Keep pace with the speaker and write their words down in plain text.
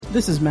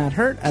This is Matt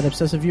Hurt at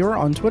Obsessive Viewer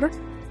on Twitter.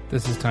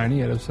 This is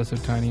Tiny at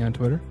Obsessive Tiny on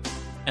Twitter.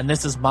 And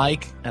this is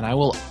Mike, and I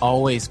will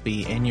always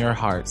be in your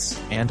hearts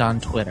and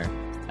on Twitter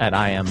at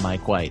I am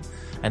Mike White.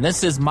 And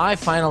this is my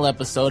final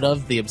episode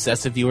of the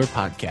Obsessive Viewer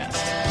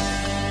podcast.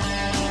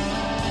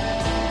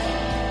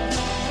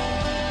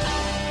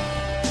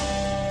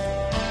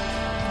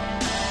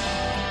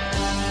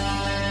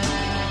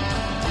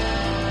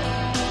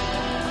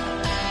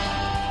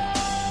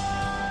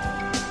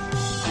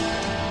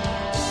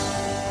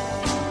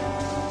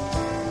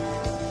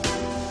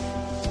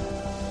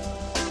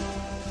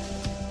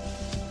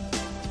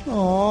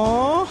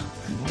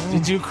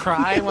 Did you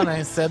cry when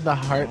I said the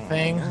heart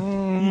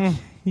thing?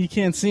 You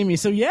can't see me,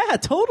 so yeah,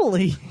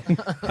 totally.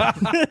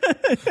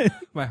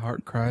 My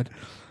heart cried.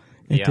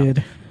 It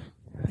did.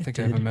 I think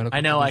I have a medical I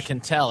know, condition. I can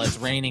tell. It's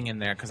raining in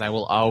there because I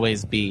will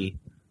always be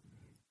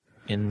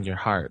in your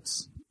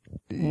hearts.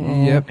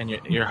 Yep. And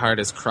your heart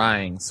is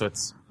crying, so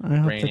it's I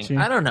hope raining. that you.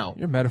 I don't know.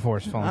 Your metaphor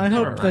is falling I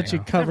hope apart that right you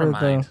now. cover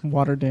Never the mind.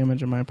 water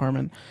damage in my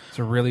apartment. It's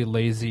a really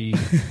lazy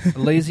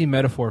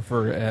metaphor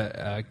for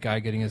a guy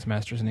getting his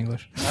master's in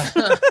English.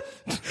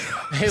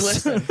 Hey,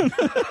 listen.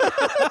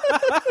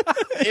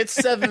 It's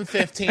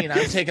 7:15.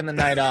 I'm taking the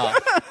night off.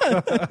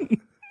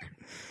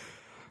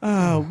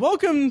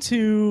 Welcome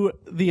to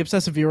The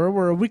Obsessive Viewer.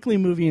 We're a weekly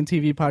movie and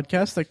TV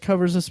podcast that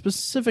covers a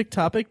specific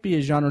topic, be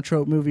a genre,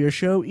 trope, movie, or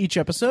show each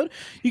episode.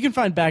 You can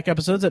find back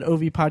episodes at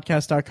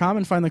ovpodcast.com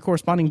and find the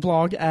corresponding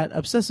blog at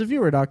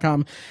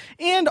obsessiveviewer.com.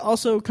 And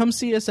also come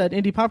see us at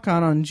Indie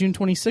PopCon on June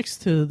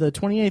 26th to the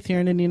 28th here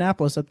in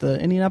Indianapolis at the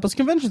Indianapolis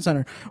Convention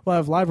Center. We'll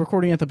have live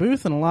recording at the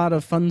booth and a lot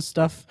of fun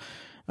stuff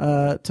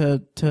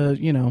to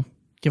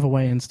give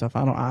away and stuff.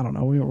 I don't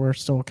know. We're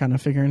still kind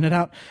of figuring it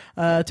out.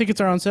 Tickets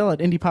are on sale at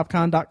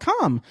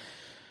indiepopcon.com.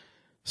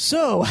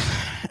 So,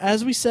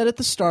 as we said at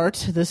the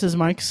start, this is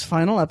Mike's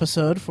final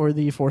episode for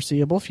the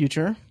foreseeable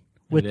future,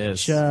 which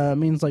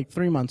means like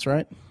 3 months,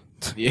 right?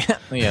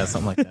 Yeah,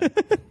 something like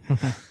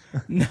that.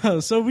 No,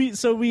 so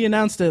we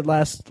announced it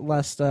last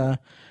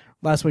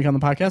week on the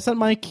podcast that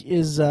Mike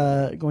is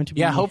going to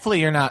be Hopefully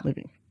you're not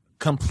leaving.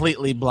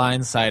 completely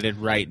blindsided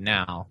right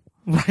now,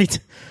 Right.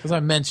 because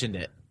I mentioned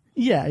it.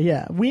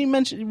 Yeah. We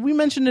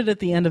mentioned it at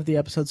the end of the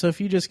episode, so if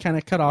you just kind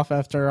of cut off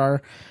after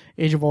our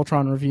Age of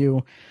Ultron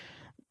review,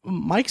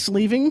 Mike's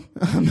leaving.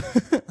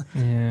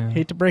 Yeah.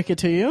 Hate to break it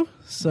to you.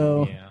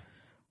 So, Yeah.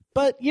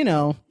 but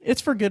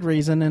it's for good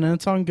reason and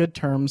it's on good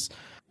terms.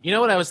 You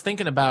know what I was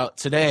thinking about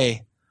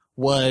today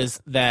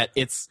was that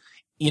it's,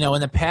 in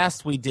the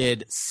past we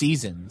did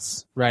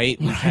seasons, right?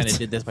 We kind of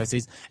did this by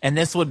season. And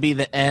this would be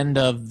the end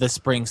of the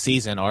spring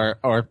season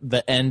or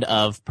the end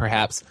of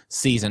perhaps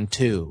season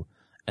 2.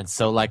 And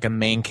so like a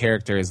main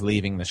character is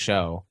leaving the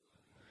show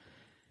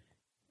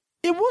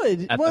It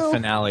would. at the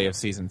finale of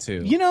season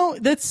 2.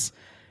 That's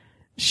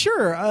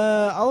sure.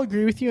 I'll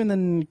agree with you and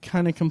then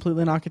kind of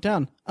completely knock it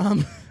down.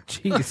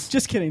 Jeez.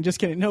 Just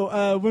kidding.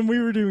 No, when we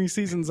were doing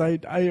seasons,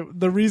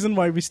 the reason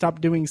why we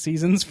stopped doing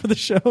seasons for the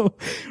show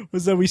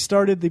was that we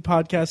started the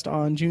podcast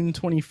on June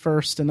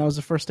 21st, and that was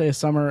the first day of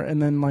summer,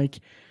 and then like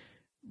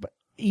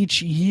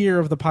each year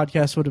of the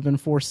podcast would have been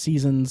 4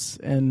 seasons,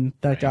 and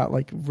that got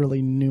like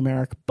really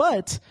numeric.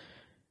 But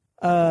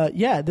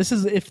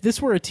if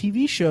this were a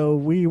TV show,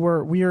 we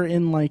are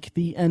in like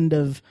the end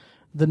of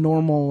the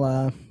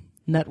normal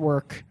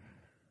network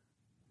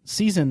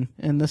season,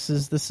 and this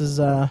is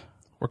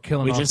We're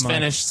killing We off just Mike.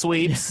 finished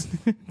sweeps.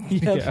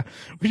 yeah.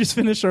 We just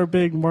finished our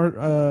big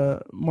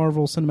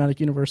Marvel Cinematic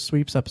Universe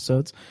sweeps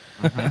episodes,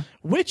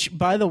 which,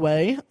 by the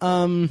way,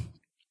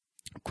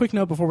 quick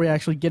note before we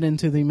actually get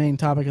into the main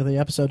topic of the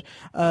episode.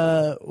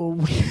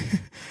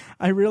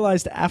 I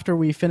realized after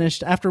we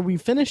finished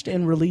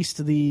and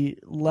released the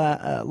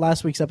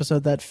last week's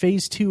episode that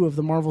Phase 2 of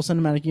the Marvel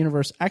Cinematic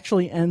Universe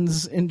actually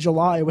ends in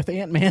July with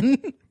Ant-Man.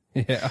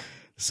 Yeah.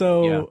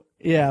 So,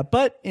 yeah,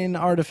 but in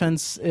our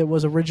defense, it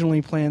was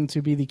originally planned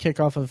to be the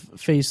kickoff of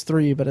Phase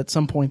 3, but at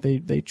some point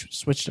they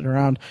switched it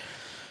around.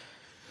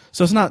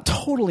 So it's not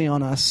totally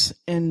on us.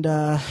 And,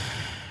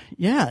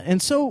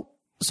 and so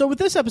with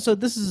this episode,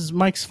 this is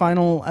Mike's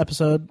final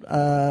episode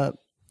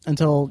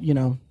until,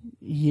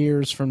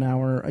 years from now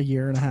or a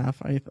year and a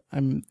half. I think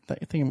I'm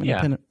going to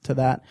pin it to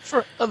that.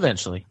 For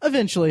eventually.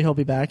 Eventually he'll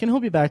be back, and he'll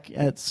be back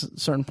at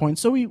certain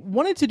points. So we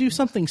wanted to do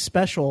something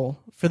special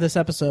for this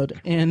episode,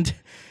 and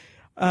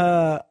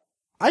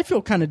I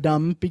feel kind of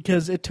dumb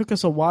because it took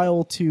us a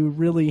while to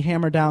really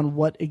hammer down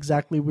what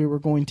exactly we were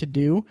going to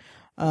do.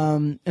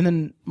 And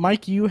then,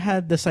 Mike, you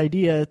had this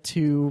idea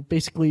to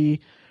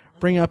basically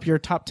bring up your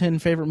top 10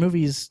 favorite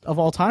movies of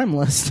all time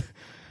list.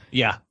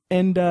 Yeah.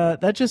 And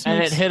that just And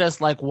makes... it hit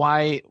us like,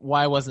 why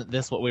wasn't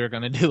this what we were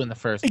going to do in the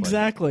first place?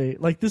 Exactly.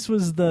 Like, this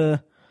was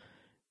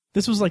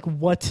like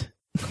what...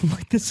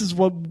 like, this is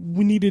what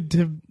we needed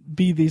to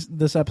be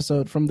this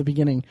episode from the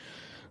beginning.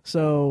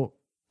 So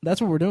that's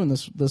what we're doing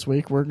this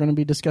week. We're going to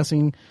be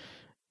discussing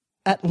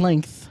at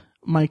length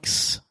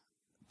Mike's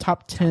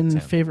top 10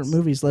 favorite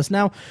movies list.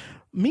 Now,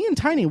 me and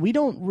Tiny, we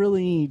don't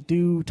really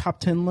do top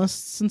 10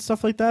 lists and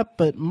stuff like that.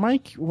 But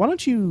Mike, why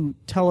don't you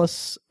tell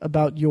us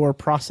about your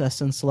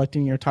process in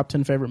selecting your top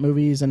 10 favorite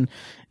movies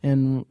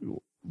and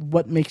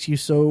what makes you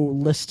so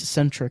list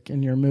centric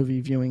in your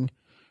movie viewing?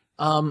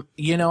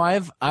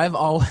 I've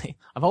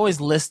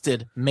always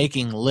listed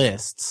making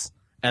lists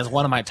as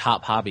one of my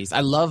top hobbies. I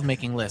love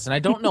making lists, and I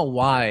don't know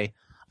why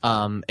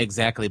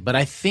exactly, but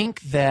I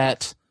think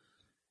that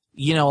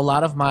a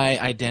lot of my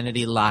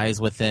identity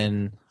lies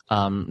within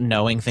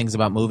knowing things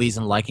about movies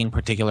and liking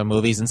particular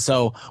movies. And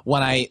so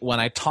when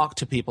I talk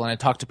to people and I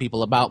talk to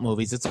people about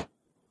movies, it's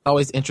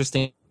always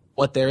interesting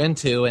what they're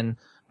into. And,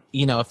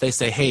 if they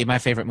say, hey, my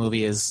favorite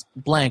movie is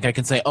blank, I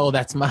can say, oh,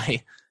 that's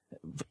my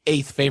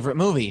 8th favorite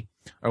movie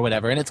or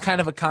whatever. And it's kind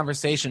of a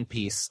conversation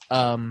piece.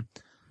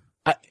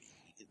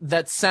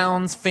 That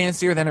sounds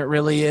fancier than it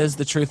really is.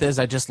 The truth is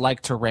I just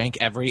like to rank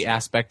every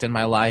aspect in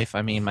my life.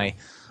 I mean,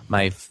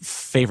 my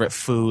favorite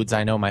foods,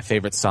 I know my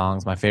favorite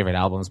songs, my favorite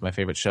albums, my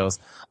favorite shows.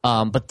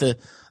 But the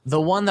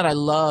one that I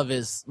love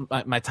is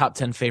my top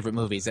 10 favorite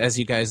movies. As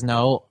you guys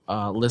know,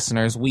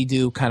 listeners, we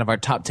do kind of our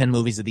top 10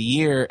 movies of the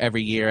year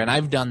every year, and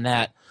I've done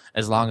that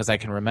as long as I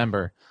can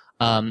remember.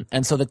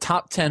 And so the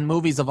top 10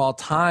 movies of all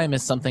time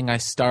is something I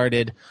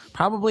started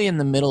probably in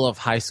the middle of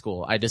high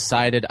school. I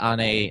decided on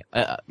I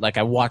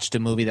watched a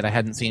movie that I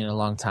hadn't seen in a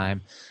long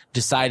time,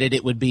 decided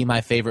it would be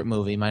my favorite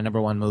movie, my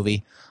number one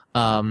movie.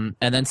 And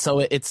then so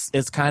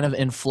it's kind of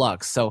in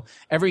flux. So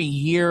every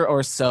year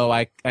or so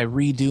I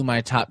redo my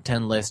top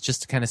 10 list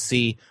just to kind of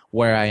see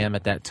where I am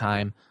at that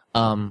time.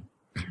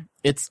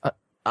 It's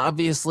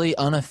obviously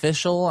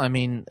unofficial. I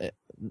mean,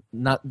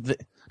 not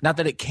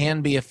that it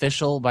can be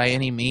official by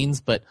any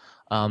means, but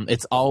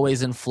it's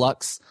always in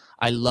flux.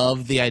 I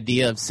love the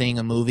idea of seeing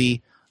a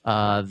movie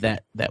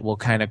that will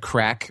kind of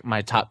crack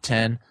my top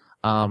 10.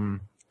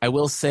 I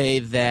will say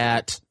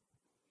that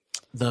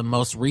the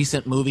most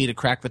recent movie to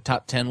crack the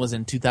top 10 was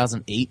in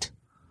 2008,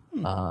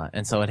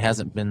 and so it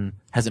hasn't been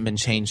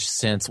changed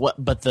since.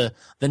 But the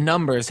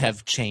numbers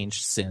have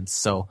changed since.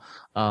 So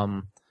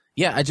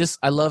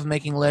I love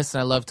making lists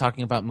and I love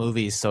talking about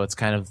movies. So it's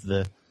kind of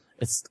the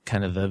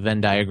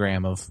Venn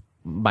diagram of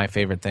my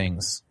favorite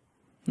things.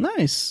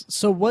 Nice.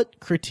 So what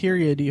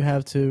criteria do you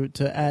have to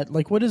add?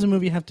 Like, what does a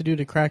movie have to do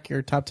to crack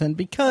your top 10?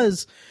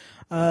 Because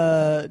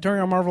during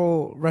our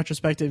Marvel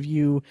retrospective,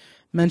 you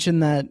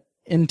mentioned that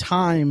in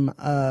time,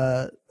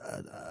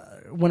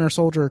 Winter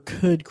Soldier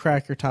could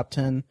crack your top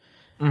 10.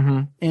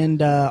 Mm-hmm.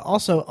 And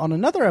also on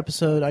another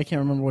episode, I can't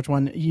remember which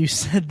one, you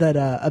said that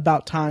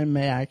About Time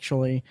may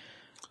actually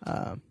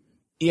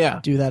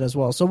do that as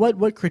well. So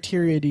what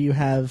criteria do you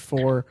have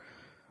for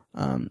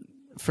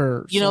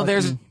selecting?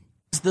 There's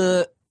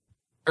the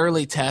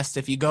early test.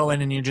 If you go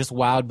in and you're just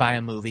wowed by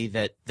a movie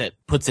that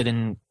puts it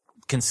in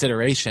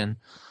consideration.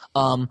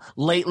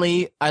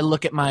 Lately, I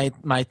look at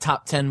my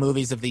top 10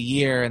 movies of the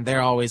year, and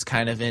they're always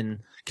kind of in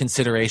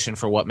consideration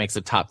for what makes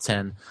a top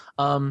 10.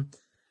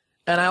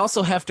 And I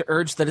also have to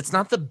urge that it's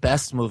not the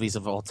best movies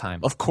of all time.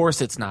 Of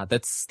course it's not.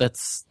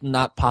 That's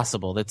not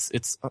possible.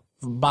 It's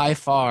by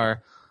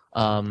far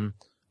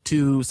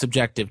too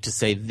subjective to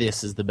say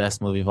this is the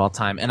best movie of all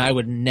time. And I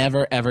would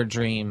never, ever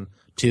dream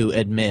to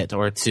admit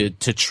or to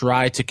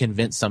try to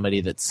convince somebody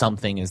that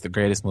something is the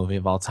greatest movie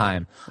of all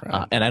time.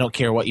 Right. And I don't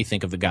care what you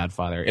think of The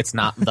Godfather. It's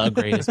not the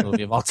greatest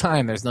movie of all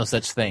time. There's no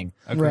such thing.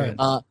 Right.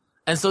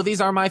 And so these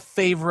are my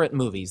favorite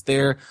movies.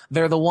 They're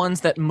the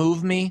ones that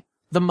move me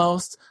the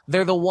most.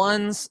 They're the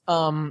ones,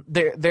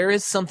 there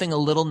is something a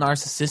little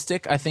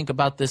narcissistic, I think,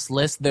 about this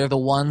list. They're the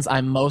ones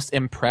I'm most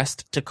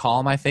impressed to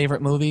call my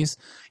favorite movies.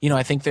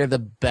 I think they're the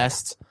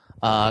best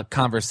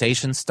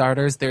conversation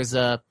starters. There's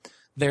an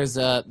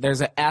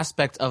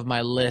aspect of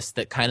my list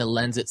that kind of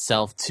lends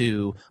itself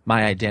to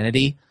my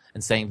identity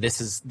and saying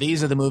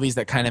these are the movies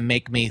that kind of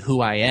make me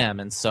who I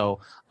am. And so,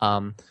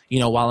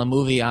 while a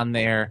movie on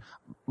there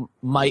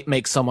might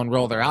make someone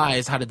roll their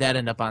eyes, how did that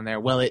end up on there?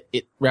 Well,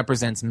 it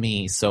represents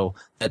me. So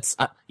that's,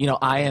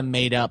 I am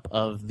made up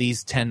of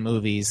these 10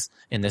 movies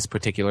in this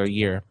particular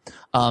year.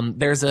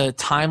 There's a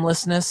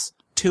timelessness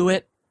to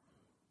it.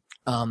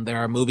 There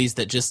are movies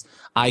that just,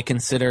 I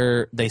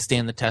consider they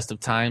stand the test of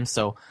time.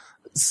 So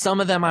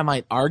some of them I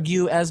might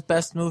argue as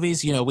best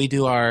movies. We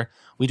do our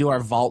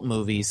vault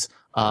movies.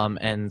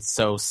 And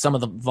so some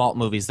of the vault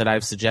movies that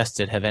I've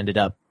suggested have ended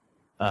up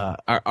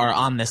are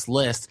on this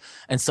list,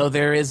 and so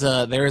there is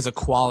a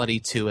quality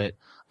to it,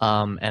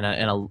 and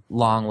a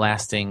long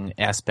lasting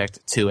aspect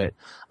to it.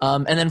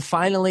 And then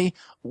finally,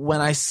 when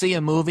I see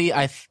a movie,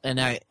 I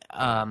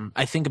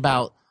think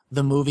about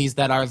the movies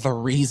that are the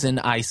reason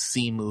I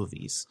see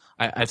movies.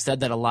 I've said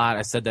that a lot.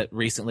 I said that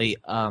recently.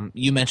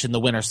 You mentioned The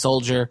Winter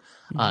Soldier,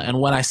 and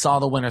when I saw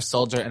The Winter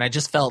Soldier, and I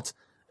just felt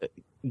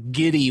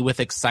giddy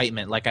with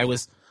excitement, like I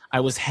was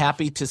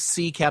happy to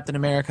see Captain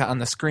America on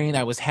the screen.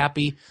 I was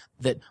happy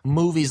that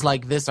movies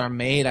like this are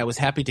made. I was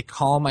happy to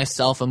call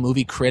myself a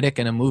movie critic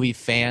and a movie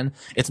fan.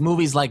 It's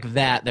movies like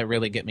that that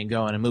really get me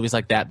going, and movies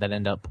like that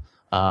end up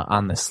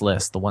on this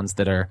list, the ones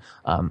that are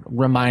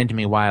remind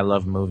me why I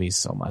love movies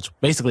so much.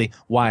 Basically,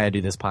 why I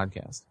do this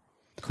podcast.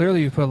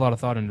 Clearly, you put a lot of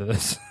thought into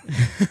this.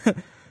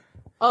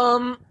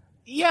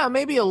 Yeah,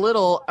 maybe a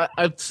little.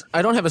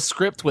 I don't have a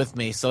script with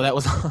me, so that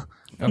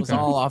was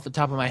all off the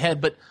top of my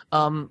head. But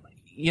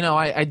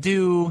I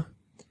do.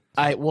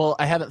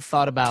 I haven't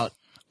thought about.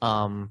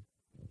 I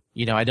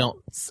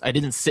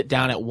didn't sit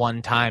down at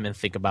one time and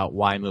think about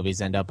why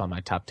movies end up on my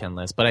top 10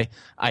 list. But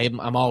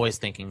I'm always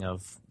thinking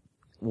of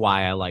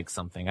why I like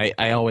something.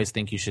 I always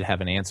think you should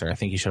have an answer. I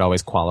think you should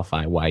always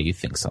qualify why you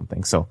think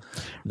something. So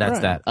that's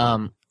that.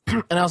 And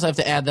I also have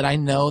to add that I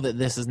know that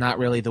this is not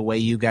really the way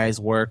you guys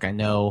work. I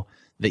know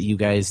that you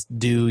guys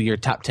do your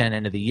top 10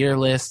 end of the year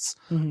lists.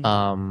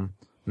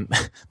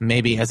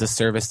 Maybe as a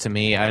service to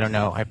me. I don't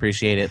know. I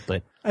appreciate it,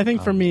 but I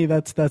think for me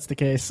that's the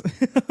case.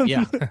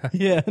 Yeah.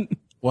 Yeah.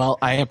 Well,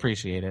 I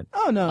appreciate it.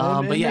 Oh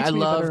no. But yeah, I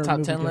love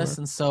top 10 lists,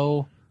 and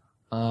so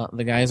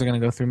the guys are going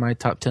to go through my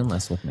top 10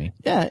 list with me.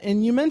 Yeah,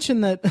 and you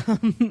mentioned that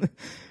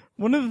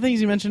one of the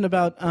things you mentioned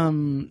about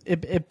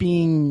it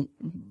being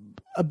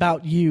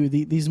about you,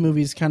 these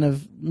movies kind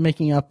of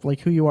making up like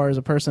who you are as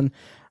a person.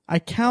 I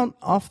count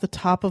off the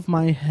top of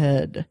my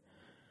head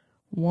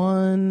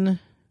 1,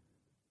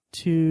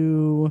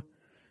 2,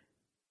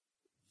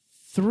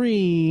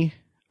 3.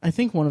 I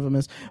think one of them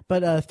is,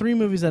 but 3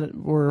 movies that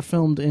were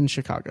filmed in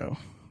Chicago.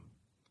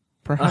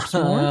 Perhaps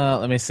more.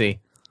 Let me see.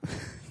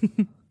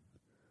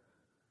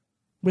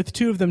 With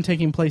 2 of them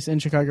taking place in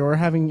Chicago, or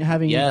having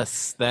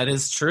yes, that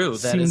is true.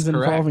 That scenes is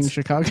correct. involving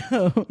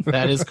Chicago.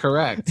 That is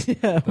correct.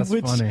 Yeah, That's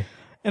funny.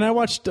 And I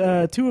watched 2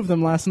 of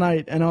them last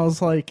night, and I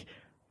was like,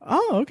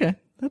 "Oh, okay,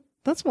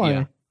 that's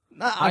why."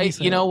 Yeah.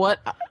 You know what?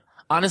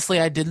 Honestly,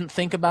 I didn't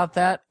think about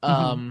that.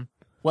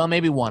 Well,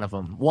 maybe one of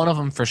them. One of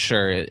them for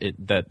sure.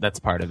 That's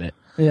part of it.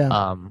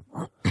 Yeah.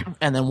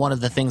 And then one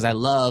of the things I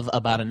love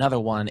about another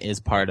one is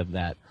part of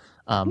that.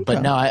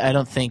 But no, I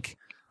don't think.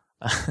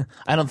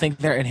 I don't think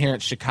their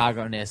inherent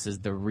Chicago-ness is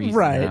the reason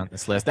they're on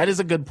this list. That is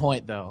a good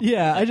point, though.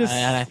 Yeah,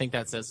 and I think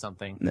that says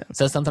something. Yeah. It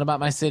says something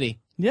about my city.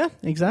 Yeah,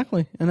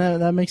 exactly. And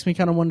that makes me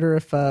kind of wonder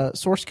if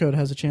Source Code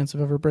has a chance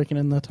of ever breaking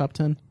in the top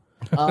 10.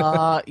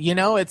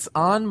 It's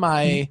on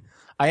my.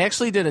 I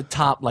actually did a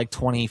top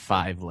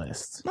 25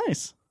 list.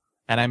 Nice.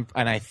 And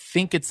I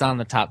think it's on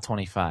the top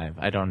 25.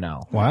 I don't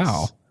know.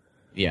 Wow.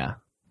 Yeah.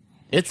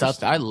 It's up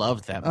there. I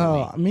loved that movie.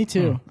 Oh, me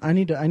too. I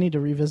need to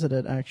revisit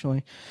it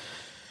actually.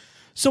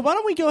 So why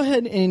don't we go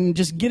ahead and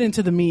just get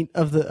into the meat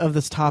of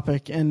this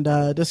topic and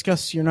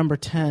discuss your number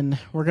 10.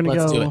 We're gonna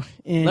go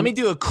in. Let me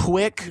do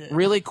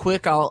really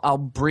quick. I'll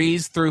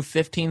breeze through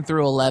 15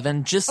 through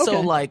 11, just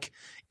so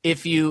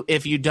if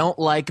you don't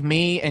like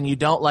me and you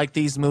don't like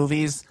these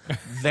movies,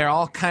 they're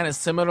all kind of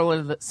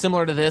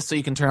similar to this, so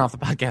you can turn off the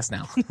podcast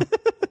now.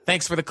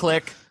 Thanks for the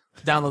click.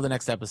 Download the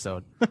next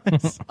episode.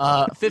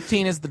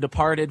 15 is The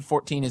Departed.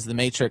 14 is The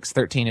Matrix.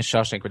 13 is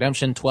Shawshank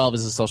Redemption. 12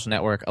 is The Social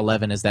Network.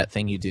 11 is That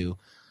Thing You Do.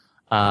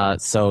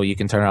 So you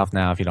can turn it off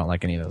now if you don't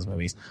like any of those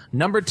movies.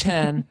 Number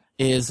 10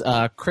 is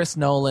Chris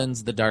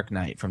Nolan's The Dark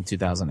Knight from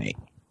 2008.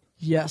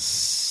 Yes.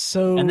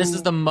 So, and this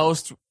is the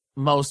most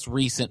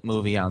recent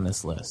movie on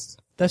this list.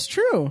 That's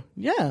true.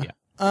 Yeah.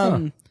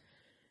 When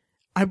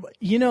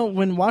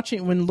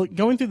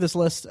going through this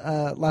list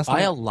last night,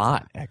 by a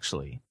lot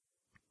actually.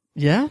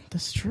 Yeah,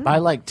 that's true.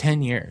 By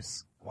 10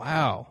 years.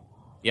 Wow.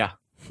 Yeah.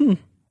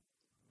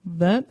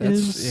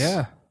 That's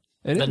yeah.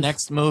 The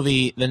next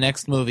movie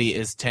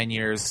is 10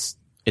 years.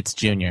 It's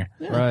Junior.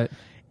 Yeah. Right.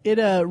 It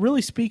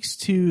really speaks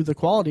to the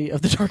quality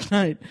of The Dark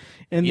Knight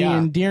and the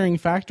endearing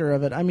factor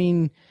of it. I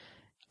mean,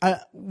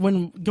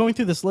 when going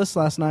through this list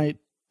last night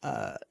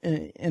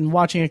and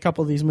watching a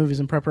couple of these movies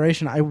in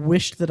preparation, I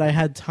wished that I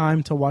had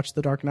time to watch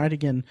The Dark Knight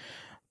again.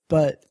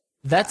 But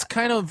that's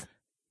kind of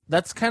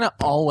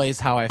always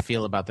how I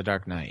feel about The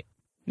Dark Knight.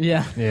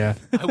 Yeah. Yeah.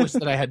 I wish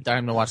that I had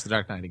time to watch The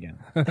Dark Knight again.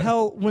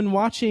 Hell, when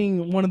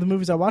watching one of the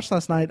movies I watched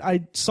last night,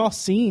 I saw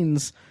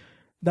scenes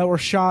that were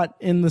shot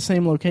in the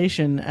same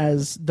location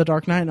as The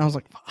Dark Knight, and I was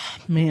like, oh,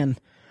 man,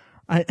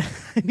 I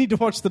need to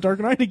watch The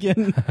Dark Knight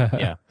again.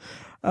 Yeah.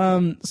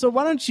 So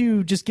why don't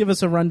you just give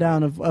us a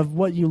rundown of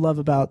what you love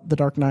about The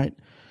Dark Knight,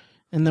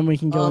 and then we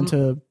can go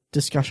into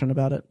discussion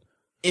about it.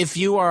 If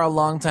you are a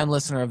longtime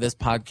listener of this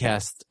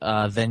podcast,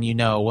 then you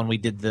know when we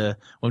did the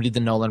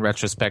Nolan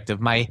retrospective,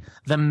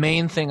 the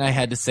main thing I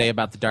had to say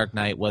about The Dark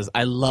Knight was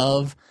I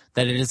love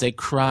that it is a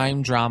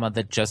crime drama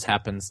that just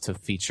happens to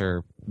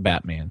feature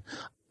Batman.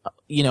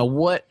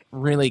 What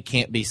really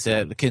can't be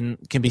said can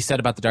be said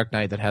about The Dark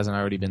Knight that hasn't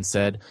already been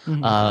said.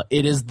 Mm-hmm.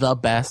 It is the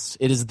best.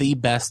 It is the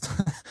best.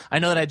 I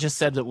know that I just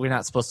said that we're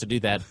not supposed to do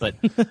that, but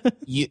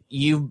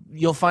you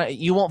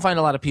won't find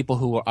a lot of people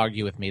who will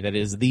argue with me that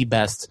it is the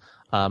best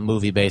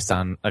movie based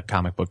on a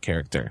comic book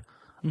character.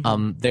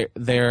 Mm-hmm.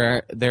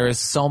 There is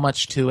so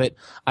much to it.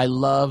 I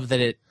love that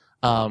it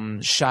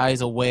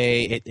shies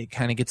away. It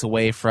kind of gets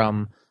away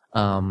from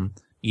the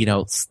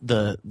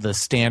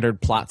standard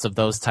plots of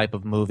those type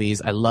of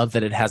movies. I love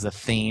that it has a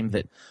theme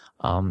that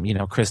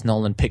Chris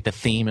Nolan picked a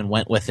theme and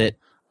went with it.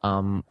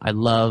 I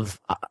love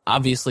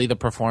obviously the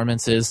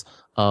performances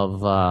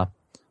of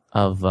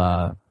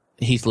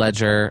Heath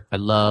Ledger. I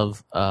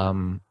love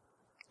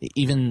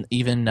even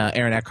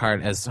Aaron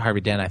Eckhart as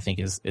Harvey Dent, I think,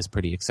 is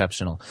pretty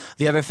exceptional.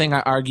 The other thing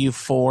I argue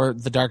for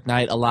The Dark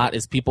Knight a lot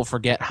is people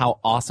forget how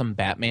awesome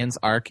Batman's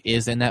arc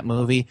is in that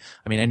movie.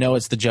 I mean, I know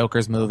it's the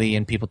Joker's movie,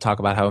 and people talk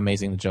about how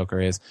amazing the Joker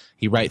is.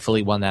 He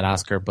rightfully won that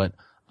Oscar, but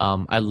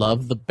I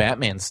love the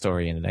Batman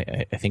story, and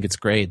I think it's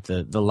great.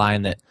 The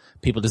line that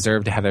people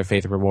deserve to have their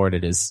faith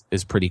rewarded is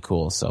pretty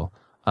cool. So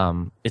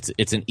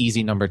it's an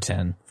easy number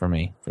 10 for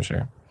me, for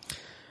sure.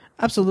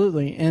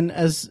 Absolutely, and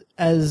as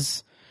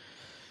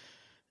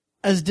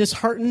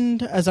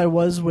disheartened as I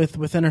was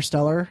with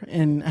Interstellar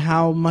and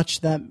how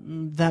much that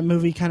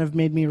movie kind of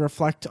made me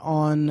reflect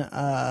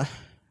on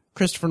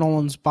Christopher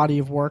Nolan's body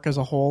of work as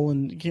a whole,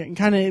 and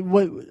kind of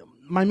what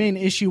my main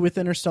issue with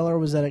Interstellar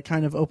was that it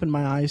kind of opened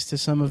my eyes to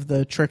some of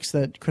the tricks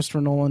that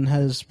Christopher Nolan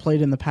has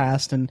played in the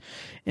past, and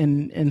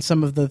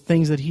some of the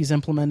things that he's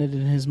implemented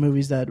in his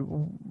movies that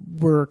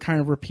were kind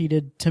of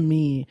repeated to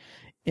me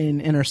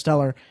in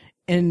Interstellar.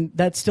 And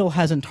that still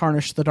hasn't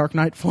tarnished The Dark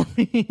Knight for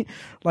me.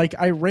 Like,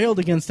 I railed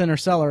against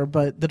Interstellar,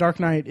 but The Dark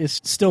Knight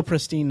is still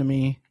pristine to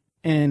me.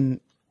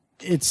 And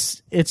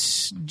it's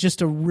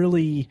just a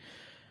really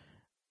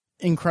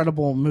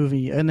incredible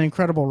movie, an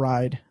incredible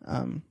ride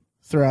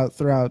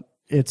throughout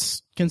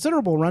its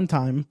considerable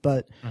runtime,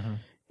 but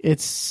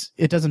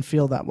it doesn't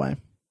feel that way.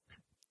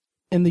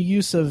 And his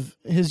use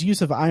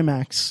of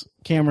IMAX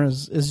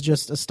cameras is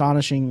just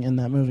astonishing in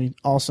that movie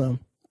also.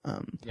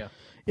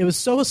 It was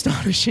so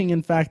astonishing,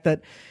 in fact,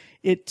 that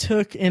it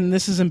took, and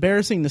this is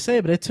embarrassing to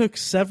say, but it took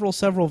several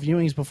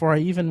viewings before I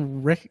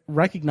even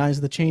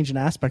recognized the change in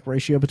aspect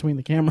ratio between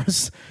the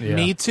cameras. Yeah.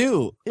 Me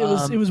too. It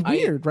was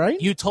weird, right?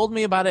 You told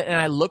me about it, and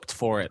I looked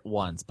for it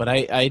once, but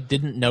I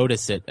didn't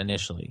notice it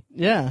initially.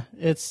 Yeah,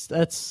 it's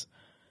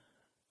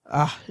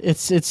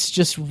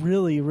just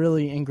really,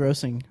 really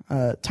engrossing.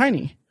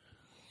 Tiny,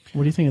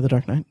 what do you think of The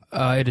Dark Knight?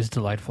 It is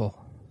delightful.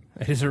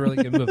 It is a really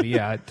good movie.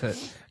 Yeah,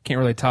 can't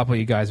really top what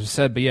you guys have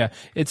said, but yeah,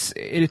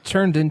 it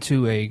turned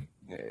into a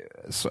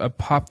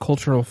pop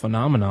cultural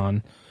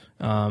phenomenon,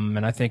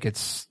 and I think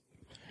it's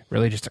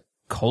really just a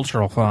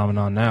cultural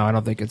phenomenon now. I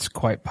don't think it's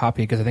quite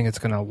poppy because I think it's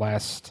going to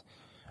last.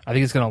 I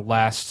think it's going to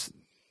last,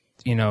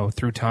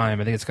 through time.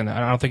 I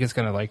don't think it's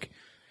going to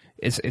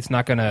it's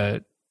not going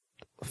to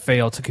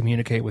fail to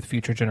communicate with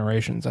future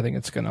generations. I think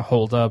it's going to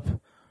hold up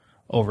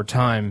over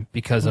time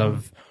because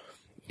of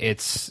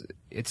its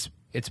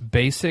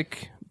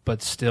basic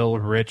but still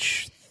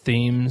rich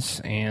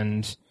themes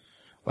and,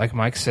 like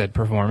Mike said,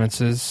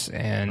 performances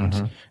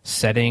and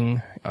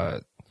setting,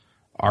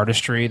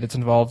 artistry that's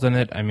involved in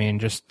it. I mean,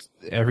 just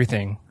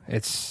everything.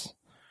 There's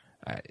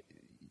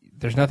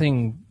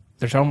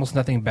almost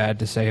nothing bad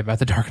to say about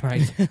The Dark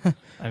Knight.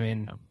 I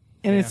mean,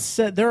 and it's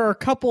there are a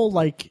couple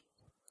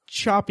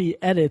choppy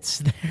edits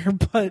there,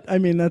 but I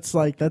mean that's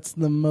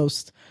the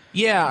most.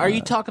 Yeah, are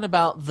you talking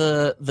about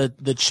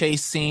the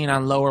chase scene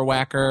on Lower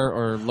Wacker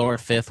or Lower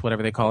Fifth,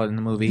 whatever they call it in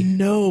the movie?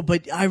 No,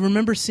 but I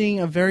remember seeing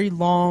a very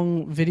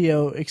long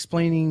video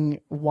explaining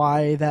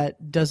why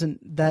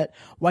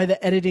why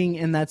the editing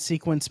in that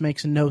sequence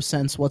makes no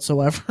sense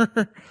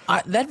whatsoever.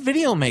 That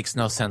video makes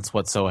no sense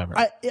whatsoever.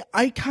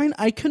 I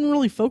couldn't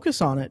really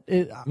focus on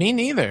it. Me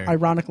neither.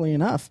 Ironically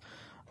enough,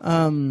 but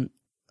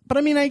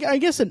I mean, I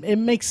guess it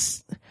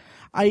makes.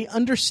 I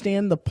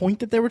understand the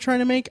point that they were trying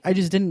to make. I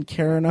just didn't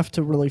care enough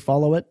to really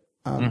follow it.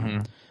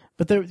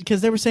 But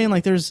because they were saying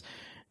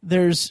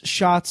there's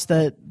shots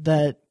that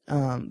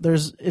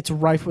it's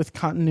rife with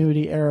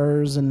continuity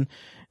errors and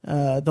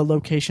the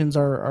locations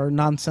are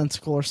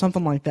nonsensical or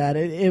something like that.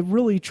 It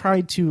really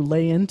tried to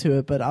lay into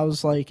it, but I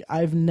was like,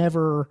 I've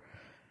never,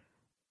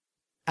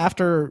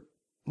 after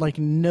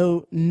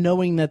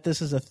knowing that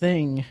this is a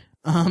thing,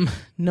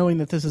 knowing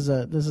that this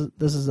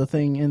is a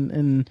thing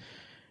in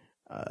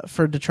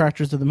for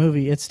detractors of the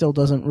movie, it still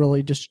doesn't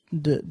really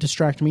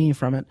distract me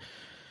from it.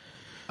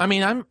 I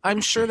mean,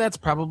 I'm sure that's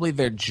probably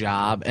their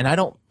job, and I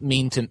don't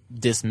mean to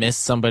dismiss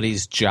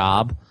somebody's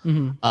job,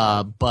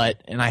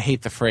 but, and I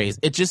hate the phrase,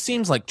 it just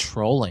seems like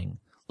trolling.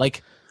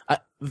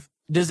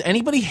 Does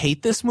anybody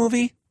hate this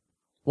movie?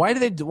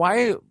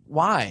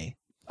 Why?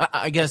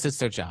 I guess it's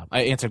their job.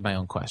 I answered my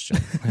own question.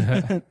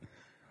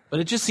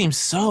 But it just seems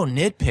so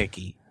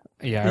nitpicky.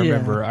 Yeah,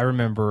 I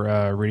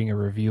remember reading a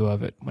review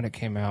of it when it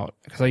came out,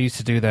 because I used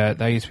to do that.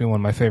 That used to be one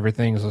of my favorite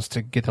things, was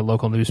to get the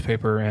local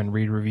newspaper and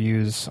read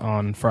reviews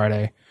on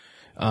Friday.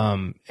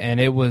 And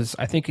it was,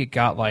 I think it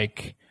got I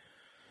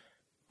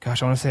want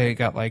to say it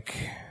got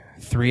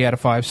 3 out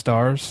of 5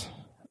 stars.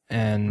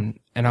 And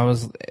I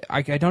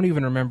don't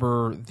even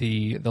remember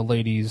the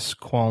lady's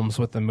qualms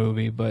with the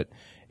movie, but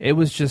it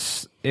was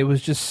just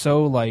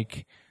so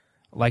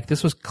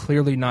this was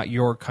clearly not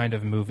your kind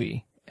of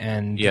movie.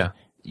 And yeah.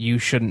 You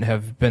shouldn't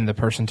have been the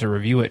person to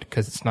review it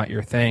because it's not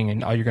your thing,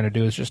 and all you're going to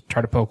do is just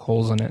try to poke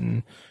holes in it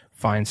and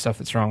find stuff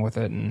that's wrong with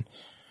it. And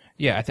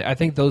yeah, I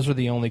think those are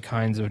the only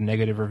kinds of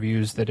negative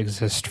reviews that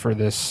exist for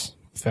this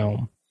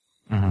film,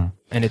 and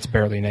it's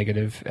barely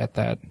negative at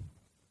that.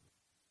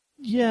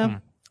 Yeah,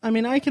 I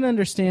mean, I can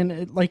understand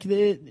it.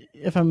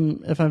 If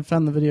I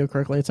found the video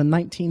correctly, it's a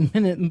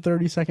 19-minute and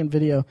 30-second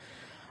video.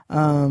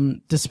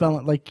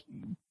 dispelling, like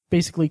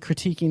basically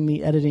critiquing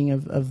the editing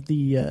of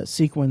the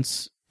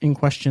sequence in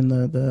question,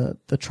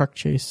 the truck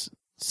chase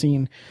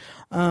scene.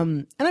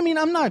 And I mean,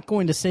 I'm not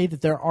going to say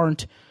that there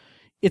aren't.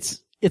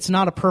 It's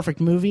not a perfect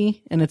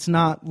movie, and it's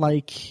not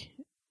like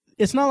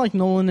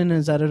Nolan and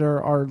his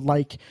editor are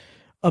like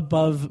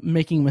above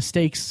making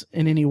mistakes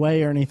in any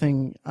way or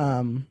anything.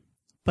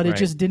 But it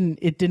just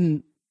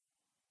didn't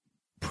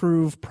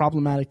prove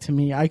problematic to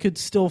me. I could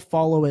still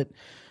follow it.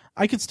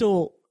 I could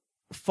still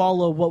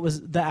follow what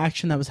was the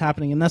action that was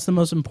happening, and that's the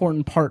most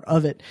important part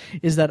of it,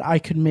 is that I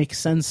could make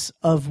sense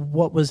of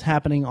what was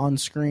happening on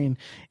screen.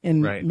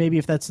 And maybe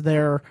if that's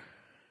their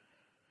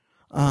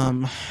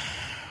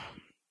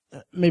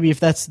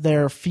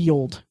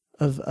field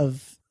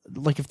of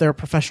like, if they're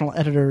professional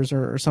editors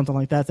or something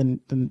like that,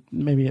 then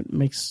maybe it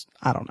makes,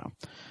 I don't know.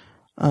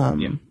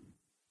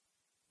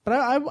 But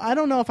I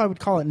don't know if I would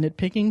call it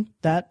nitpicking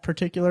that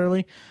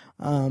particularly.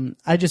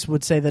 I just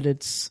would say that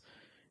it's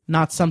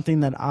not something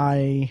that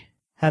I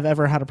have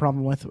ever had a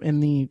problem with in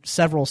the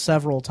several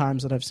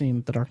times that I've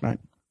seen The Dark Knight.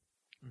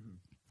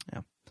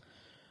 Yeah.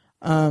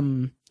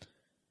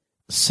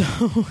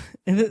 So,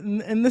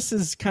 and this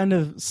is kind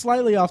of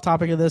slightly off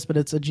topic of this, but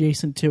it's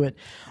adjacent to it.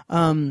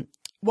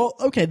 Well,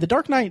 okay, The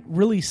Dark Knight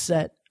really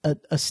set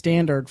a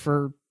standard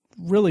for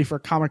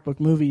comic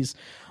book movies.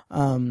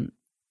 And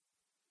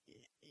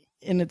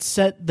it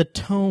set the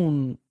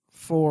tone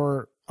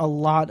for a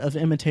lot of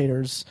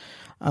imitators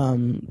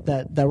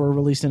that were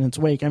released in its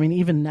wake. I mean,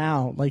 even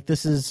now, like,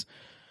 this is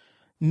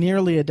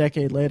nearly a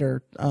decade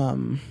later.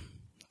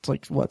 It's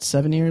like, what,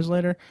 7 years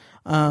later?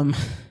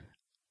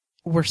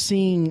 We're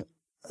seeing,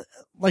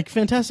 like,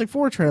 Fantastic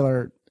Four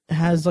trailer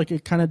has like a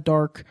kind of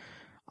dark,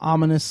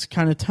 ominous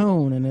kind of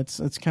tone, and it's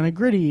kind of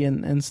gritty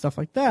and stuff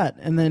like that.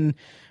 And then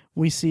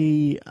we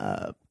see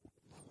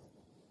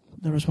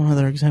there was one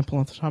other example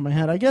off the top of my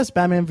head. I guess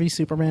Batman v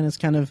Superman is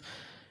kind of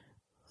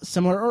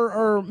similar,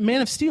 or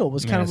Man of Steel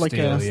was kind of like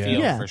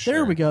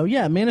there we go.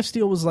 Yeah, Man of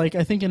Steel was like,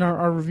 I think in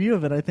our review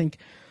of it, I think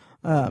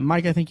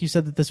Mike, I think you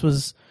said that this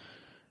was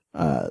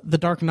the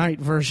Dark Knight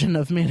version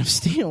of Man of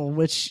Steel,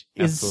 which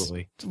I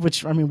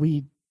mean,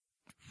 we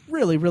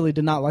really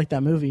did not like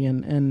that movie,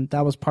 and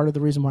that was part of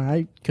the reason why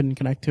I couldn't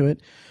connect to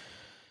it.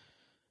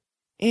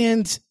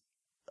 And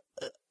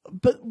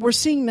but we're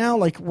seeing now,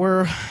 like,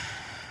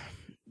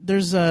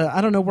 there's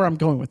I don't know where I'm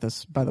going with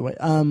this, by the way.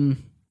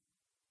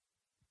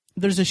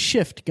 There's a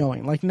shift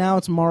going. Like, now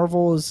it's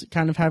Marvel is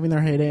kind of having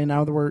their heyday, and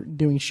now that we're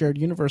doing shared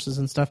universes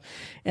and stuff.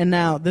 And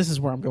now this is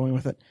where I'm going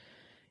with it.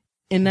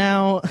 And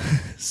now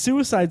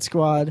Suicide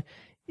Squad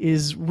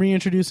is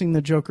reintroducing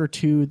the Joker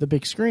to the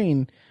big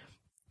screen.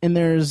 And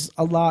there's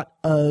a lot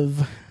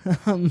of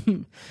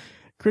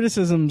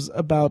criticisms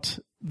about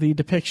the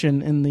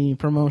depiction in the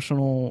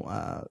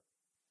promotional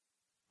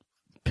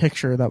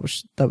picture that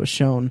was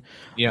shown.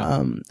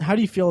 Yeah. How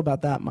do you feel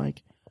about that,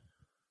 Mike?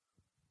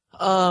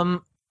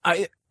 I've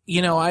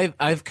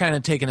kind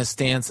of taken a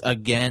stance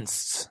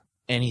against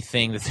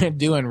anything that they're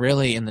doing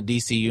really in the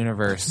DC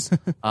universe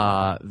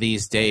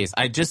these days.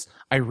 I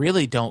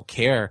really don't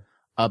care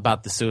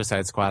about the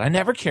Suicide Squad. I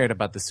never cared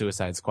about the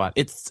Suicide Squad.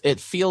 It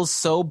feels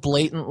so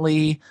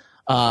blatantly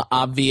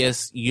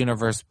obvious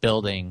universe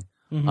building.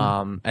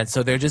 Mm-hmm. And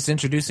so they're just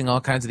introducing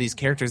all kinds of these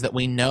characters that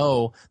we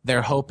know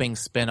they're hoping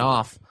spin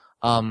off.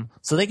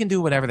 So they can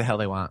do whatever the hell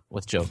they want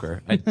with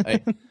Joker.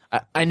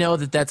 I know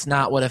that that's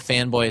not what a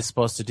fanboy is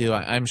supposed to do.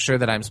 I'm sure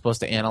that I'm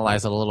supposed to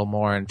analyze it a little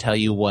more and tell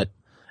you what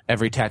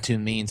every tattoo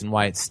means and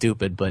why it's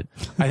stupid, but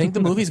I think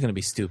the movie's going to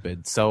be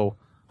stupid. So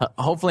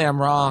hopefully I'm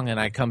wrong and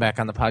I come back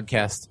on the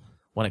podcast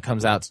when it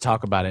comes out to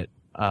talk about it,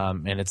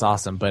 and it's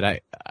awesome.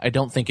 But I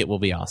don't think it will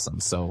be awesome,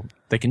 so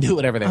they can do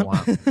whatever they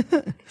want.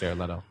 Jared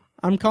Leto.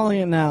 I'm calling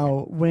it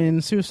now.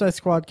 When Suicide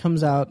Squad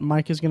comes out,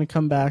 Mike is going to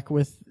come back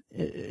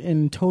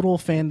in total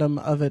fandom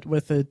of it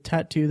with a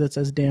tattoo that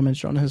says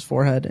 "damaged" on his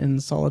forehead in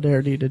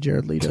solidarity to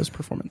Jared Leto's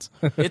performance.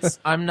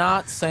 I'm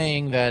not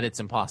saying that it's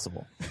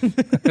impossible.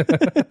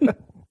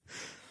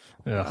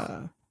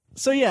 Yeah.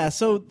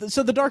 So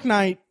the Dark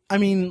Knight. I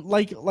mean,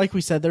 like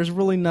we said, there's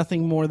really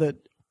nothing more that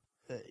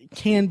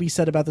can be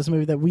said about this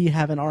movie that we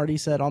haven't already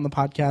said on the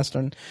podcast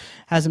and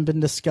hasn't been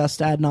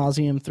discussed ad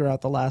nauseum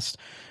throughout the last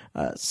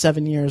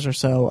 7 years or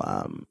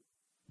so.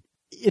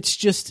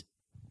 It's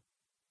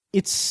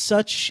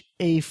such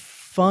a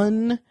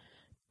fun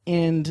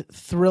and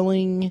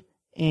thrilling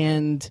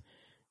and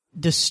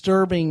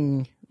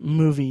disturbing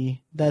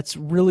movie that's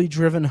really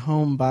driven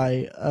home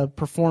by a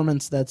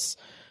performance that's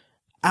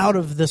out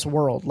of this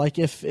world. Like,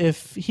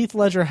 if Heath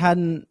Ledger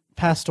hadn't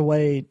passed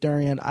away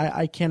during it,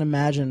 I can't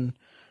imagine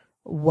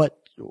what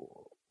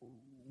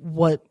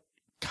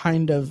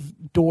kind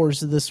of doors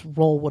this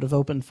role would have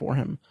opened for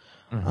him.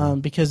 Mm-hmm.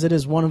 Because it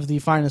is one of the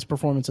finest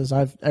performances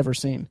I've ever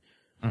seen.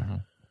 Mm-hmm.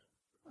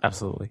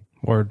 Absolutely.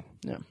 Word.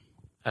 Yeah.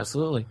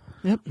 Absolutely.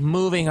 Yep.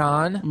 Moving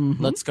on,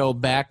 let's go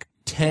back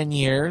 10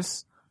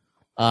 years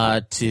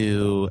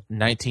to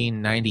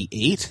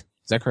 1998. Is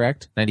that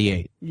correct?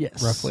 98.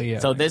 Yes. Roughly, yeah.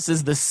 So this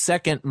is the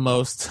second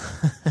most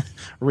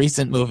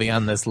recent movie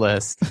on this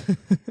list,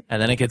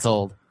 and then it gets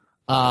old.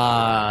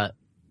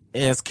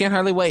 is Can't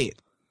Hardly Wait.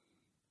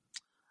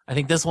 I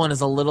think this one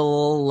is a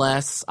little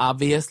less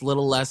obvious,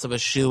 little less of a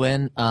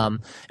shoo-in.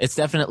 It's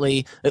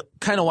definitely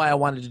kind of why I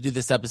wanted to do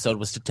this episode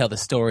was to tell the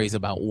stories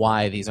about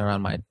why these are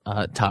on my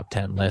top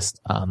 10 list.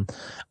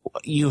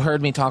 You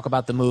heard me talk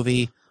about the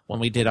movie when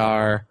we did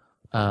our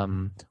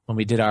coming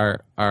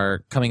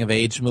of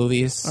age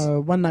movies.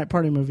 One night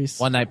party movies.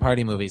 One night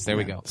party movies. There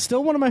we go.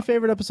 Still one of my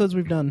favorite episodes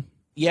we've done.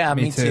 Yeah,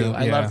 me too.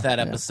 I Yeah. loved that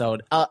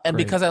episode. And Great.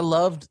 because I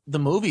loved the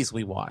movies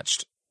we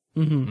watched.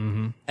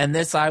 And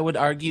this, I would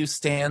argue,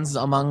 stands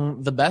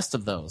among the best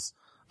of those.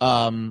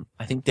 I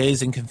think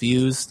Dazed and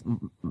Confused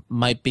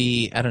might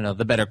be, I don't know,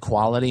 the better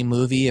quality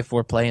movie if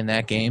we're playing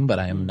that game, but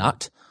I am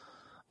not.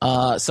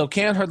 So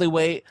Can't Hardly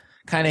Wait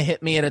kind of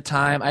hit me at a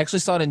time. I actually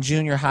saw it in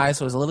junior high,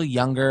 so I was a little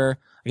younger,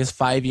 I guess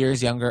 5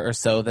 years younger or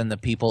so than the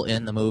people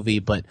in the movie.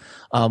 But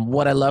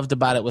what I loved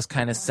about it was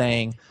kind of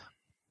saying,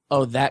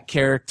 oh, that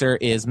character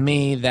is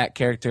me, that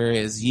character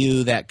is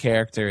you, that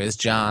character is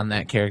John,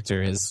 that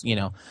character is,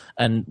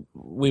 and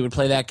we would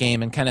play that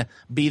game and kind of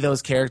be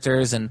those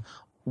characters and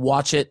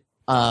watch it.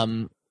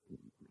 My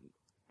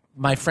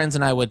friends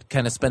and I would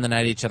kind of spend the night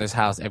at each other's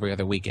house every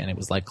other weekend. It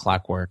was like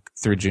clockwork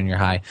through junior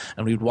high,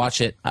 and we'd watch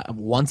it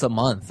once a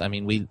month. I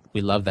mean, we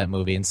love that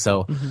movie. And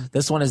so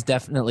this one is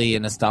definitely a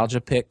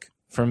nostalgia pick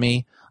for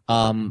me.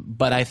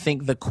 But I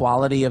think the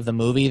quality of the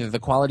movie, the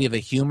quality of the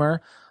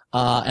humor,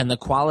 and the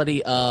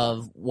quality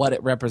of what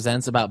it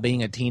represents about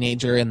being a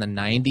teenager in the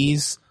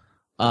 90s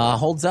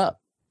holds up.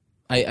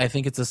 I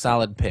think it's a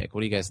solid pick. What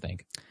do you guys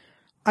think?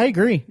 I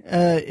agree.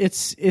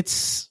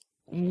 It's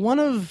one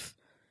of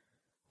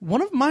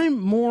my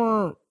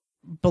more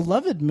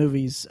beloved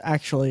movies,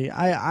 actually.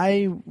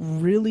 I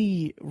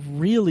really,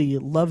 really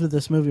loved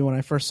this movie when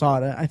I first saw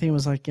it. I think it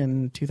was like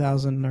in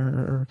 2000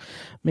 or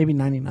maybe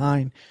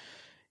 99.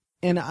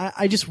 And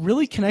I just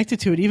really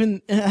connected to it,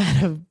 even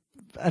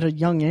at a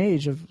young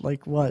age of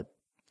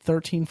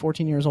 13,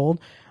 14 years old.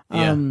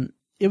 Yeah.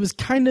 It was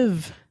kind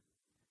of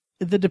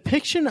the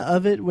depiction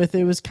of it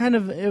it was kind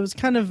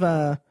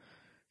of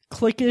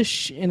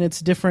cliquish in its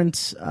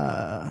different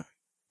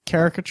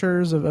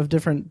caricatures of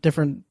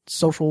different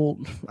social,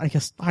 I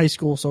guess, high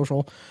school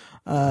social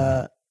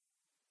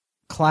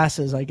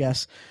classes, I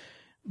guess.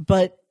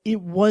 But it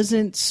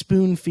wasn't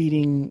spoon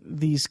feeding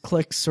these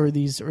cliques or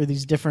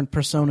these different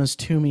personas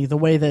to me the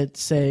way that,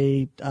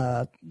 say,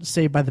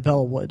 Saved by the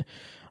Bell would.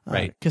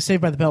 Right. Because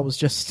Saved by the Bell was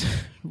just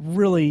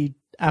really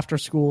after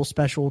school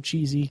special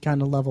cheesy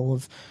kind of level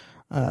of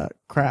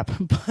crap.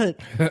 But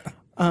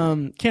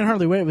Can't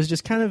Hardly Wait was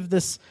just kind of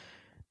this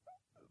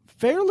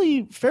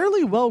fairly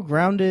well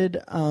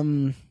grounded,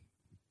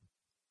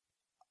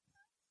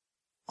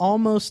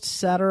 almost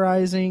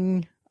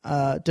satirizing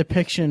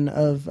depiction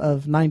of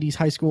 90s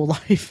high school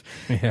life.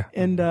 Yeah.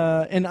 And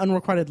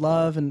Unrequited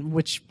Love, and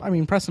which, I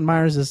mean, Preston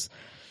Myers is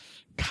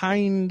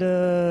kind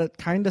of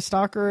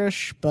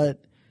stalkerish,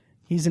 but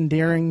he's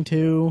endearing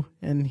too,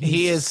 and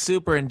He is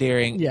super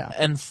endearing, Yeah.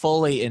 and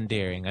fully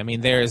endearing. I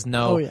mean, there is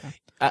no. Oh, yeah.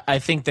 I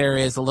think there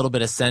is a little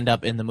bit of send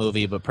up in the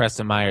movie, but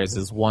Preston Myers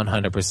is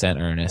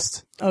 100%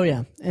 earnest. Oh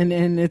yeah,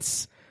 and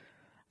it's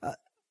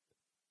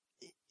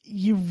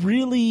you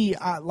really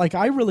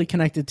I really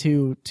connected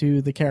to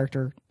the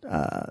character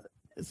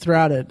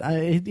throughout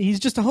it. He's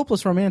just a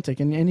hopeless romantic,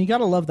 and you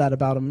gotta love that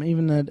about him,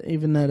 even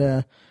at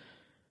a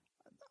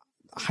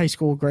high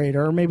school grade,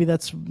 or maybe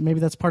that's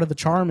part of the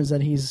charm, is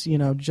that he's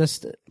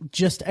just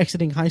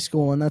exiting high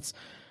school, and that's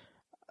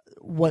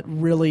what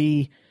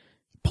really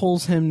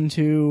pulls him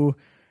to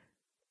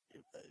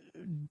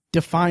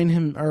define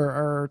him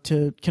or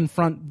to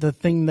confront the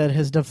thing that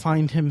has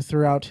defined him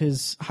throughout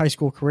his high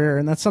school career.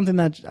 And that's something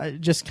that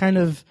just kind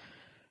of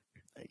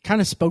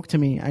spoke to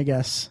me, I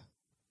guess.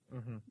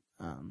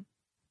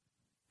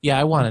 Yeah,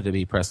 I wanted to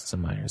be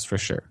Preston Myers for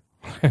sure.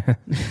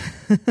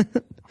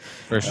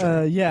 For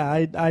sure. Yeah,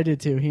 I did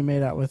too. He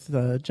made out with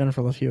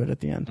Jennifer Love Hewitt at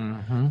the end.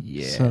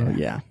 Yeah. So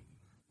yeah.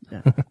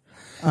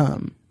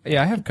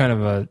 Yeah, I have kind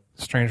of a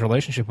strange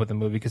relationship with the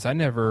movie because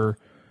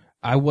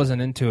I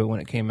wasn't into it when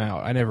it came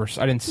out. I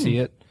didn't see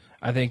it.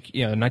 I think,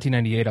 in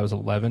 1998 I was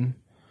 11.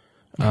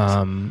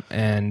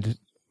 And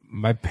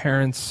my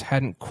parents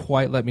hadn't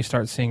quite let me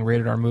start seeing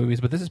rated R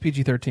movies, but this is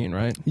PG-13,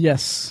 right?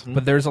 Yes.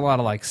 But there's a lot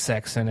of like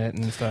sex in it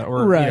and stuff,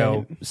 or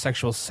Right.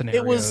 Sexual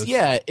scenarios.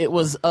 It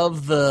was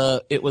of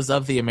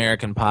the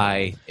American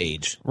Pie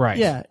age. Right.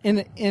 Yeah,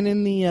 and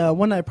in the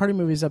One Night Party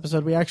Movies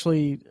episode,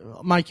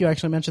 Mike, you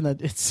actually mentioned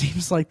that it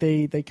seems like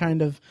they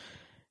kind of,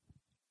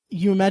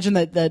 you imagine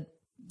that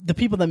the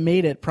people that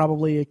made it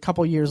probably a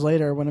couple years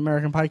later when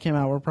American Pie came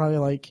out were probably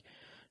like,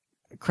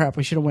 crap,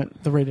 we should have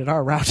went the rated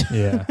R route.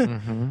 Yeah.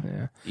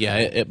 Yeah,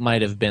 it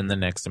might have been the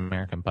next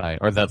American Pie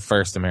or the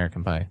first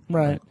American Pie.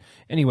 Right.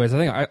 Anyways,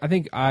 I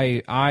think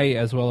I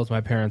as well as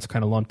my parents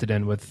kind of lumped it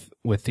in with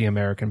the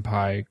American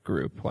Pie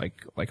group,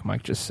 like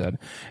Mike just said,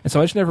 and so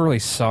I just never really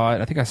saw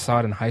it. I think I saw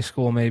it in high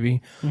school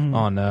maybe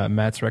on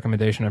Matt's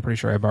recommendation. I'm pretty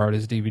sure I borrowed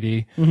his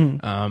DVD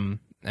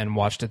and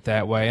watched it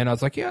that way, and I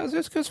was like, yeah,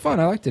 it was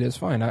fun. I liked it. It was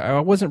fine. I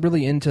wasn't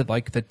really into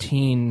like the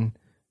teen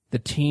the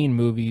teen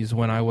movies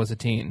when I was a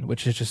teen,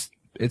 which is just,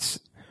 it's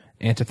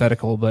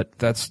antithetical, but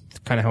that's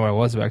kind of how I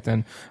was back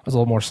then. I was a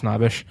little more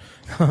snobbish.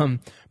 But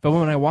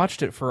when I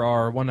watched it for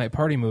our One Night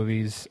Party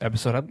Movies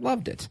episode, I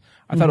loved it.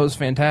 I thought it was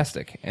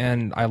fantastic,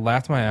 and I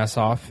laughed my ass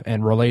off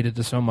and related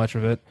to so much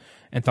of it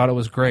and thought it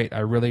was great. I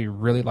really,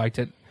 really liked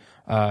it.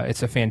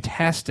 It's a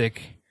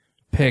fantastic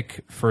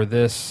pick for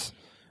this,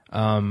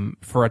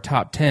 for a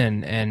top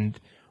 10, and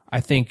I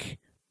think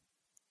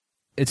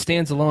it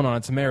stands alone on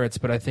its merits,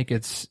 but I think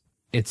it's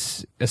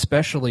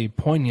especially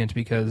poignant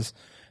because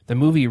the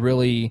movie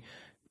really,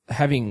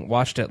 having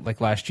watched it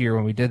like last year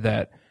when we did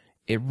that,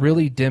 it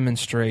really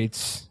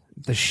demonstrates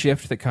the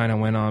shift that kind of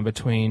went on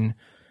between,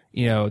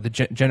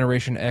 the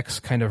Generation X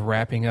kind of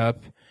wrapping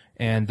up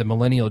and the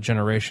millennial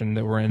generation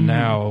that we're in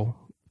now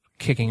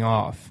kicking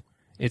off.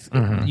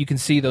 You can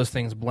see those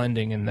things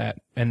blending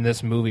in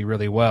this movie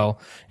really well.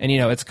 And,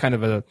 it's kind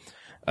of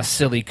a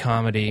silly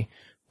comedy,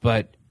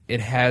 but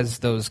it has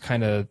those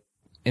kind of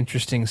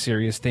interesting,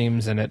 serious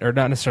themes in it, or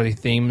not necessarily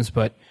themes,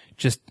 but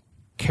just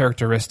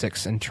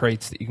characteristics and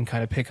traits that you can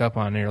kind of pick up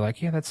on. And you're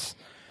like, yeah, that's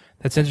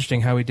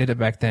interesting how we did it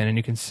back then. And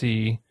you can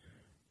see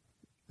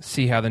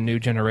how the new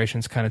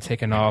generation's kind of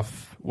taken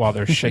off while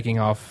they're shaking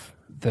off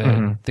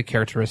the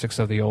characteristics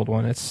of the old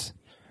one. It's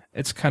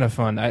kind of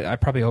fun. I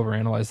probably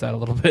overanalyzed that a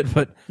little bit,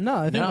 but No,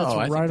 I think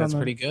that's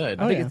pretty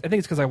good. I think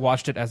it's because I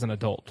watched it as an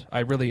adult. I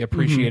really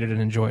appreciated and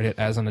enjoyed it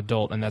as an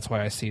adult, and that's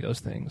why I see those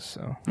things.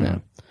 So yeah.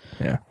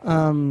 Yeah.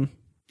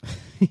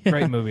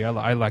 Great movie.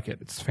 I like it.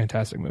 It's a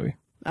fantastic movie.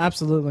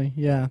 Absolutely,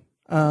 yeah.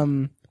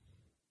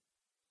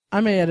 I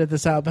may edit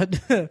this out,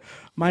 but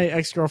my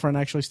ex-girlfriend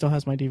actually still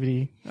has my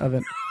DVD of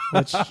it,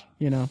 which,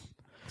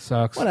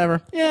 Sucks. whatever.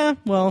 Yeah,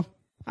 well,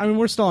 I mean,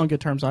 we're still on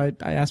good terms. I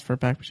asked for it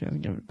back, but she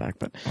hasn't given it back.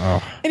 But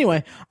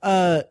anyway,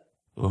 how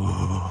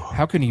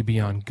can you be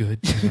on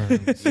good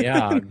terms?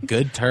 Yeah,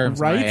 good terms,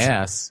 Right? my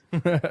ass.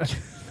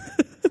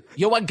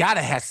 Yo, I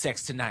gotta have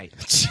sex tonight.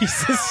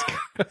 Jesus.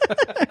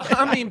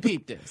 I mean,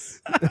 peep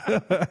this.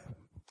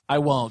 I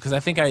won't, because I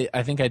think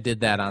I did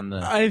that on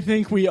the. I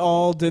think we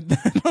all did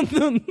that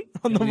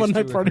on the One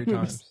Night Party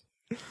movies.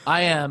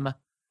 I am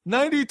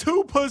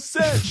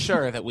 92%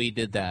 sure that we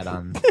did that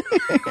on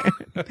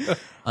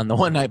the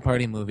One Night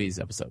Party Movies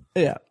episode.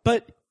 Yeah,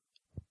 but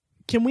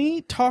can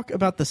we talk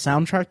about the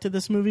soundtrack to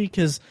this movie?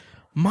 Because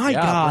my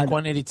God,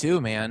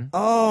 Blink-182, man.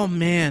 Oh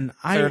man,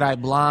 Third Eye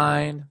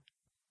Blind.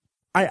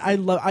 I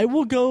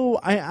will go.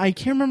 I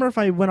can't remember if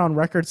I went on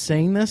record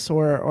saying this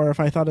or if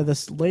I thought of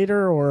this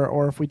later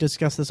or if we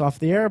discussed this off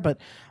the air, but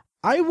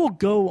I will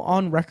go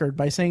on record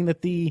by saying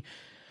that the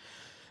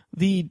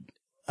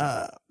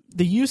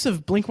use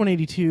of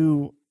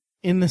Blink-182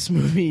 in this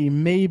movie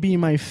may be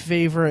my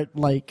favorite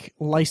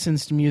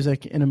licensed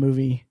music in a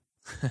movie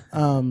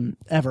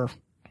ever.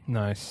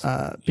 Nice.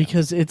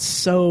 Because it's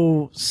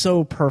so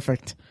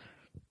perfect.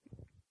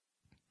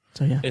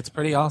 So yeah. It's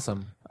pretty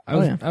awesome.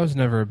 I was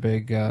never a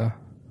big kind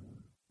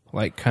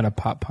of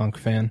pop punk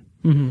fan.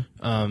 And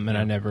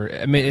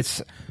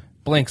it's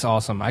Blink's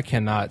awesome. I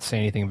cannot say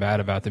anything bad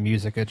about the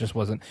music. It just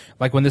wasn't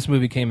like when this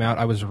movie came out.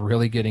 I was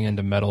really getting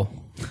into metal.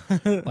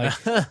 Like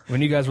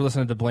when you guys were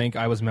listening to Blink,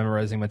 I was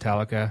memorizing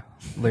Metallica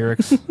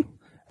lyrics,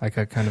 like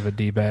a kind of a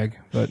d-bag.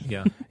 But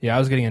yeah, I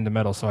was getting into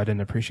metal, so I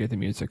didn't appreciate the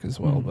music as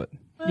well. But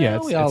yeah,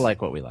 we all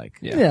like what we like.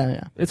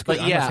 Yeah. It's good.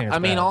 But I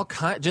mean,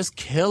 just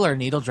killer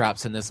needle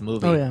drops in this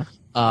movie. Oh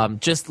yeah.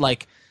 Just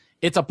like.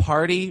 It's a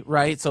party,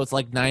 right? So it's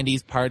like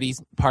 90s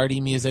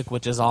party music,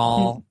 which is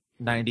all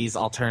 90s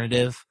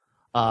alternative.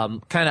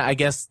 Kind of, I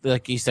guess,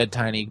 like you said,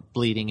 Tiny,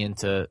 bleeding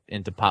into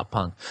pop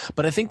punk.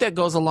 But I think that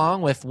goes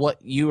along with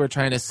what you were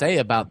trying to say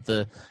about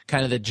the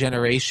kind of the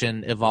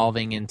generation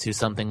evolving into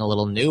something a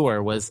little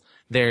newer was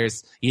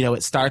there's,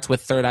 it starts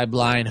with Third Eye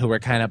Blind, who were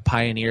kind of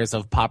pioneers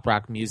of pop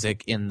rock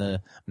music in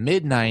the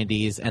mid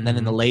 90s. And then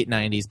in the late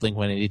 90s,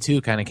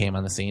 Blink-182 kind of came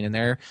on the scene. And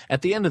they're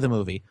at the end of the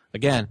movie.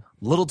 Again,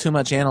 a little too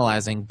much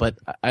analyzing, but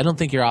I don't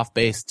think you're off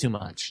base too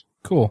much.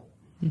 Cool.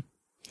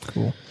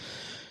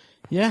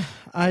 Yeah,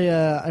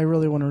 I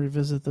really want to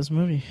revisit this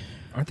movie.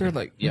 Aren't there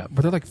were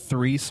there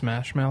 3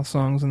 Smash Mouth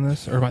songs in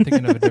this? Or am I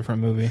thinking of a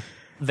different movie?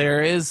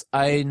 There is,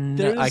 I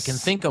can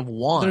think of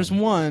one. There's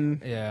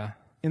one. Yeah.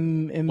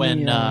 In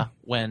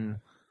when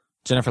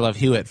Jennifer Love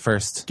Hewitt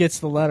first gets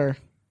the letter.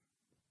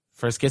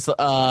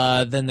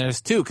 Then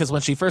there's 2, because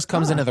when she first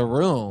comes into the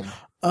room.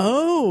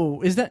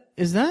 Oh, is that?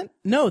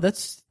 No,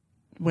 that's,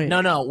 wait.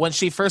 No, when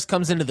she first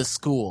comes into the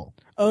school.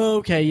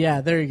 Okay, yeah,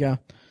 there you go.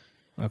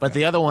 Okay. But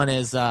the other one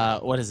is,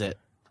 what is it?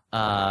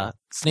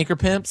 Sneaker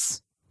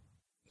Pimps?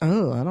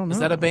 Oh, I don't know. Is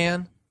that a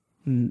band?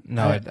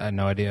 No, I had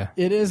no idea.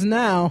 It is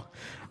now.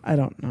 I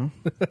don't know.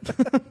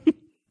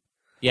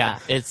 Yeah,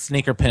 it's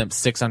Sneaker Pimps,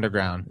 6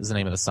 Underground is the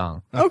name of the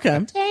song.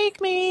 Okay. Take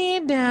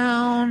me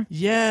down.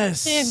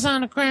 Yes. 6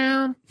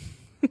 Underground.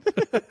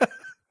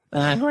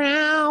 The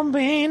ground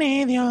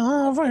beneath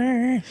your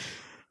feet.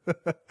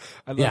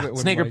 I love it when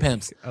Sneaker Mike,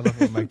 Pimps. I love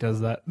when Mike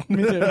does that.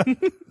 Me too.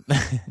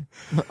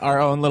 Our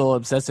own little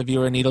obsessive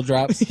viewer needle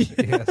drops.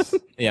 Yes.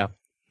 Yeah.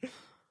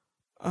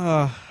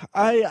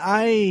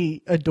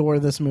 I adore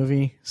this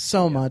movie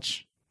so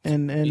much,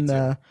 and It's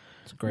a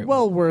great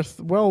well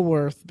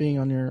worth being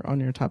on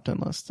your top 10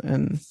 list.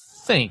 And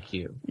Thank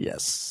you.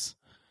 yes,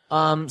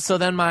 So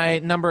then my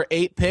number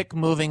 8 pick,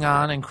 moving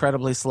on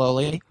incredibly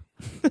slowly.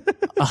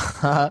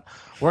 We're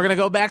gonna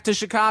go back to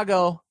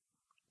Chicago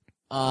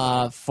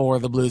for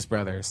the Blues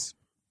Brothers,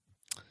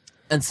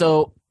 and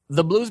so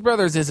the Blues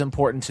Brothers is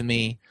important to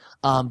me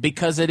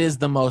because it is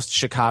the most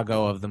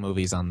Chicago of the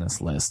movies on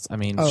this list. I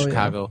mean,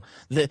 Chicago.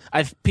 Yeah.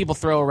 People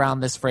throw around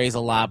this phrase a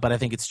lot, but I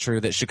think it's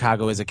true that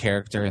Chicago is a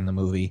character in the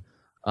movie.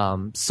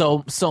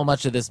 So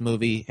much of this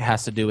movie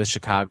has to do with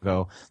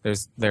Chicago.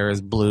 There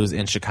is blues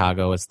in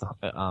Chicago. It's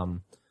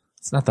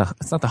not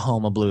the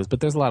home of blues, but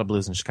there's a lot of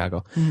blues in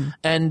Chicago.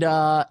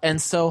 Mm-hmm. And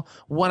so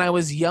when I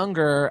was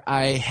younger,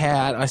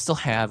 I still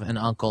have an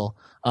uncle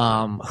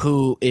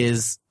who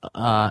is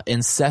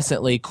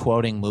incessantly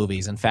quoting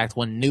movies. In fact,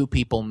 when new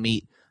people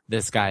meet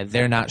this guy,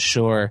 they're not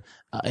sure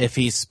if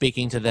he's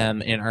speaking to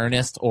them in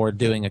earnest or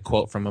doing a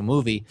quote from a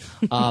movie.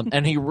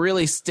 And he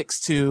really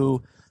sticks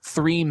to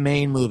 3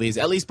 main movies.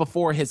 At least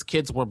before his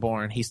kids were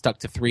born, he stuck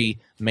to 3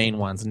 main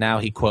ones. Now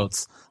he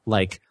quotes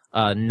like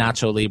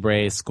Nacho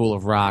Libre, School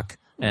of Rock,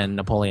 and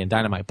Napoleon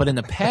Dynamite. But in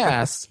the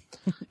past,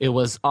 it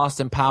was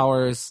Austin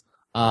Powers,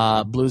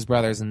 Blues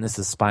Brothers, and This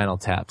Is Spinal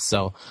Tap.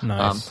 So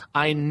nice.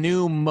 I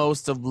knew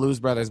most of Blues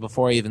Brothers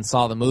before I even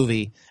saw the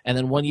movie. And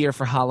then one year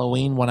for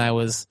Halloween, when I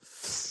was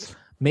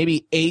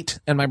maybe 8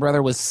 and my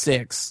brother was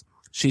 6,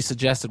 she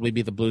suggested we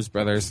be the Blues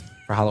Brothers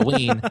for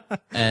Halloween,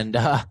 and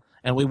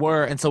we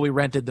were. And so we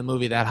rented the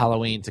movie that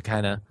Halloween to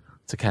kind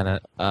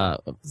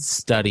of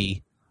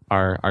study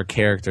our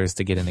characters,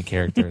 to get into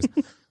characters.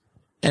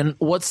 And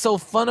what's so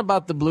fun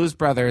about the Blues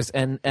Brothers,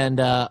 and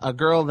a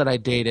girl that I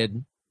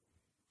dated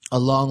a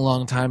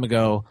long time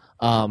ago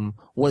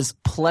was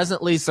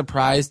pleasantly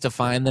surprised to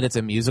find that it's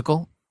a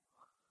musical.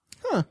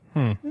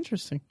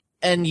 Interesting.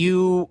 And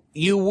you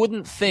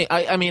wouldn't think.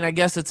 I mean, I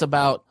guess it's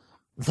about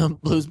the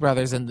Blues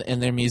Brothers and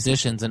their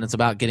musicians, and it's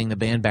about getting the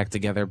band back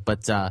together.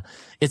 But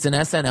it's an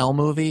SNL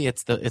movie.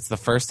 It's the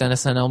first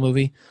SNL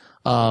movie,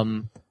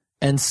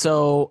 and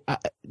so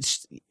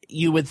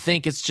you would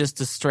think it's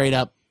just a straight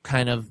up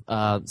kind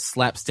of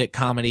slapstick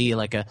comedy,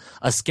 like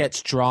a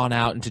sketch drawn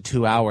out into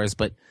 2 hours.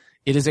 But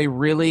it is a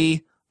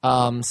really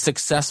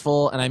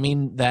successful, and I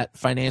mean that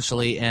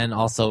financially, and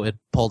also it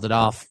pulled it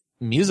off,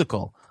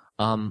 musical.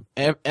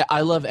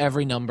 I love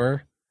every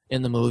number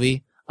in the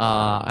movie,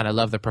 and I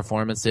love the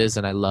performances,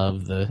 and I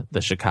love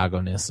the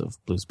Chicago-ness of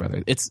Blues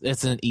Brothers.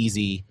 It's an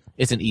easy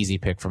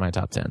pick for my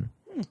top 10.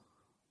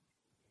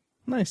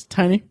 Nice.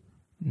 Tiny?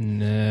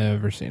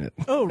 Never seen it.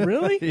 Oh,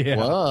 really? Yeah.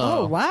 Whoa.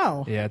 Oh,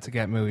 wow. Yeah, it's a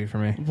cat movie for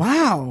me.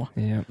 Wow.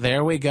 Yeah.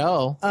 There we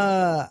go.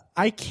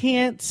 I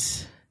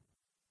can't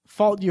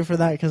fault you for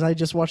that because I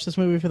just watched this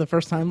movie for the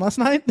first time last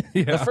night.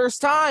 Yeah. The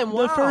first time.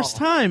 Wow. The first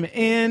time.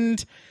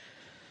 And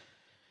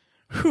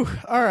whew,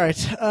 all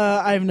right.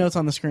 I have notes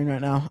on the screen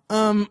right now.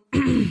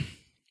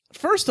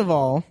 First of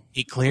all,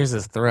 He clears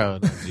his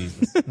throat. Oh,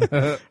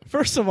 Jesus.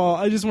 First of all,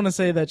 I just want to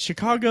say that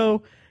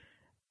Chicago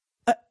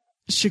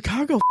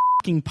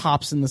fucking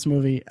pops in this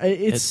movie.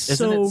 Isn't it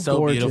so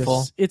gorgeous.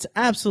 beautiful? It's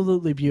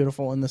absolutely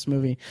beautiful in this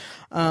movie.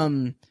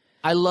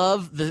 I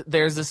love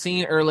there's a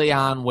scene early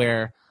on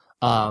where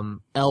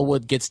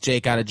Elwood gets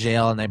Jake out of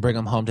jail and they bring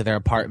him home to their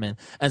apartment,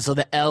 and so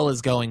the L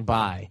is going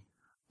by,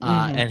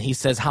 and he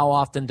says, "How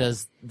often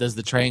does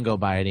the train go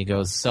by?" And he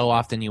goes, "So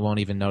often you won't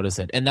even notice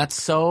it." And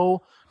that's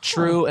so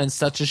true and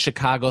such a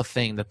Chicago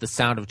thing, that the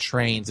sound of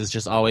trains is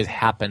just always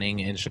happening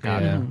in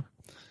Chicago.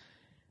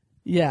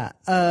 Yeah.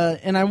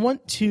 And I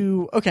want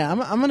to. Okay, I'm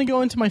going to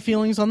go into my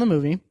feelings on the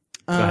movie.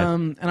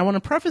 And I want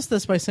to preface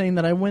this by saying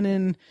that I went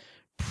in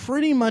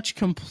pretty much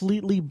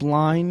completely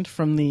blind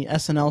from the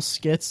SNL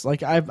skits.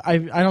 Like I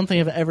don't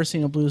think I've ever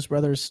seen a Blues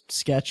Brothers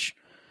sketch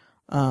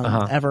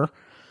ever.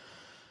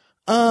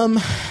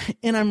 And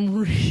I'm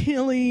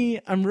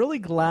really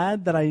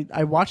glad that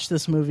I watched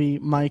this movie,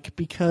 Mike,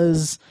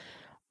 because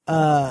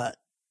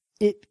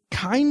it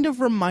kind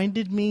of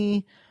reminded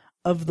me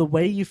of the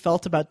way you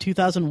felt about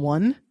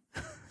 2001.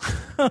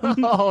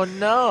 Oh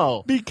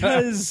no!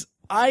 Because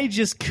I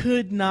just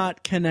could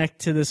not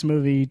connect to this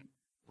movie.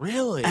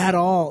 Really? At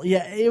all.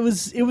 Yeah, it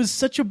was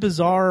such a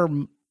bizarre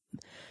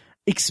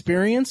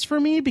experience for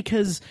me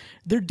because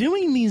they're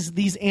doing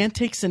these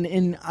antics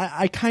and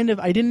I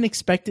didn't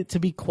expect it to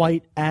be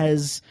quite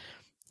as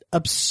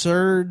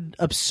absurd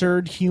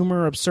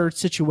humor, absurd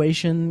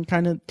situation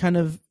kind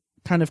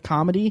of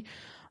comedy.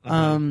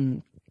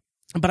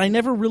 But I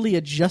never really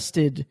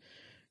adjusted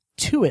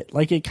to it.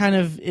 Like it kind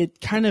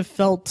of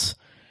felt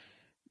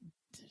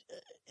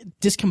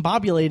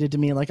discombobulated to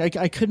me. Like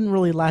I couldn't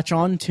really latch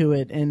on to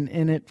it,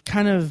 and it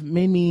kind of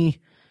made me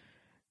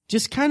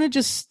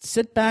just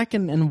sit back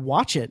and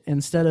watch it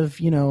instead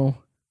of,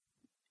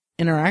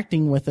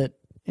 interacting with it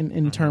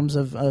in terms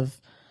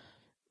of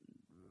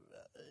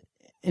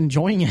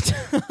enjoying it.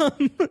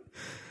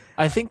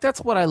 I think that's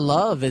what I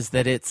love, is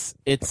that it's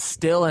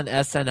still an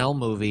SNL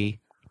movie.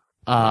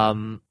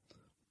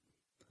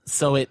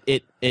 So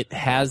it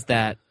has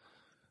that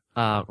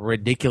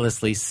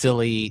ridiculously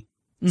silly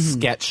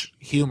sketch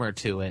humor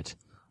to it.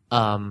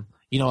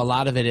 You know, a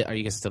lot of it. Are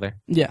you guys still there?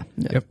 Yeah.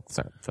 Yep.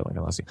 Sorry, I feel like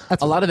I lost you.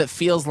 A lot of it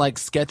feels like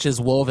sketches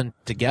woven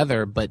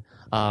together, but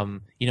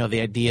you know,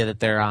 the idea that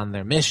they're on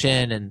their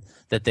mission and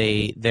that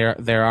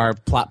there are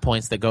plot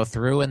points that go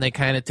through, and they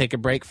kind of take a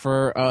break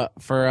for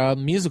a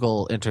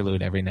musical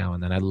interlude every now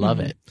and then. I love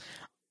it.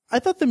 I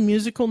thought the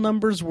musical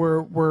numbers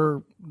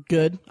were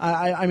good.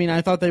 I mean,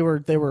 I thought they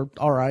were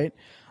all right.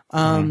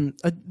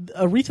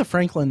 Aretha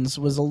Franklin's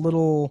was a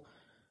little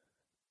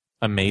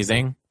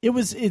amazing.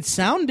 It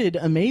sounded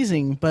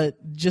amazing,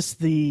 but just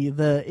the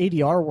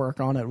ADR work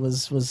on it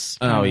was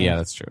oh yeah,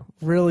 that's true.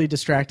 Really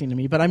distracting to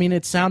me. But I mean,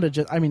 it sounded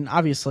just. I mean,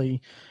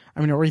 obviously,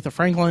 Aretha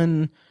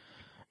Franklin,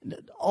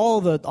 all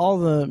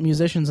the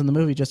musicians in the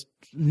movie just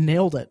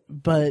nailed it.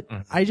 But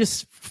I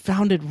just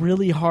found it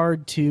really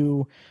hard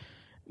to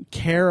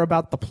care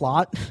about the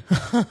plot.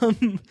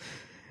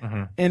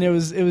 And it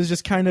was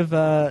just kind of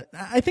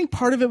I think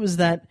part of it was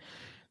that,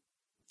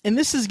 and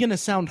this is going to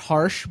sound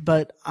harsh,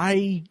 but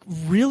I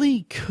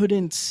really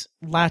couldn't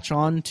latch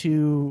on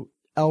to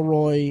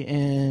Elroy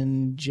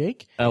and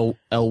Jake.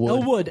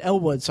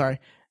 Elwood, sorry.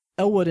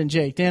 Elwood and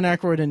Jake, Dan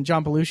Aykroyd and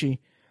John Belushi.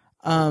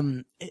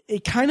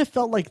 It kind of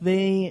felt like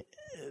they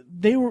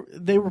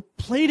were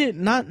played it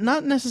not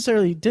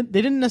necessarily, they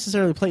didn't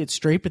necessarily play it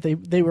straight, but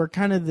they were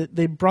kind of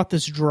they brought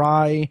this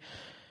dry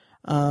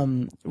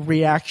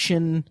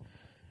reactionary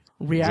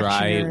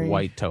dry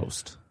white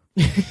toast.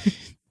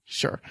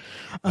 Sure.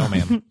 Oh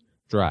man,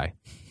 dry.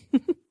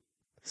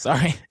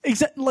 Sorry.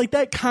 Exactly, like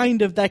that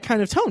kind of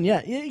tone. Yeah,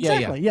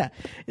 exactly. Yeah.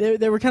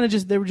 They were kind of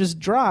just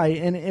dry,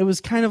 and it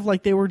was kind of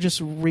like they were just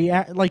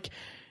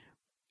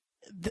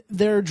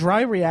their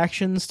dry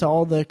reactions to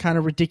all the kind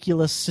of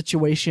ridiculous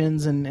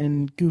situations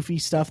and goofy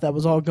stuff that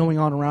was all going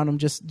on around them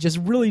just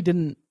really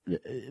didn't.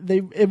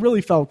 It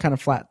really felt kind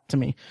of flat to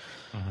me.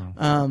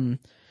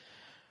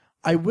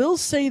 I will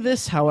say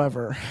this,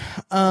 however,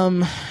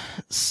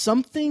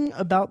 something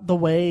about the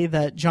way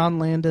that John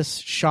Landis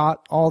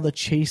shot all the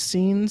chase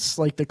scenes,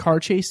 like the car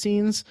chase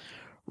scenes,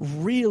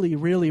 really,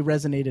 really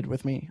resonated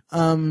with me.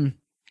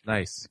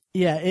 Nice.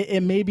 Yeah,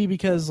 it may be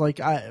because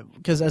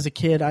as a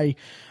kid I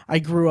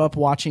grew up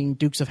watching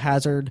Dukes of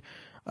Hazzard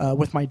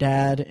with my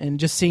dad, and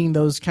just seeing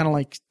those kind of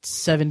like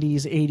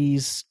 70s,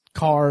 80s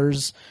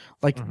cars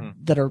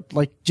that are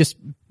like just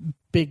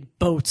big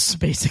boats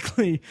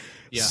basically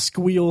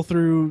squeal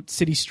through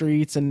city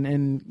streets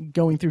and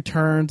going through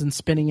turns and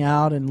spinning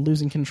out and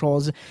losing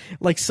controls.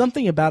 Like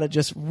something about it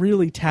just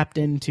really tapped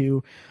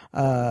into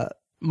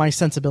my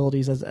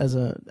sensibilities as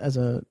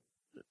a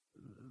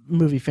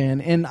movie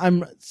fan, and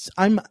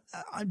I'm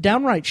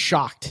downright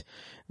shocked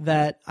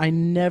that I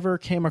never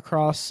came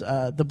across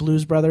the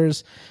Blues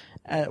Brothers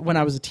when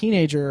I was a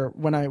teenager,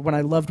 when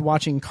I loved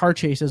watching car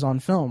chases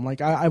on film.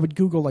 Like I would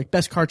Google like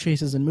best car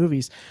chases in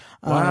movies.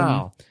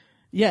 Wow.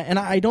 Yeah, and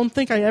I don't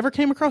think I ever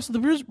came across the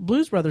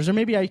Blues Brothers, or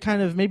maybe I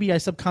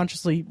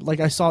subconsciously, like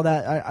I saw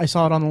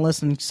it on the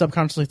list and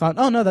subconsciously thought,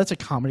 oh no, that's a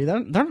comedy. They're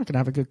not going to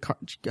have a good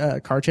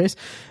car chase,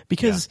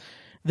 because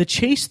the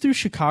chase through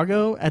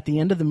Chicago at the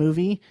end of the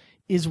movie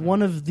is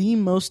one of the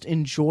most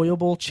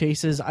enjoyable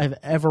chases I've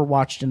ever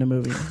watched in a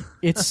movie.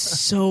 It's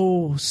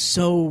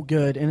so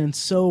good, and it's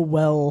so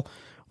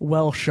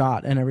well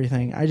shot and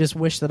everything. I just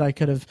wish that I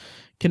could have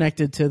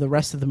connected to the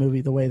rest of the movie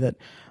the way that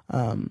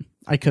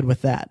I could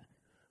with that.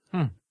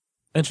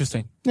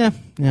 Interesting. Yeah.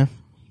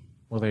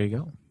 Well, there you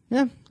go.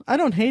 Yeah, I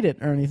don't hate it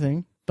or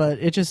anything, but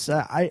it just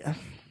I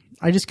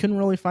just couldn't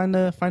really find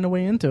a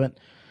way into it.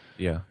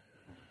 Yeah.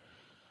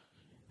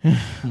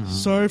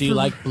 Sorry. Do you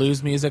like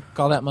blues music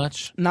all that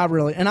much? Not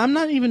really, and I'm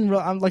not even.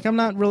 I'm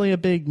not really a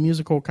big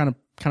musical kind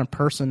of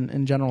person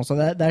in general. So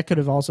that could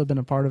have also been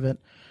a part of it.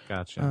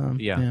 Gotcha.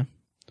 Yeah.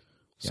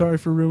 Sorry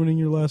for ruining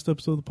your last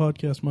episode of the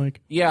podcast,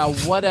 Mike. Yeah,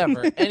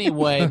 whatever.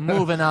 Anyway,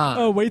 moving on.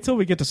 Oh, wait till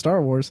we get to Star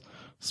Wars.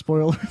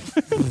 Spoiler.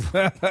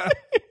 We're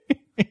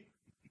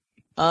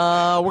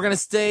going to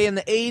stay in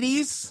the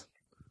 80s.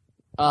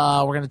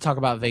 We're going to talk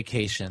about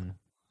Vacation.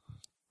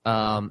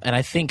 And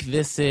I think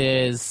this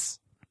is...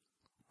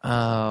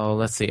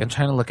 let's see. I'm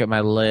trying to look at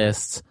my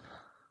list.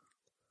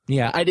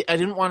 Yeah, I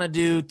didn't want to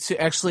do...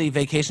 Actually,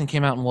 Vacation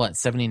came out in what,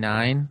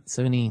 79?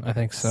 70? I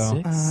think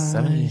so.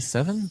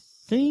 77?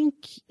 Think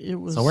it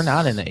was. So we're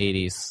not in the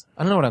 80s.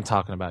 I don't know what I'm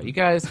talking about. You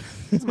guys,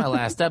 this is my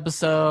last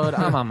episode.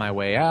 I'm on my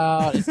way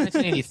out. It's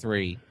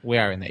 1983. We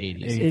are in the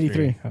 80s.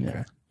 83. Okay.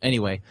 Yeah.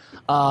 Anyway,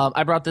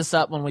 I brought this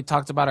up when we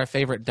talked about our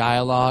favorite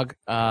dialogue.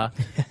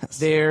 Yes.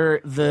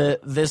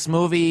 This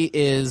movie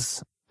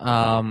is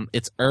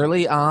it's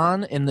early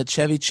on in the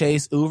Chevy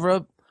Chase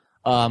oeuvre.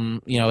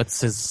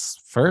 It's his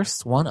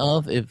first one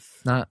of,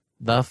 if not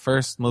the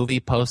first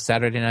movie post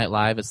Saturday Night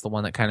Live. It's the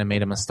one that kind of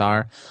made him a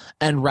star,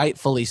 and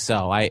rightfully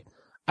so.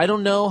 I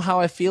don't know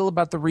how I feel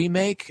about the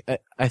remake.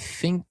 I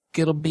think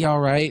it'll be all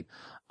right.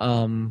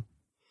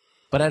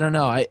 But I don't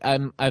know.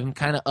 I'm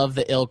kind of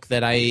the ilk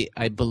that I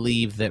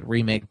believe that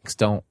remakes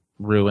don't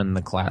ruin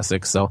the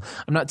classics, so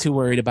I'm not too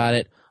worried about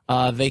it.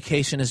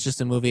 Vacation is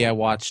just a movie I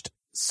watched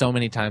so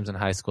many times in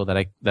high school that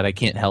I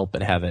can't help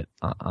but have it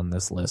on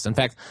this list. In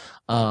fact,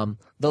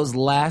 those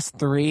last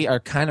three are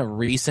kind of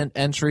recent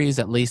entries,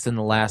 at least in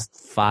the last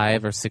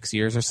 5 or 6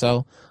 years or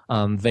so.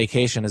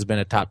 Vacation has been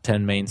a top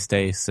 10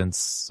 mainstay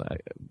since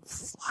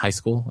high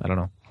school. I don't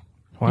know.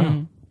 Wow.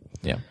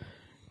 Mm-hmm. Yeah.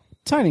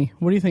 Tiny,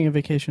 what do you think of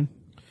Vacation?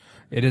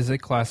 It is a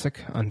classic,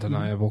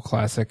 undeniable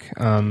classic.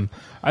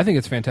 I think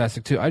it's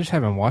fantastic too. I just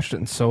haven't watched it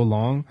in so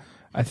long.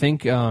 I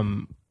think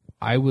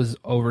I was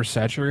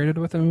oversaturated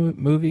with the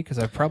movie because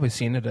I've probably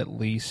seen it at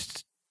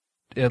least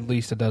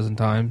a dozen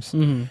times,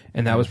 and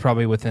that was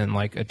probably within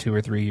like a 2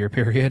 or 3 year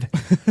period.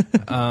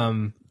 But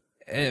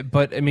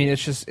I mean,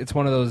 it's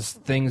one of those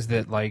things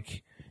that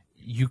like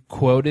you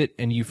quote it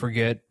and you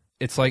forget.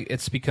 It's like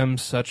it's become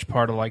such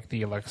part of like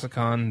the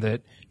lexicon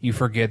that you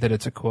forget that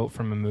it's a quote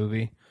from a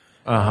movie.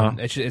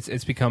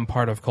 It's become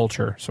part of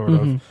culture, sort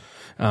of.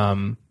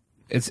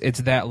 It's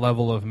that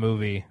level of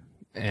movie,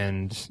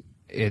 and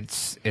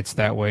it's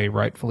that way,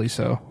 rightfully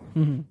so.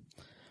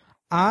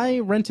 I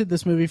rented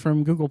this movie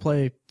from Google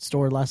Play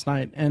Store last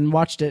night and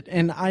watched it,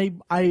 and I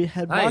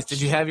had Nice. watched.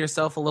 Did you have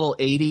yourself a little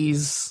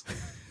 80s?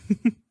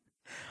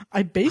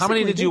 I basically. How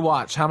many did you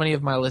watch? How many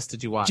of my list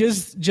did you watch?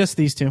 Just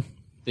these two.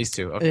 These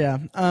two. Okay. Yeah.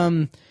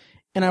 And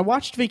I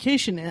watched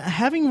Vacation.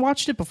 Having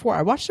watched it before,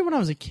 I watched it when I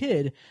was a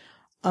kid.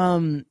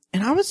 And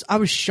I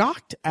was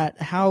shocked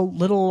at how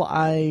little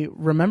I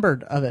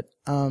remembered of it.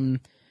 And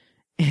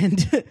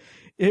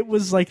it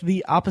was like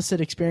the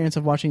opposite experience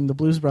of watching the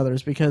Blues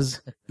Brothers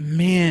because,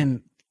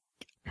 man,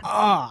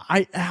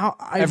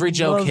 every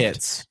joke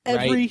hits.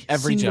 Every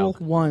single joke.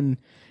 one.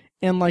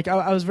 And like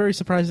I was very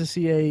surprised to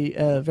see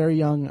a very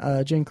young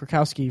Jane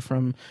Krakowski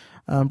from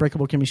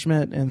Unbreakable Kimmy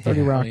Schmidt and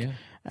 30 Rock. Yeah.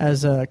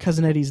 As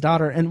Cousin Eddie's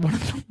daughter, and one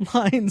of the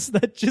lines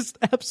that just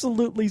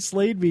absolutely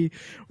slayed me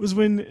was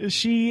when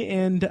she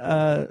and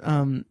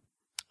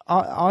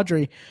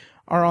Audrey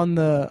are on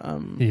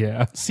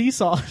the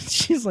seesaw.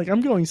 She's like,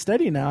 "I'm going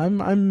steady now.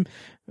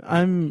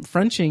 I'm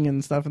Frenching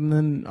and stuff," and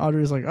then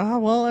Audrey's like, "Oh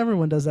well,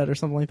 everyone does that," or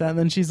something like that. And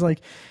then she's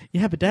like,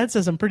 "Yeah, but Dad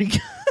says I'm pretty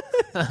good."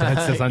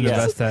 Dad says I'm the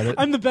best at it.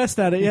 I'm the best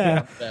at it.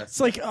 Yeah, it's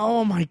like,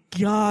 oh my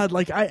god,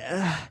 like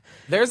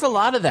There's a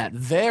lot of that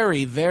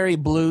very, very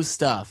blue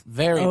stuff.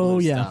 Very blue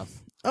stuff.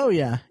 Oh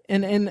yeah,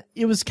 and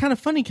it was kind of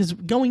funny because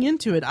going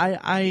into it,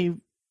 I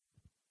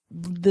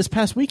this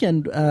past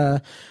weekend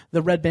the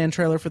Red Band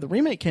trailer for the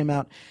remake came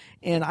out,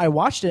 and I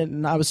watched it,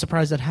 and I was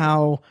surprised at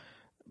how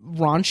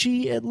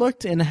raunchy it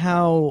looked and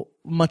how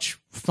much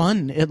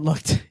fun it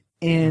looked.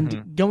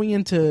 And going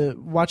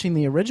into watching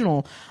the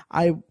original,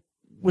 I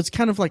was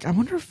kind of like, I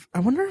wonder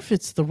if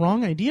it's the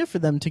wrong idea for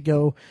them to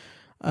go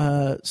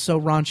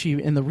so raunchy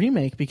in the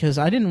remake, because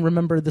I didn't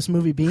remember this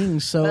movie being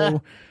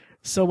so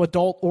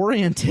adult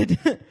oriented.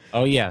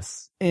 Oh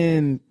yes,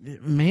 and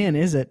man,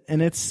 is it?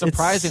 And it's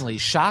surprisingly,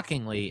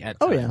 shockingly at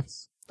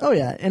times. Oh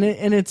yeah, and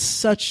it's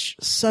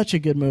such a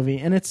good movie,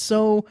 and it's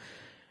so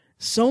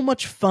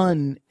much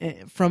fun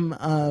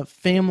from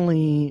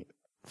family.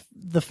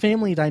 The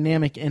family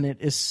dynamic in it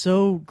is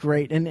so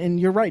great, and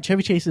you're right.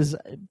 Chevy Chase is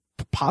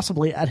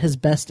possibly at his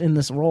best in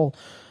this role,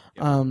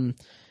 and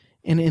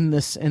in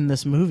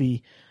this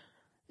movie,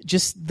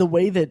 just the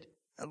way that,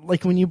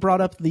 like when you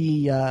brought up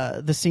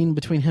the scene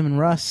between him and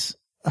Russ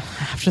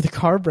after the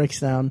car breaks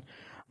down,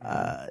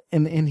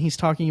 and he's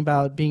talking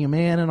about being a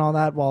man and all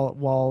that,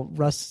 while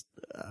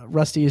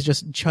Rusty is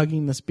just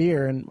chugging this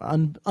beer,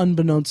 and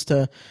unbeknownst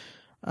to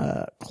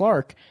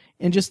Clark,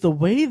 and just the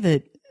way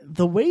that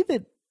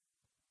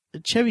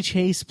Chevy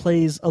Chase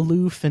plays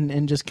aloof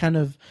and just kind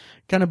of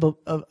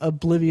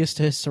oblivious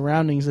to his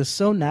surroundings is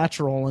so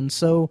natural and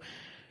so.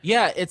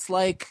 Yeah, it's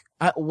like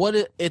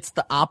it's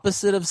the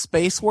opposite of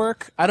space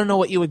work. I don't know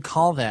what you would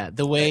call that.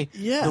 The way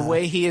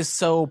he is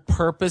so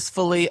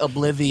purposefully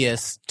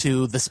oblivious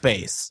to the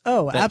space.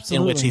 Oh,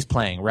 absolutely. In which he's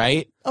playing,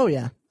 right? Oh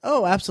yeah.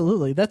 Oh,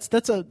 absolutely. That's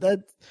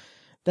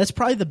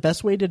probably the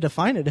best way to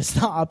define it. It's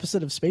the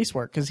opposit of space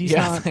work, because he's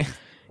not.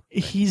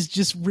 He's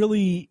just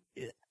really.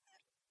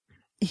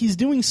 He's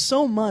doing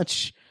so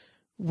much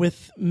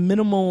with a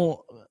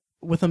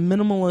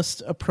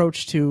minimalist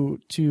approach to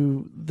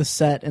the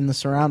set and the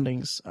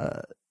surroundings.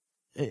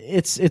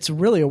 It's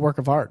really a work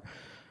of art,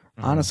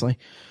 honestly.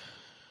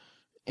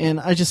 And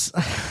I just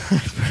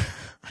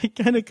I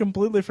kind of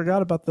completely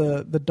forgot about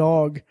the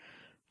dog.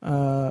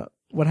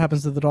 What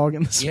happens to the dog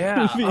in this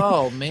movie?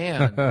 Oh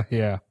man.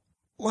 Yeah.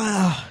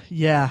 Wow.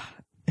 Yeah.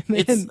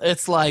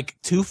 It's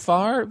like Too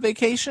Far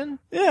Vacation.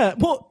 Yeah,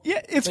 well,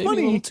 yeah, it's Maybe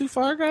funny. A little too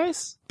far,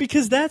 guys.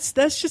 Because that's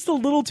just a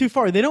little too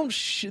far. They don't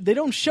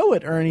show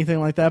it or anything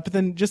like that. But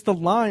then just the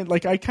line,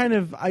 like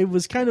I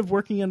was kind of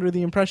working under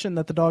the impression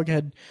that the dog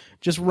had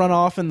just run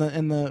off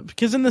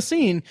because in the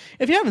scene,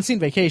 if you haven't seen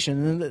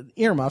Vacation,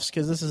 earmuffs,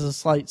 because this is a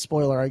slight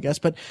spoiler, I guess.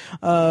 But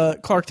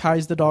Clark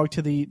ties the dog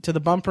to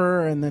the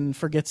bumper and then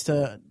forgets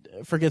to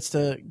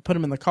put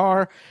him in the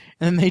car,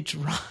 and then they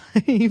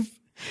drive.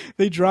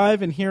 They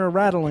drive and hear a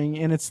rattling,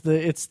 and it's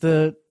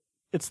the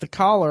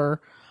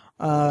collar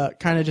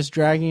kind of just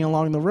dragging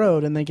along the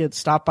road, and they get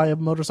stopped by a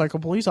motorcycle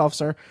police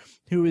officer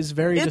who is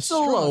very It's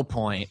distraught. the low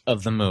point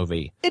of the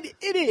movie. It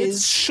is.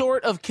 It's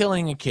short of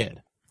killing a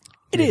kid.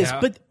 It is,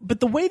 but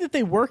the way that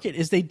they work it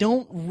is they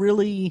don't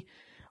really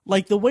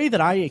like the way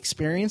that I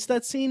experienced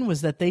that scene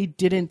was that they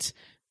didn't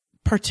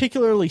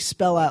particularly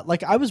spell out.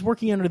 Like I was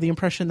working under the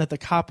impression that the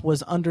cop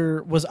was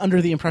under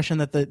the impression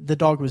that the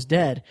dog was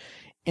dead,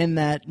 and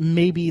that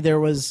maybe there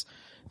was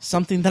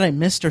something that I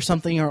missed or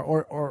something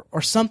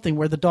or something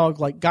where the dog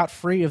like got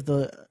free of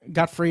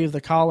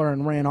the collar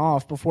and ran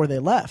off before they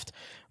left.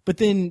 But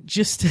then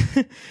just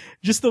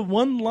the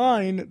one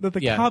line that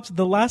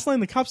the last line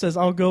the cop says,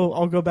 I'll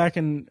go back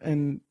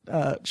and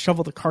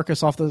shovel the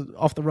carcass off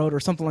the road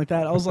or something like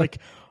that. I was like,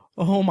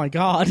 oh my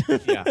God.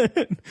 Yeah.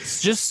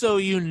 Just so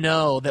you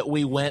know that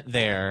we went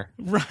there.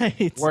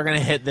 Right. We're going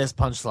to hit this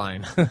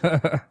punchline.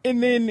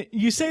 And then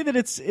you say that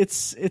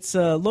it's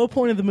a low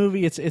point of the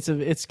movie.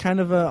 It's kind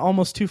of a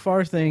almost too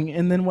far thing.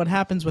 And then what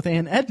happens with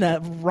Aunt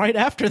Edna right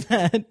after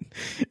that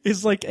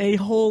is like a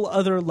whole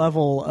other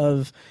level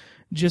of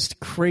just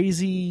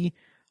crazy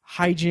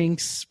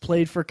hijinks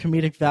played for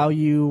comedic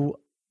value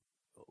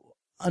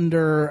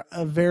under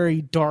a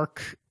very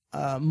dark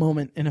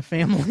moment in a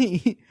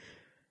family.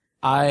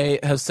 I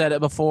have said it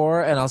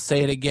before, and I'll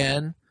say it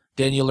again.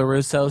 Daniel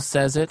LaRusso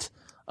says it.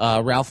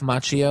 Ralph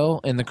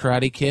Macchio in The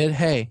Karate Kid.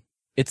 Hey,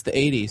 it's the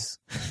 80s.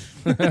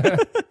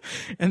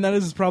 And that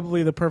is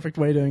probably the perfect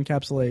way to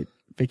encapsulate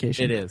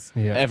Vacation. It is.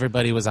 Yeah.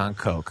 Everybody was on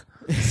coke.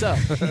 So,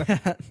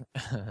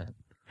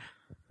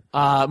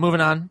 moving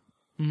on.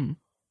 Mm-hmm.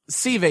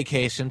 See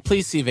Vacation.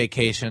 Please see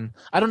Vacation.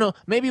 I don't know.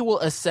 Maybe we'll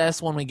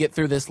assess when we get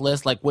through this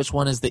list, like which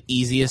one is the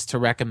easiest to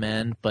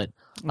recommend. But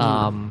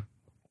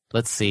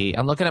let's see.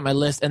 I'm looking at my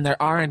list, and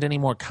there aren't any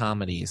more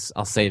comedies.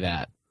 I'll say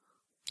that.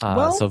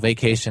 So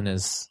Vacation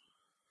is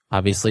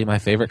obviously my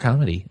favorite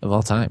comedy of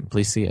all time.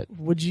 Please see it.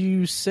 Would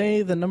you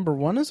say the number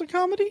one is a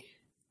comedy?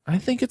 I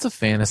think it's a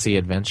fantasy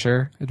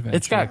adventure.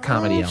 It's got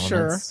comedy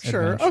elements.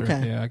 Sure. Adventure.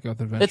 Okay. Yeah, I go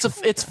with adventure.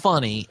 It's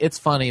funny. It's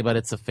funny, but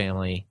it's a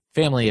family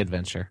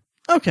adventure.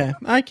 Okay,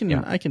 I can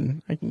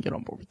get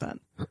on board with that.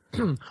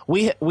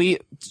 We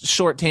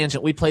short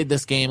tangent. We played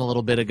this game a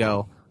little bit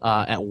ago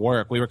at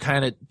work. We were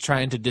kind of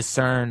trying to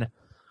discern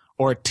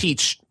or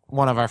teach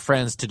one of our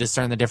friends to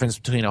discern the difference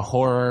between a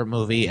horror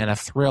movie and a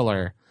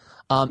thriller.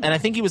 And I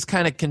think he was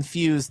kind of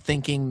confused,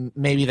 thinking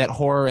maybe that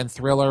horror and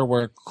thriller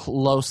were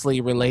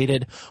closely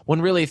related,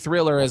 when really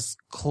thriller is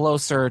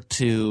closer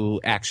to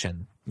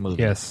action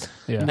movie. Yes.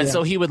 Yeah. And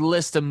so he would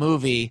list a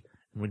movie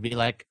and would be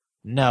like,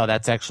 no,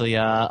 that's actually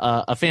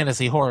a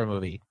fantasy horror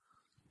movie.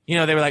 You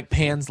know, they were like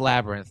Pan's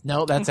Labyrinth.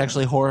 No, that's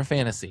actually horror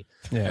fantasy.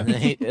 Yeah.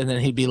 And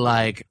then he'd be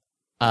like,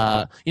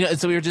 and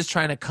so we were just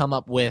trying to come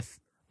up with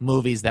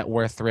movies that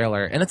were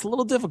thriller, and it's a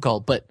little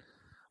difficult. But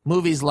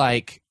movies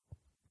like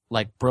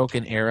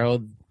Broken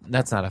Arrow,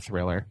 that's not a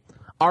thriller.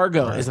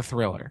 Argo is a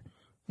thriller.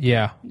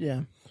 Yeah.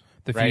 Yeah.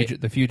 The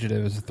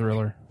Fugitive is a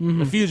thriller. Mm-hmm.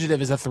 The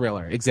Fugitive is a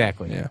thriller.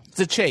 Exactly. Yeah. It's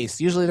a chase.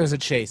 Usually there's a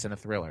chase in a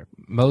thriller.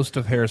 Most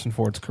of Harrison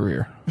Ford's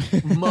career.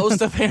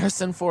 Most of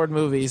Harrison Ford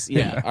movies,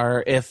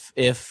 are if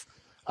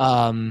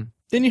Then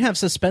you have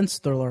suspense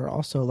thriller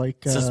also, like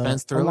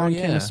Suspense thriller, Along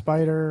Came yeah. a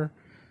Spider.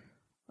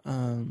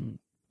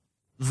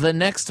 the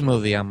next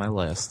movie on my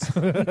list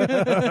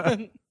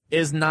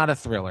is not a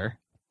thriller.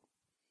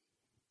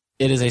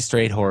 It is a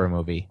straight horror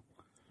movie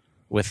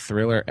with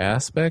thriller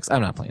aspects.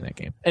 I'm not playing that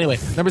game. Anyway,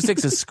 number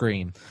 6 is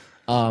Scream.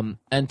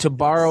 And to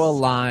borrow a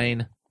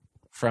line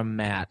from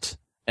Matt,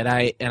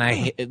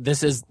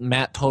 this is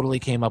Matt totally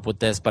came up with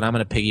this, but I'm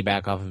going to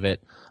piggyback off of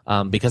it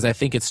because I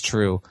think it's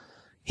true.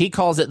 He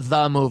calls it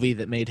the movie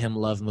that made him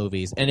love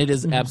movies, and it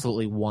is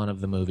absolutely one of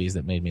the movies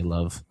that made me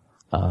love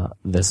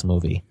this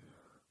movie.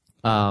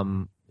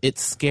 It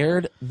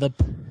scared the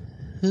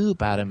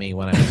poop out of me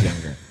when I was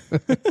younger.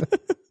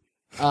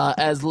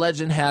 As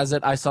legend has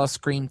it, I saw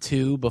Scream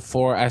 2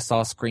 before I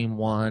saw Scream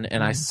 1,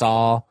 and I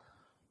saw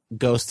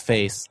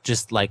Ghostface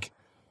just like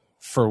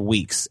for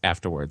weeks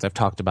afterwards. I've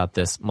talked about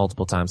this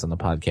multiple times on the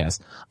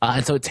podcast.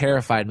 And so it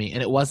terrified me.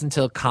 And it wasn't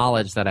until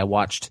college that I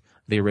watched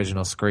the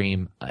original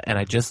Scream, and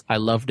I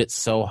loved it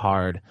so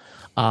hard.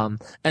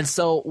 And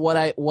so what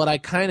I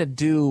kind of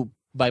do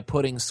by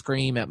putting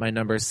Scream at my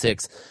number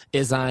 6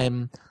 is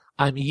I'm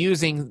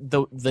using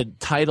the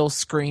title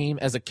Scream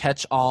as a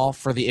catch-all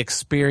for the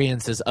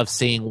experiences of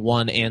seeing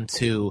 1 and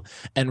 2,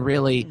 and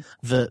really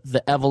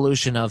the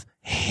evolution of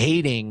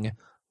hating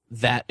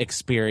that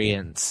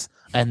experience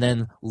and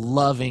then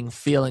loving,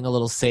 feeling a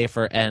little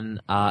safer, and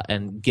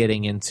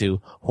getting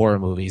into horror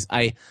movies.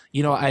 I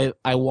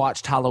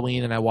watched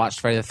Halloween and I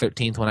watched Friday the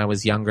 13th when I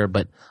was younger,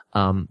 but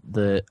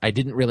I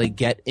didn't really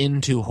get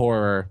into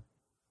horror.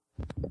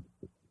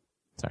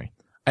 Sorry,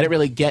 I didn't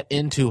really get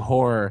into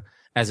horror,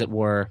 as it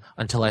were,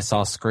 until I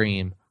saw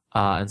Scream,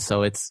 and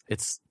so it's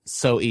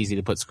so easy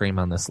to put Scream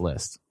on this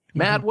list.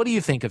 Matt, what do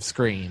you think of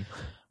Scream?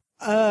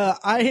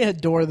 I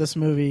adore this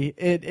movie.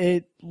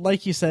 It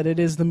like you said, it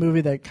is the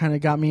movie that kind of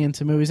got me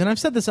into movies. And I've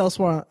said this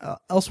elsewhere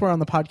on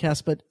the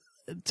podcast, but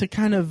to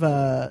kind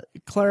of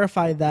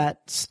clarify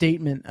that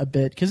statement a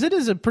bit, because it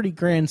is a pretty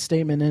grand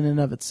statement in and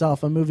of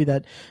itself, a movie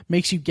that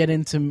makes you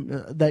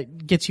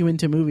that gets you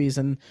into movies.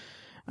 And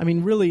I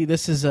mean, really,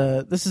 this is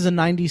a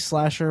 90s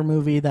slasher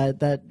movie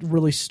that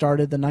really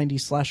started the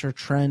 90s slasher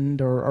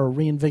trend, or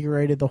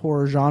reinvigorated the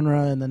horror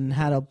genre, and then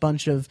had a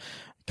bunch of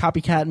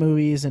copycat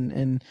movies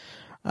and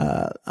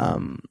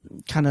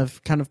kind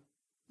of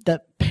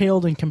that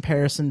paled in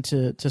comparison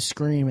to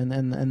Scream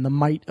and the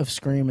might of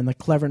Scream and the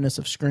cleverness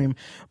of Scream.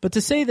 But to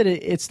say that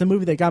it's the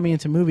movie that got me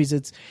into movies,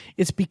 it's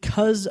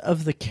because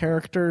of the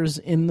characters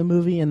in the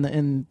movie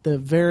and the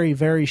very,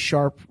 very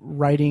sharp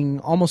writing,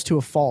 almost to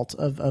a fault,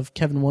 of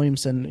Kevin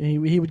Williamson.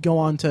 He would go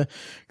on to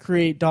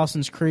create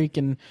Dawson's Creek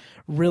and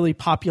really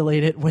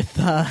populate it with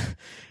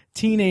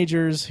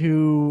teenagers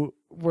who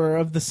were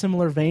of the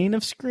similar vein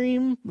of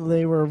Scream.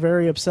 They were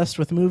very obsessed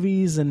with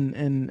movies,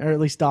 and or at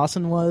least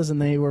Dawson was,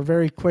 and they were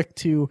very quick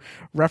to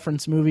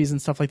reference movies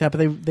and stuff like that,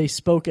 but they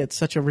spoke at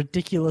such a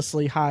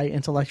ridiculously high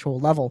intellectual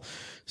level.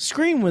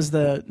 Scream was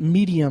the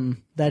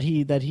medium that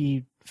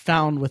he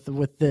found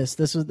with this.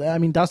 This was, I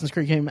mean, Dawson's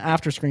Creek came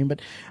after Scream, but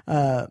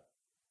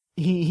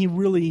he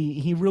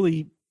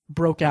really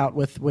broke out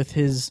with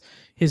his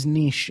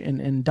niche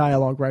in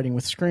dialogue writing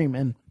with Scream.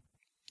 And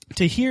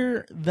to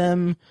hear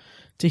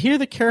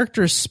the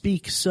characters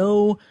speak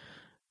so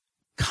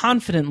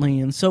confidently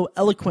and so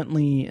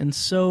eloquently and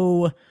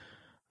so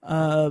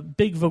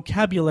big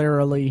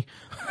vocabularily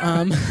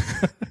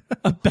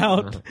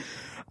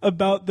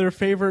about their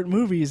favorite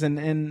movies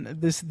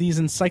and these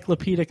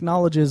encyclopedic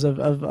knowledges of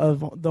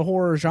the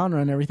horror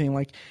genre and everything.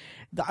 Like,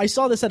 I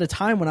saw this at a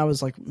time when I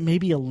was like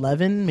maybe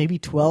 11, maybe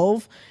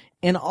 12.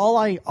 And all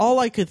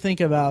I could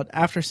think about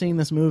after seeing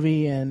this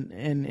movie and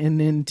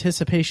in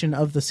anticipation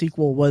of the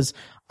sequel was,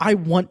 I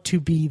want to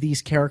be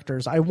these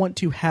characters. I want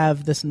to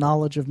have this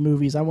knowledge of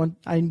movies. I want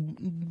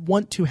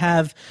to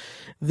have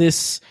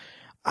this.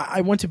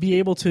 I want to be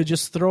able to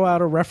just throw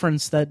out a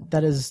reference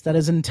that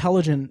is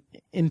intelligent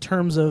in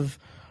terms of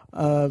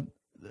a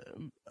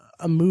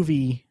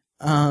movie.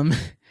 And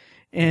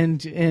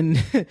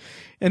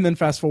then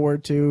fast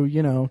forward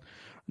to,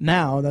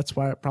 now that's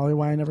probably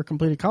why I never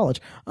completed college.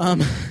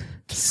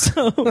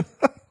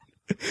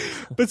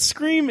 But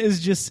Scream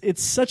is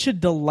it's such a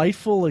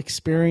delightful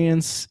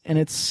experience, and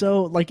it's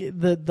so, like,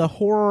 the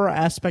horror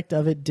aspect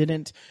of it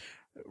didn't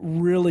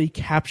really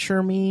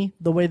capture me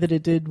the way that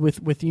it did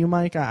with you,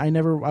 Mike. I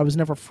was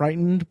never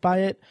frightened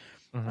by it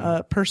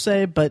per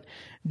se, but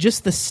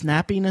just the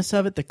snappiness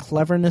of it, the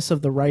cleverness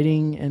of the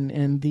writing,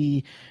 and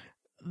the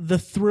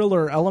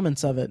thriller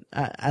elements of it,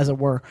 as it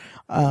were,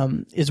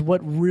 is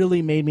what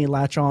really made me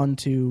latch on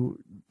to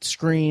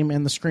Scream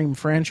and the Scream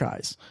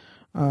franchise.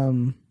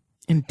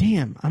 And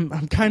damn,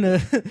 I kind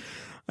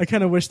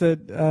of wish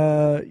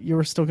that you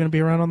were still going to be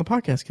around on the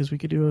podcast, because we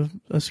could do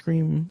a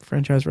Scream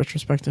franchise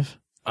retrospective.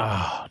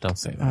 Oh, don't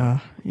say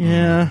that.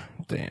 Yeah.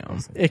 Damn.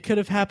 It could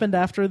have happened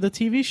after the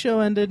TV show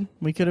ended.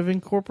 We could have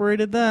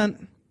incorporated that.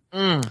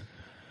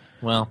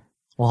 Well,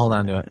 we'll hold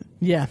on to it.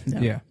 Yeah.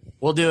 Yeah.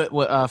 We'll do it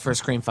for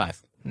Scream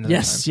 5.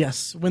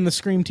 Yes. When the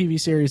Scream TV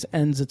series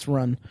ends its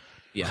run.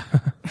 Yeah.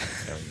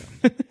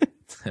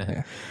 There we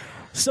go.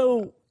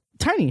 So,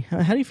 Tiny,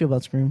 how do you feel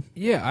about Scream?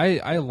 Yeah,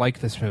 I like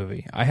this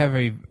movie. I have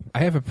a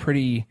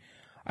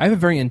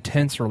very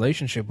intense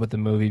relationship with the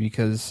movie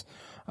because,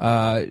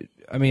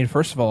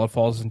 first of all, it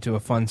falls into a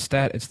fun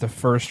stat. It's the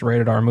first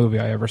rated R movie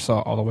I ever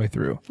saw all the way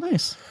through.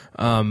 Nice.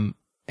 And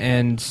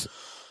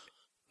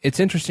it's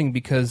interesting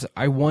because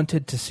I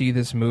wanted to see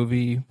this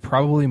movie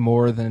probably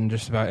more than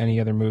just about any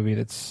other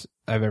movie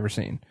I've ever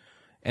seen.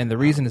 And the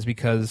reason is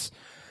because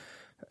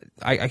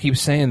I keep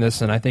saying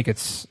this, and I think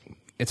it's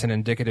an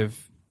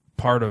indicative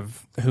part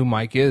of who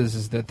Mike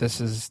is that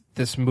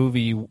this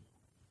movie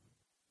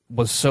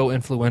was so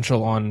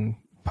influential on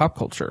pop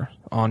culture,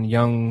 on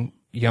young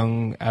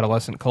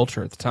adolescent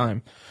culture at the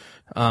time,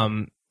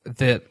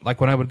 that,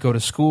 like, when I would go to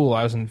school,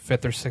 I was in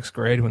 5th or 6th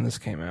grade when this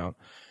came out,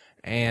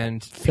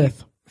 and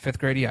Fifth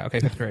grade, yeah,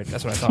 okay, 5th grade,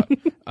 that's what I thought.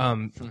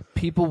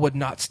 People would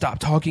not stop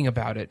talking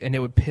about it, and it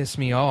would piss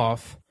me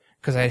off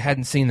because I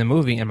hadn't seen the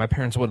movie, and my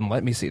parents wouldn't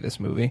let me see this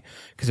movie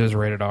because it was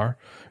rated R.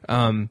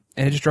 And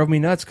it just drove me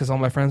nuts because all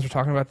my friends were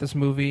talking about this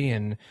movie,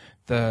 and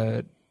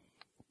the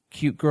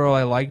cute girl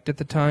I liked at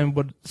the time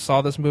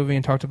saw this movie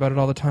and talked about it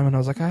all the time, and I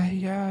was like, I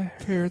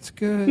hear it's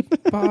good.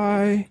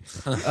 Bye.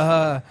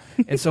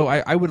 And so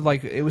I would,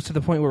 like, it was to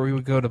the point where we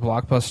would go to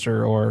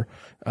Blockbuster or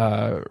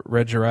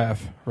Red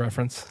Giraffe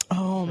reference.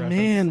 Oh,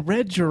 man,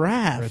 Red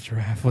Giraffe. Red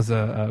Giraffe was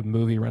a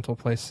movie rental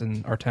place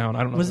in our town.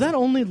 I don't know. Was that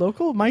only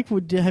local? Mike,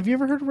 have you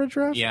ever heard of Red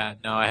Giraffe? Yeah,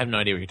 no, I have no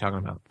idea what you're talking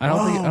about. I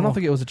don't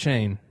think it was a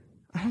chain.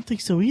 I don't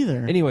think so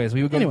either. Anyways,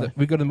 we would go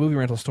to the movie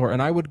rental store,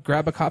 and I would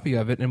grab a copy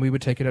of it, and we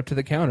would take it up to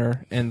the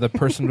counter, and the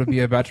person would be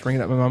about to bring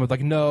it up. My mom would be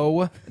like,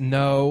 no.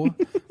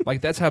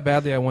 Like, that's how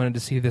badly I wanted to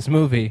see this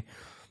movie.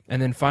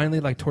 And then finally,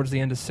 like, towards the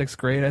end of 6th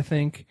grade, I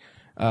think,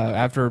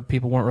 after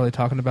people weren't really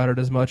talking about it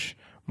as much,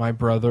 my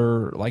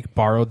brother, like,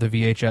 borrowed the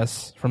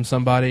VHS from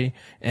somebody,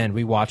 and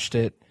we watched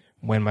it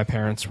when my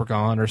parents were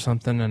gone or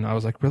something, and I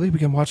was like, really? We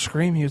can watch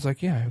Scream? He was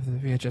like, yeah, I have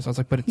the VHS. I was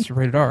like, but it's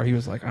rated R. He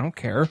was like, I don't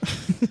care.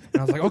 And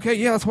I was like, okay,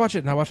 yeah, let's watch it.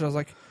 And I watched it. I was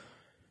like,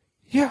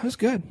 yeah, it was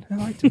good. I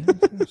liked it.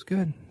 It was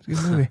good. It's a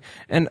good movie.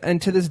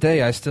 And to this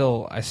day, I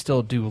still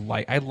do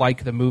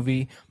like the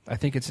movie. I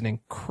think it's an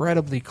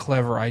incredibly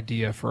clever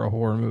idea for a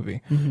horror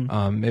movie.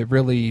 Mm-hmm. It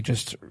really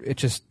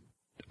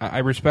I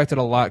respect it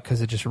a lot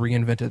because it just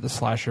reinvented the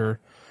slasher,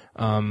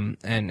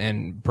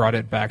 and brought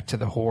it back to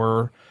the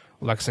horror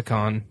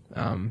lexicon.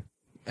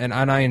 And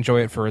I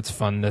enjoy it for its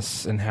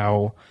funness and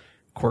how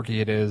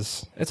quirky it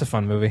is. It's a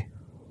fun movie.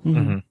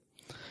 Mm-hmm.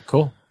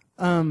 Cool.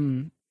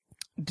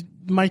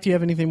 Mike, do you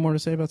have anything more to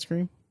say about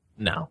Scream?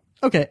 No.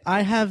 Okay,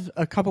 I have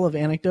a couple of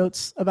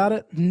anecdotes about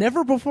it.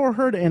 Never before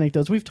heard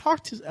anecdotes. We've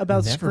talked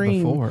about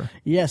Scream. Before.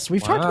 Yes,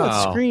 we've talked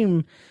about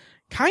Scream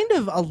kind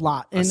of a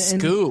lot. A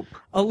scoop.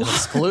 An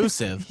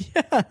exclusive.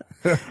 Yeah.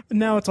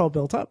 Now it's all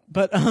built up.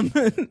 But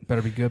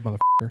better be good,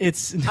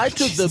 motherfucker. I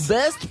took the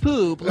best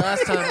poop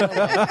last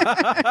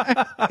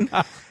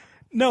time.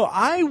 No,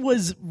 I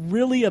was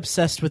really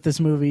obsessed with this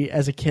movie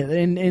as a kid.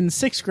 In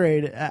sixth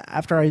grade,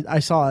 after I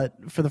saw it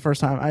for the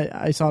first time,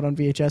 I saw it on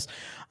VHS.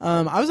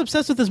 I was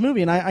obsessed with this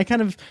movie, and I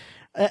kind of,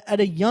 at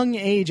a young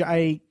age,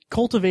 I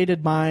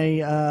cultivated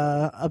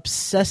my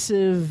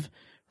obsessive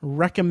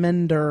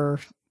recommender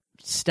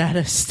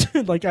status.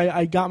 Like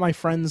I got my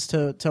friends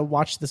to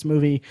watch this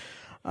movie,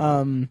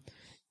 and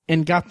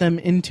got them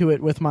into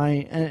it with my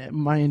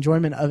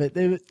enjoyment of it.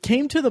 It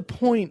came to the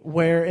point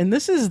where, and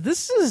this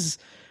is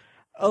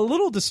a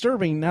little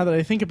disturbing now that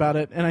I think about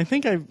it, and I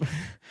think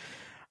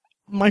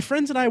my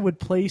friends and I would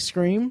play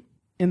Scream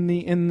in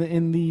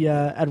the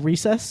at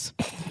recess.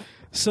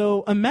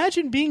 So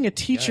imagine being a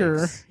teacher.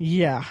 Yikes.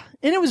 Yeah,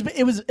 and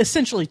it was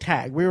essentially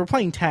tag. We were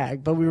playing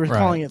tag, but we were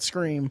calling it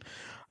Scream.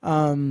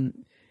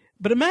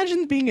 But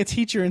imagine being a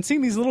teacher and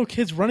seeing these little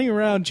kids running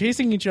around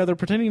chasing each other,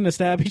 pretending to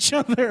stab each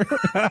other.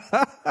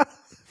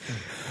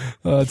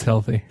 Oh, it's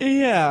healthy.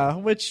 Yeah,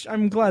 which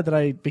I'm glad that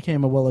I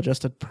became a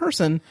well-adjusted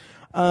person.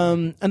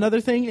 Another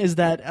thing is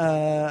that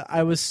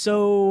I was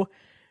so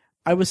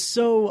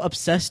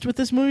obsessed with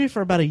this movie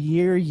for about a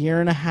year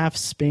and a half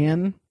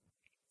span,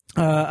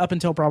 up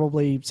until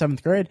probably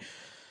 7th grade,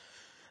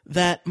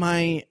 that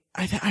I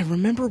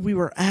remember we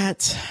were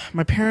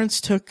my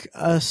parents took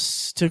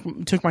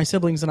my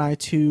siblings and I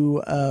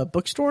to a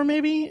bookstore,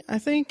 maybe, I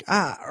think,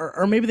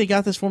 or maybe they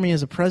got this for me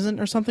as a present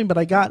or something, but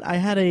I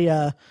had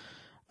a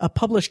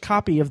published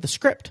copy of the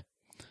script,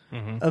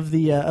 of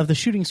the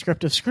shooting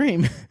script of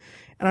Scream.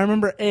 And I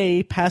remember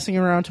passing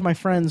around to my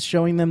friends,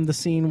 showing them the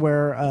scene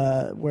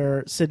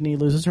where Sydney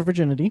loses her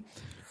virginity.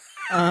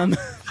 God,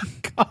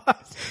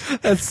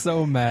 that's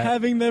so mad.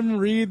 Having them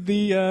read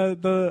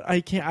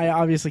I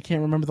obviously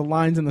can't remember the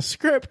lines in the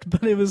script,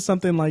 but it was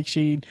something like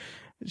she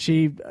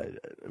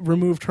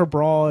removed her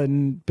bra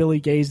and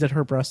Billy gazed at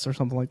her breasts or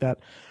something like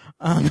that.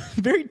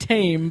 Very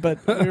tame, but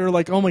we were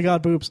like, oh my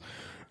God, boobs.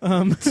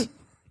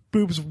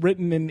 Boobs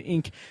written in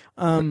ink.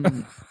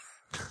 And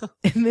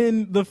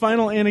then the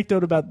final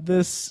anecdote about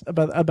this,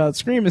 about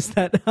Scream, is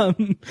that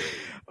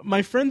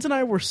my friends and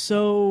I were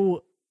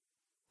so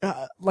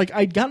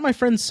I'd gotten my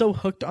friends so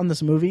hooked on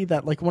this movie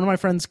that one of my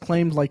friends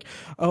claimed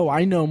oh,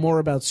 I know more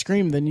about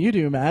Scream than you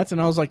do, Matt,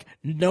 and I was like,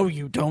 no,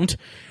 you don't.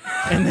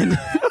 And then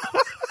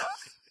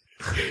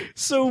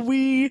so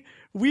we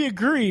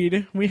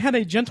agreed, we had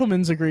a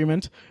gentleman's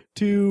agreement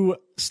to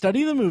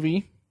study the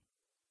movie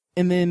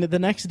and then the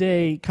next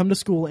day come to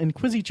school and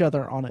quiz each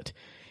other on it.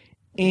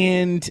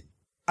 And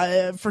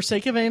for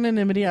sake of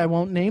anonymity, I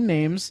won't name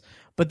names,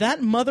 but that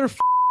motherfucker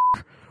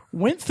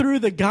went through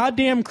the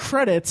goddamn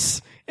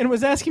credits and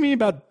was asking me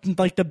about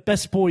the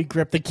best boy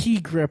grip, the key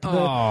grip,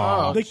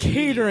 the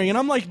catering, and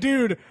I'm like,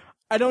 dude,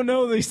 I don't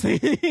know these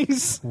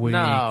things.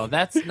 No,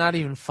 that's not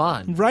even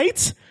fun,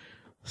 right?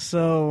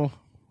 So,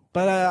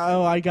 but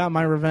I got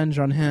my revenge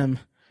on him.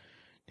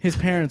 His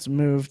parents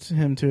moved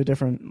him to a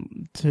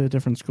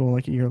different school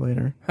a year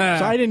later, so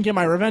I didn't get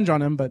my revenge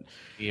on him, but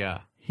yeah,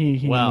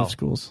 he moved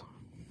schools.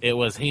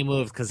 He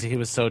moved because he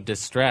was so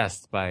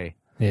distressed by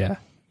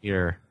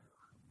your.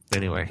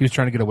 Anyway, he was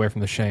trying to get away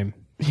from the shame.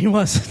 He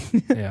was.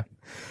 Yeah,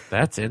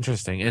 that's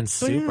interesting and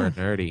super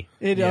nerdy.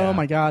 Oh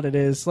my God, it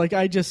is.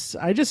 I just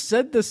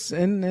said this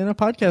in a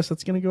podcast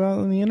that's going to go out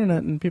on the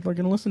internet and people are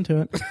going to listen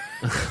to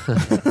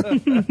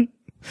it.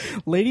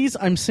 Ladies,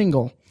 I'm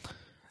single.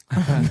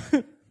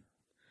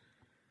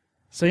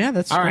 So yeah,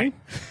 that's all great.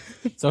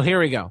 Right. So here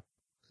we go.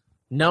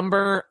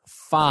 Number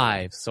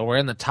 5. So we're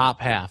in the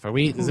top half. Are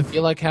we? Does it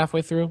feel like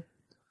halfway through?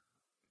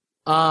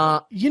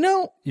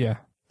 Yeah.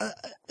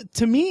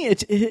 To me,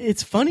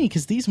 it's funny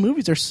because these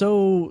movies are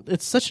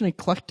it's such an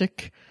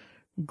eclectic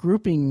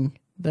grouping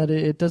that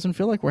it doesn't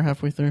feel like we're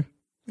halfway through.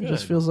 It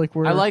just feels like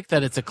we're. I like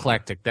that it's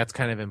eclectic. That's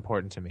kind of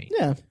important to me.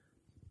 Yeah.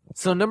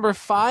 So number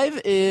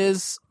 5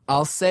 is,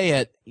 I'll say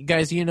it, you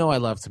guys. You know I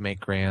love to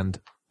make grand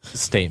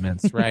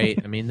statements, right?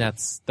 I mean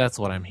that's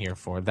what I'm here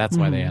for. That's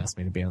why they asked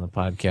me to be on the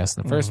podcast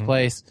in the first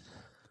place.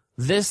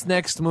 This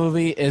next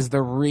movie is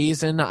the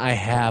reason I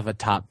have a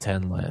top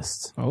 10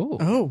 list.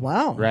 Oh,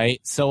 wow.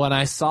 Right? So when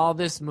I saw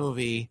this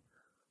movie,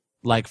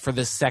 like for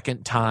the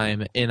second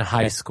time in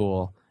high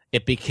school,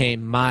 it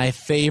became my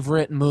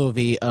favorite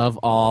movie of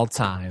all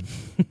time.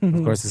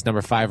 Of course, it's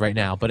number 5 right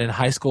now. But in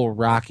high school,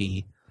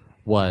 Rocky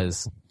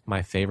was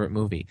my favorite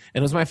movie.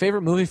 And it was my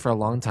favorite movie for a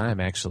long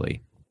time,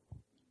 actually.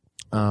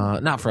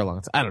 Not for a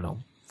long time. I don't know.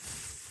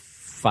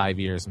 5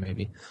 years,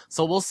 maybe.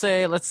 So let's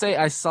say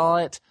I saw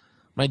it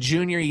my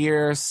junior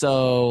year.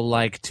 So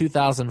like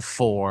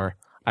 2004,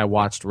 I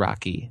watched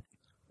Rocky.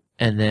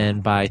 And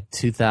then by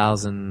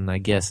 2000, I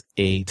guess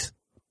 8,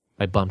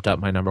 I bumped up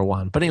my number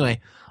 1. But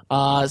anyway,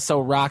 so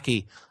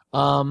Rocky.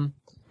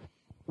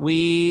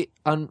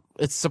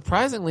 It's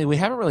surprisingly, we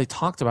haven't really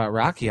talked about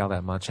Rocky all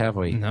that much, have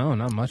we? No,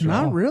 not much at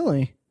all. Not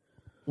really.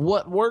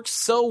 What works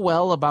so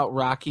well about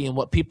Rocky and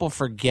what people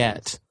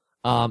forget,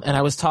 and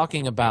I was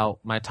talking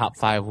about my top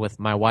 5 with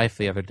my wife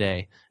the other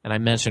day, and I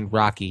mentioned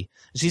Rocky.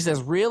 She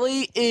says,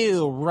 really?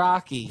 Ew,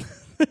 Rocky.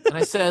 And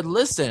I said,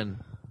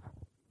 listen,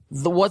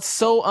 what's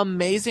so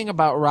amazing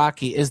about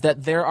Rocky is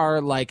that there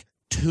are like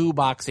 2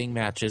 boxing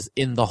matches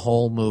in the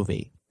whole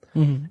movie.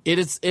 Mm-hmm.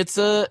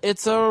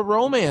 It's a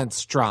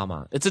romance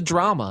drama. It's a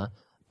drama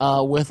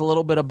with a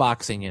little bit of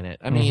boxing in it.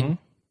 I mean,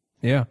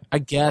 yeah, I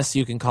guess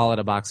you can call it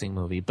a boxing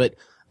movie, but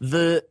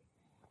we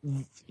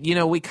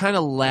kind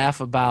of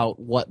laugh about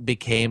what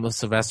became of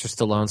Sylvester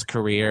Stallone's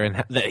career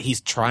and that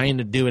he's trying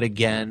to do it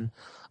again.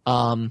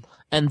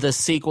 And the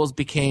sequels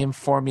became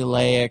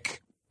formulaic,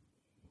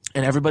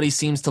 and everybody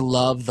seems to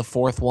love the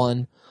 4th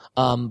one.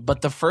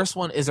 But the first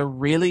one is a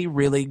really,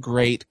 really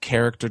great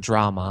character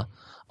drama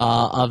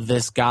of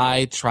this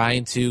guy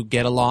trying to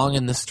get along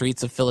in the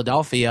streets of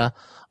Philadelphia,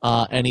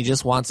 and he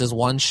just wants his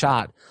one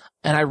shot.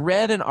 And I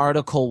read an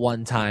article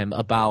one time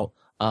about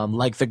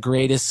like the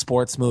greatest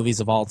sports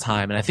movies of all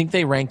time, and I think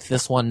they ranked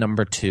this one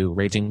number 2,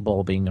 Raging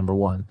Bull being number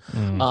 1.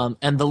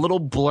 And the little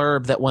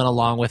blurb that went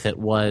along with it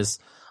was,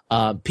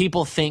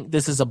 people think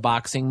this is a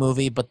boxing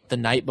movie, but the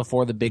night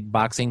before the big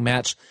boxing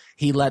match,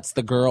 he lets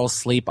the girl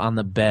sleep on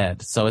the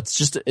bed. So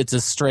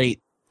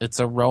it's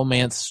a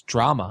romance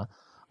drama.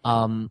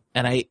 And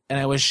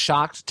I was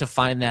shocked to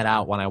find that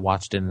out when I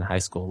watched it in high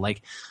school.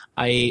 Like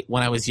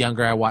when I was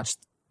younger, I watched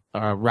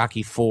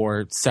Rocky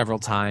 4 several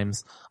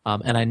times.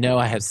 And I know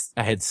I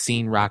had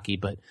seen Rocky,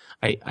 but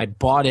I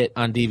bought it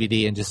on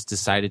DVD and just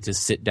decided to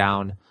sit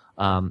down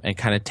and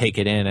kind of take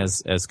it in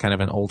as kind of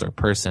an older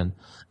person.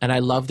 And I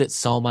loved it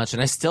so much,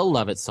 and I still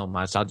love it so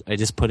much. I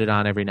just put it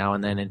on every now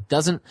and then. It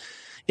doesn't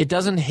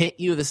hit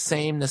you the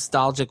same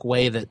nostalgic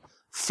way that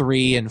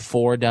 3 and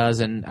 4 does,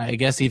 and I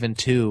guess even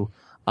 2.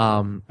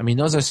 I mean,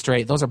 those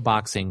are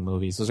boxing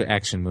movies. Those are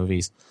action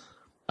movies.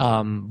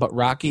 But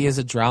Rocky is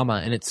a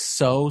drama, and it's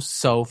so,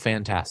 so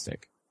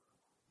fantastic.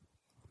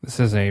 This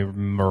is a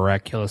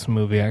miraculous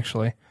movie,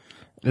 actually.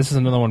 This is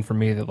another one for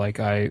me that like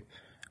I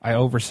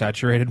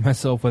oversaturated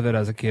myself with it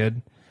as a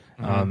kid.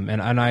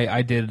 And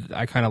I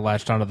kind of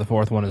latched onto the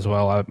 4th one as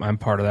well. I'm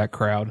part of that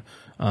crowd.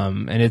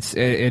 And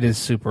it is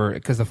super,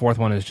 because the 4th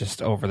one is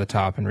just over the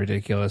top and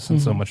ridiculous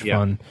and so much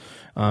fun.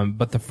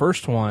 But the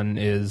first one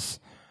is,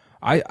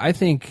 I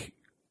think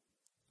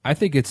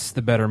it's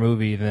the better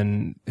movie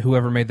than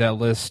whoever made that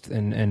list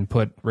and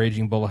put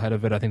Raging Bull ahead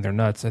of it. I think they're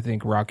nuts. I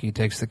think Rocky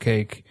takes the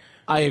cake.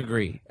 I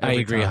agree. I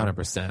agree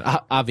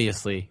 100%.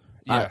 Obviously.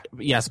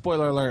 Yeah.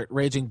 Spoiler alert,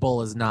 Raging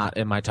Bull is not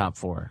in my top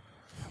 4.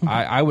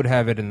 I would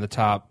have it in the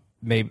top,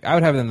 maybe I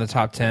would have it in the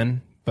top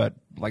 10, but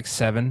like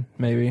 7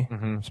 maybe.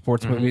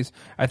 Sports movies.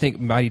 I think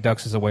Mighty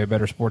Ducks is a way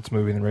better sports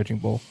movie than Raging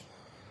Bull.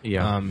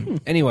 Yeah.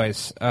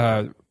 Anyways,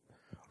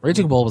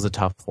 Raging Bull was a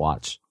tough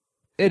watch.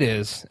 It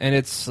is, and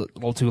it's a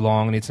little too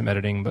long. Needs some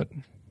editing, but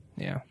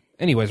yeah.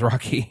 Anyways,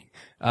 Rocky.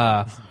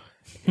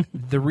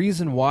 The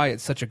reason why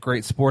it's such a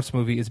great sports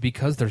movie is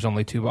because there's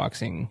only 2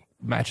 boxing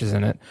matches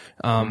in it.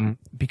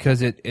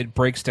 Because it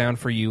breaks down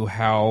for you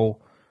how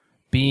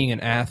being an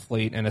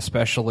athlete, and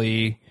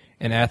especially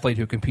an athlete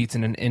who competes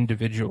in an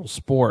individual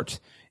sport,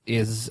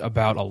 is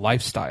about a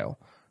lifestyle,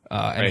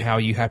 and how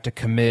you have to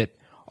commit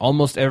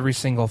almost every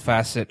single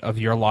facet of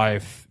your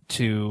life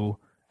to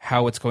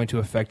how it's going to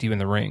affect you in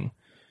the ring.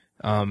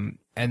 And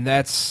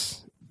that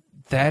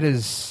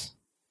is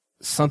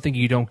something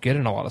you don't get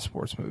in a lot of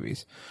sports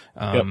movies.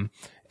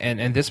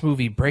 And this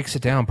movie breaks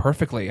it down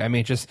perfectly. I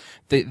mean, just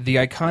the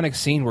iconic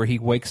scene where he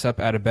wakes up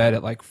out of bed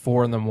at like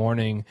 4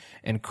 a.m.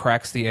 and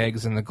cracks the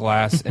eggs in the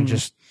glass and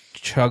just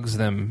chugs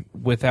them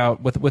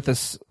without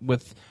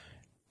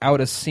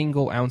a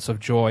single ounce of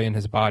joy in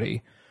his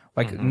body.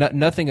 Like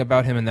nothing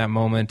about him in that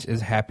moment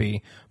is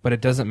happy, but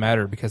it doesn't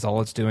matter because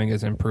all it's doing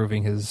is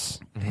improving his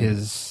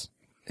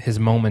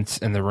moments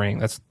in the ring.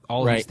 That's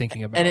all he's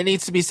thinking about. And it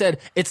needs to be said,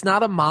 it's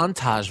not a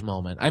montage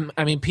moment.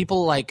 I mean,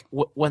 people like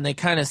when they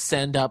kind of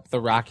send up the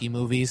Rocky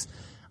movies,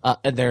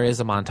 and there is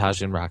a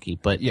montage in Rocky,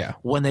 but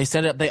when they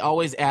send it up, they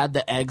always add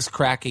the eggs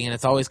cracking, and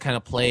it's always kind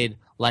of played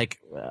like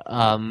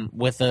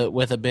with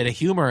a bit of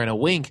humor and a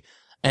wink.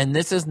 And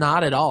this is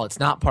not at all. It's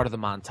not part of the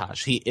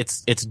montage.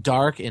 It's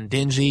dark and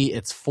dingy.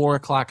 It's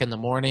 4:00 in the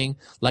morning.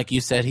 Like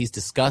you said, he's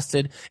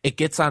disgusted. It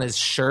gets on his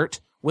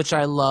shirt, which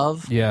I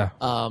love. Yeah.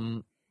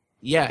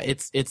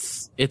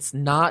 It's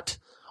not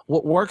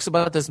what works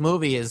about this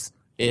movie is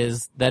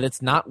that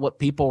it's not what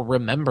people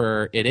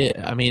remember it is.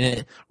 I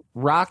mean,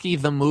 Rocky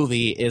the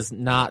movie is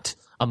not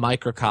a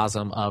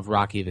microcosm of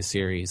Rocky the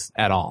series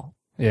at all.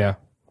 Yeah.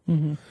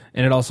 Mm-hmm.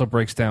 And it also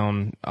breaks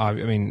down. I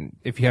mean,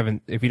 if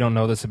you don't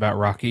know this about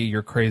Rocky,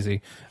 you're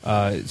crazy.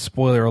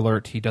 Spoiler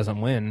alert: he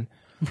doesn't win,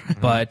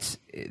 but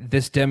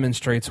this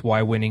demonstrates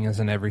why winning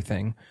isn't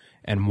everything,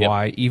 and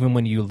why even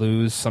when you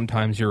lose,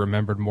 sometimes you're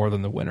remembered more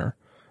than the winner.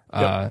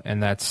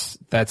 And that's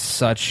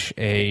such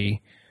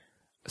a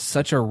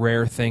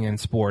rare thing in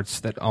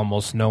sports that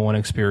almost no one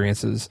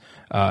experiences.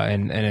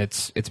 And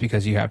it's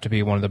because you have to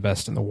be one of the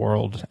best in the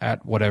world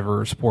at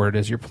whatever sport it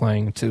is you're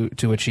playing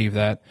to achieve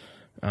that.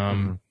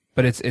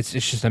 But it's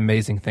just an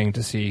amazing thing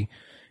to see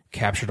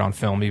captured on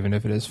film, even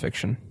if it is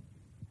fiction.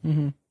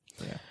 Mm-hmm.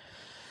 Yeah.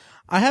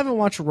 I haven't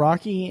watched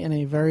Rocky in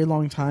a very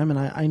long time, and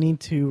I need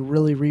to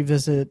really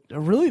revisit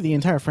really the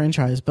entire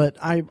franchise. But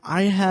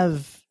I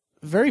have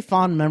very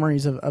fond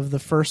memories of the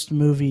first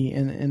movie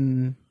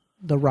in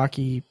the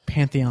Rocky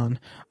pantheon,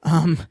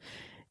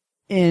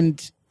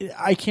 and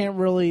I can't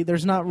really.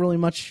 There's not really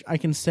much I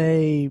can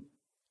say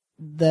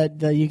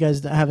that you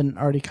guys haven't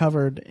already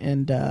covered,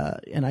 and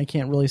I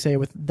can't really say it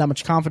with that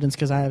much confidence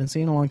because I haven't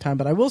seen it in a long time.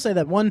 But I will say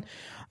that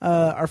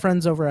our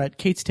friends over at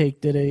Kate's Take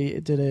did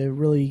a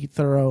really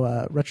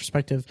thorough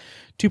retrospective,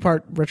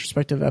 2-part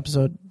retrospective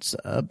episodes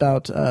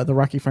about the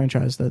Rocky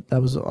franchise.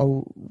 That was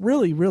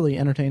really, really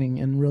entertaining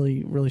and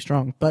really, really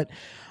strong. But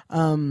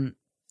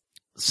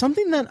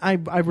something that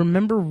I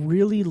remember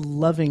really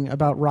loving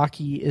about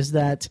Rocky is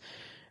that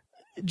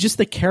just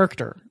the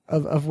character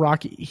of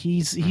Rocky.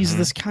 He's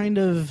this kind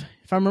of,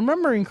 if I'm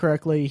remembering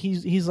correctly,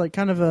 he's like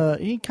kind of a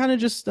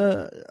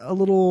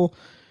little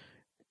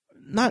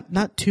not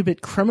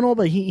 2-bit criminal,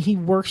 but he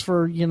works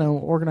for,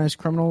 organized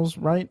criminals,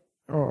 right?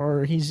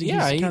 Or he's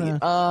kind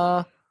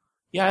of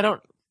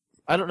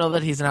I don't know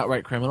that he's an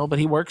outright criminal, but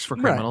he works for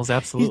criminals. Right.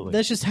 Absolutely.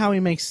 That's just how he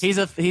makes. He's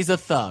a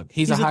thug.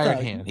 He's a hired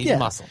hand. He's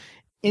muscle.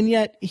 And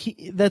yet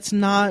that's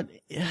not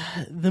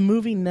the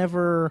movie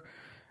never.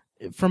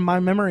 From my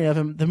memory of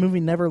him, the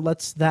movie never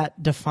lets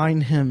that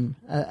define him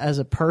as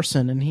a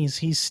person, and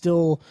he's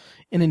still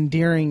an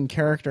endearing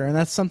character, and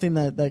that's something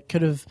that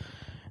could have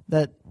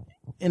that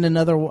in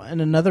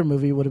another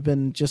movie would have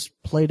been just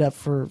played up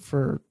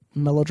for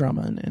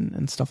melodrama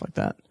and stuff like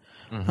that.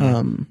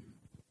 Mm-hmm.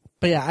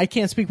 But yeah, I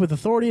can't speak with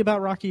authority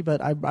about Rocky,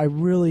 but I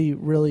really,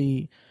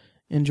 really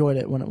enjoyed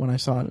it when I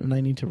saw it, and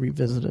I need to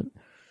revisit it.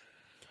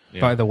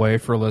 Yeah. By the way,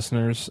 for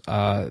listeners,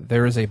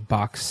 there is a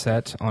box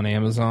set on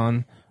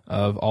Amazon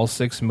of all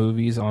 6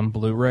 movies on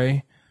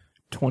Blu-ray,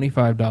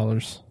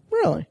 $25.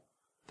 Really?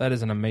 That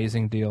is an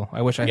amazing deal.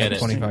 I wish I had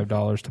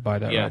 $25 to buy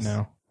that right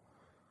now.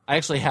 I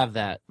actually have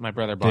that. My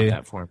brother bought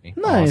that for me.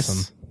 Nice.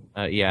 Awesome.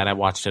 And I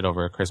watched it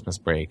over a Christmas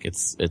break.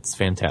 It's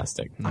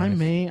fantastic.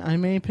 Nice. I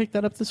may pick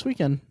that up this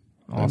weekend.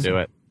 Awesome. Do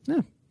it.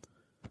 Yeah.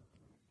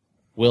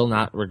 Will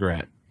not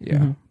regret. Yeah.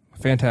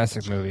 Mm-hmm.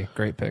 Fantastic movie.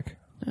 Great pick.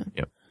 Yeah.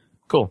 Yep.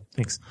 Cool.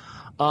 Thanks.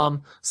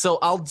 So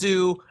I'll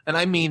do, and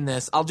I mean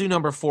this, I'll do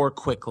number 4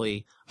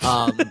 quickly.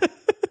 I'm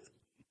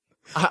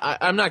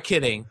not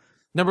kidding.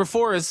 Number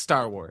 4 is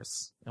Star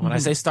Wars. And when I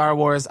say Star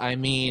Wars, I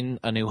mean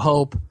A New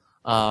Hope.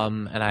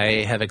 And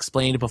I have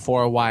explained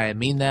before why I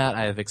mean that.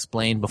 I have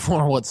explained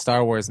before what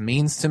Star Wars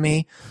means to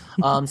me.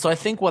 So I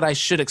think what I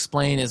should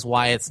explain is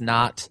why it's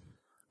not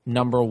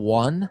number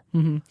 1.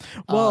 Mm-hmm.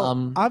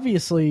 Well,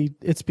 obviously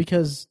it's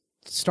because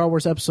Star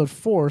Wars Episode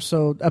 4,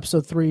 so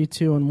Episode 3,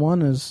 2, and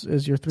 1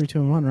 is your 3, 2,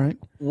 and 1, right?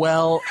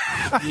 Well,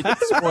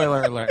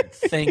 spoiler alert.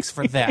 Thanks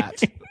for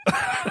that.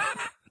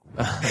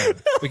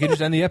 We can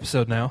just end the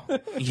episode now.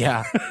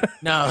 Yeah.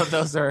 No,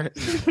 they're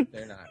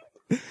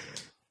not.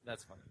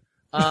 That's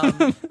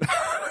funny.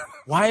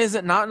 Why is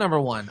it not number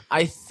 1?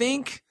 I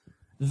think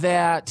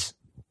that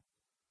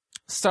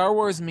Star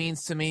Wars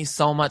means to me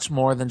so much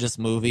more than just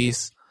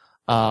movies.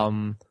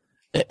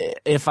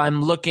 If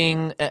I'm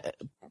looking at,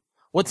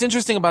 what's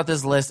interesting about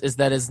this list is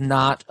that it's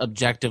not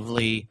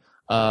objectively,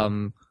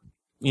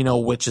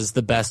 which is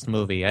the best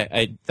movie.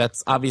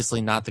 That's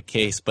obviously not the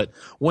case. But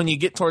when you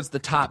get towards the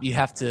top, you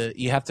have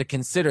to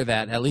consider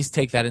that, at least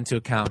take that into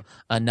account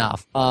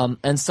enough.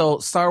 And so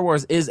Star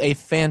Wars is a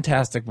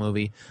fantastic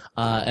movie,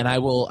 and I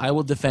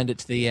will defend it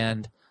to the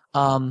end.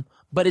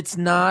 But it's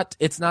not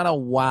a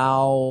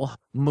wow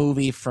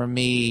movie for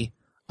me.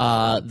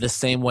 The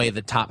same way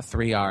the top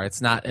 3 are.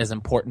 It's not as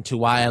important to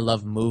why I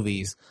love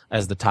movies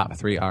as the top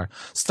 3 are.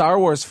 Star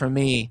Wars for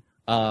me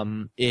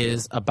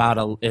is a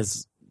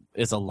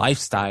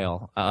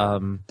lifestyle.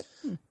 The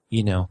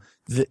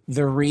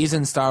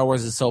reason Star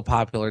Wars is so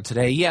popular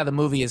today, yeah, the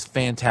movie is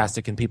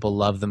fantastic and people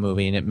love the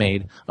movie and it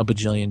made $1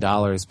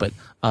 bajillion, but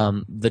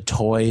the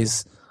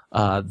toys,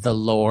 the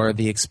lore,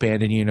 the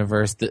expanded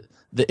universe,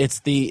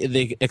 it's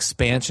the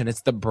expansion,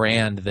 it's the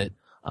brand that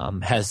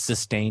has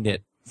sustained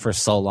it for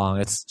so long.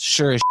 It's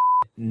sure as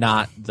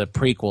not the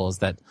prequels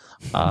that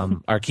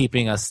are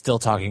keeping us still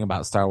talking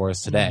about Star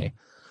Wars today.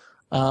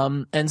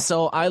 And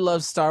so I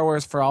love Star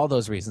Wars for all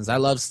those reasons. I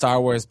love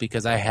Star Wars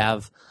because I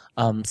have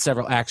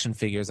several action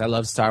figures. I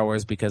love Star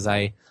Wars because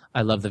I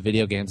love the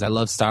video games. I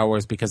love Star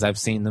Wars because I've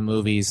seen the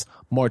movies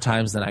more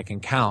times than I can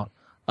count.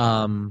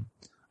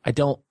 I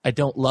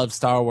don't love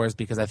Star Wars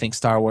because I think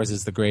Star Wars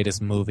is the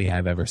greatest movie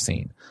I've ever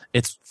seen.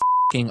 It's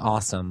fucking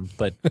awesome,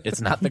 but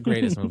it's not the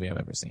greatest movie I've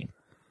ever seen.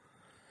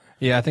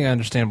 Yeah, I think I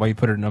understand why you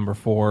put it at number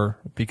 4,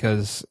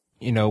 because,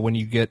 you know, when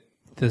you get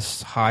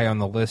this high on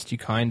the list,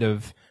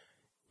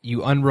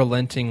 you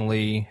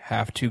unrelentingly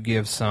have to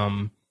give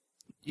some,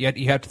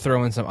 you have to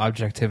throw in some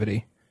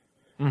objectivity.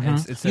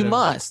 Mm-hmm. You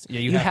must. Yeah,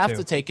 you have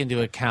to take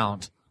into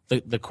account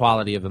the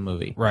quality of the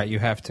movie. Right, you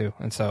have to.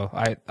 And so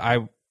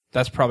I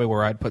that's probably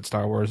where I'd put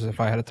Star Wars if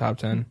I had a top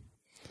 10.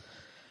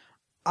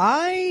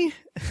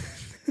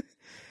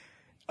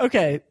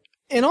 Okay,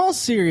 in all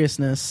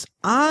seriousness,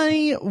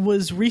 I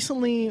was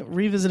recently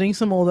revisiting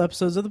some old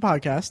episodes of the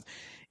podcast,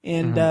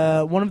 and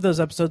one of those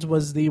episodes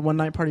was the One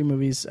Night Party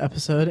Movies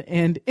episode,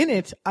 and in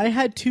it, I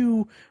had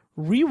to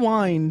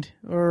rewind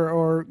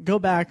or go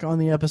back on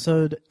the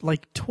episode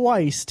like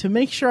twice to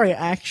make sure I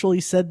actually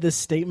said this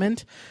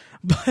statement.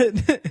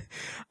 But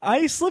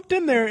I slipped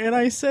in there and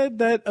I said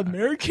that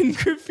American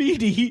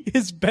Graffiti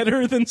is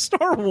better than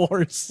Star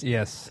Wars.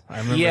 Yes, I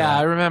remember. Yeah, that.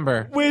 I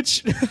remember.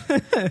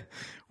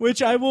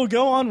 Which I will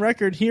go on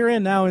record here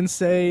and now and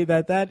say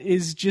that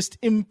is just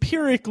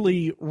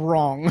empirically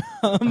wrong.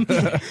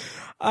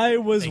 I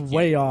was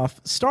way off.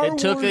 Star Wars. It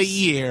took a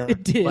year.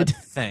 It did. But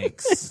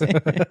thanks.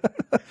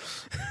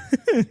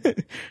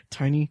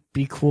 Tiny,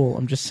 be cool.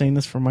 I'm just saying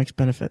this for Mike's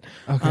benefit.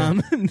 Okay.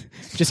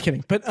 Just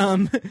kidding. But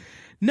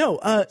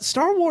no,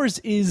 Star Wars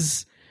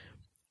is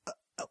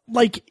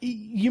like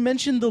you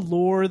mentioned the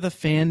lore, the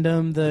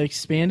fandom, the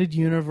expanded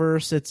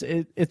universe,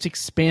 its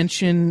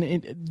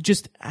expansion,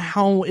 just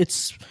how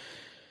it's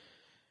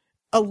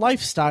a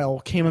lifestyle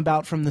came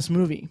about from this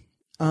movie.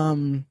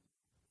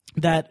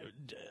 That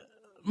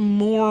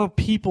more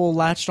people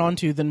latched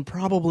onto than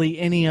probably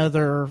any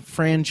other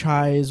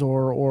franchise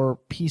or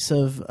piece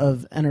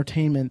of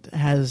entertainment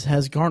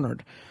has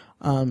garnered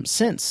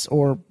since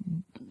or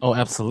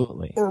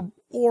absolutely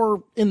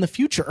or in the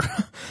future.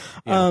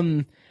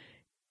 Yeah.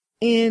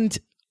 And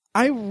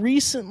I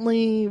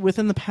recently,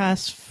 within the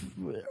past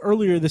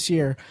earlier this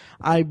year,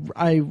 I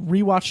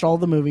rewatched all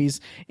the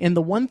movies, and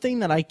the one thing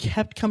that I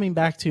kept coming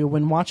back to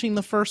when watching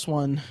the first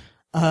one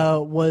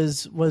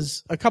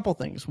was a couple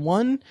things.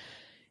 One,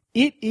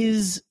 it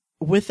is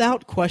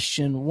without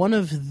question one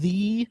of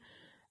the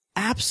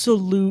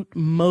absolute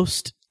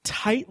most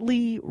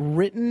tightly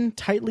written,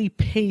 tightly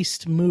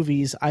paced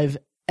movies I've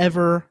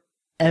ever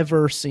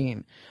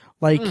seen.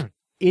 Like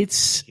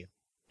it's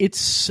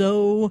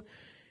so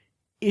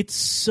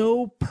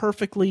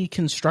perfectly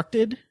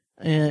constructed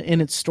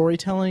in its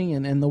storytelling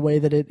and the way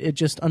that it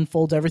just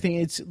unfolds everything.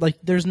 It's like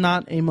there's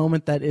not a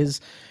moment that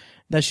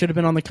should have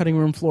been on the cutting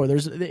room floor.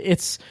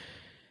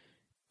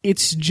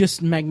 It's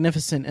just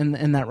magnificent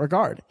in that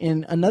regard.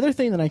 And another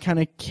thing that I kind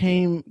of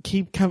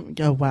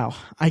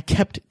I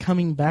kept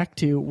coming back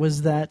to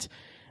was that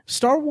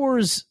Star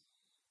Wars.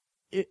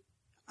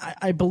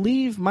 I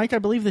believe, Mike,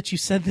 that you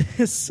said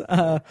this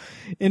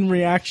in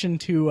reaction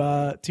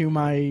to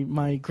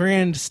my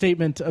grand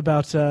statement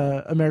about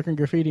American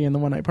Graffiti and the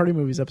One Night Party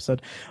Movies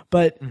episode.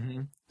 But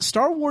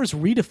Star Wars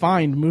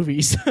redefined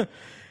movies.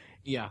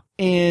 Yeah.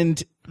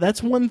 And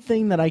that's one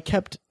thing that I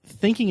kept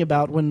thinking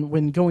about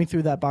when going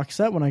through that box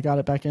set when I got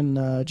it back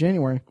in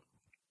January.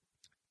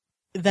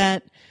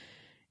 That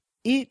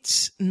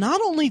it's not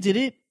only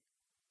did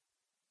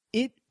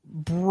it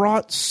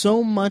brought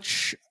so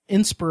much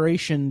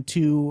inspiration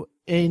to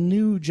a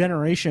new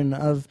generation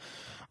of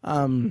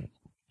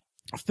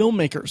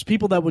filmmakers,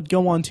 people that would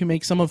go on to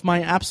make some of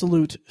my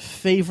absolute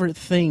favorite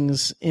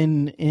things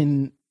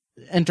in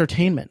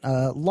entertainment.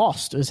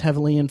 Lost is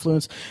heavily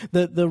influenced.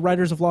 The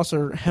writers of Lost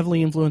are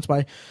heavily influenced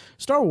by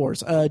Star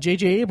Wars.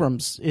 J.J.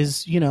 Abrams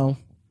is,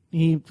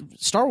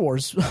 Star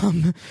Wars.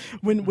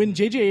 When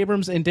J.J.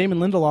 Abrams and Damon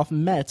Lindelof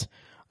met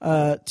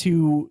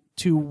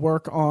to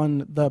work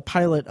on the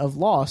pilot of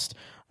Lost,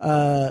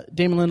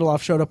 Damon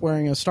Lindelof showed up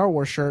wearing a Star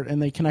Wars shirt,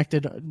 and they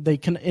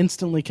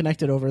instantly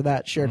connected over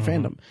that shared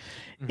fandom.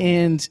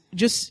 And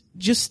just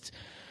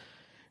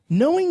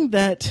knowing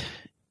that,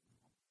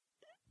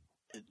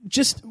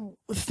 just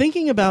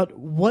thinking about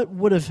what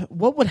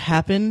would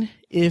happen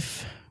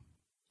if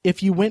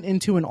you went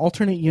into an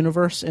alternate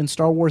universe and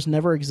Star Wars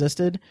never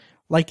existed,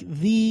 like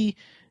the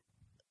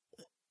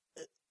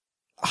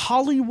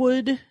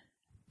Hollywood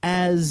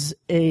as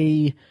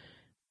a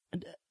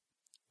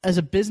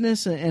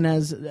business and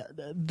as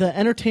the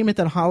entertainment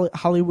that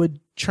Hollywood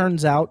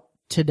churns out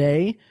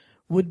today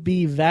would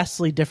be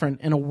vastly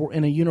different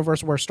in a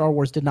universe where Star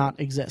Wars did not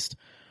exist.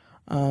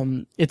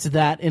 It's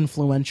that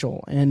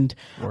influential, and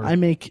Word. I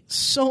make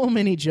so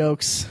many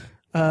jokes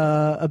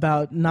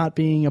about not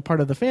being a part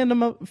of the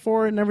fandom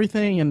for it and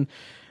everything, and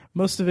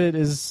most of that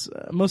is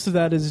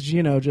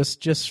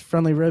just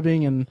friendly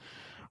ribbing and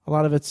a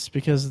lot of it's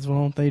because,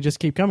 well, they just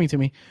keep coming to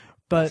me.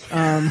 But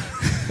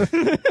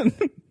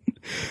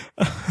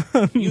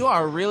you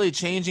are really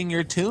changing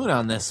your tune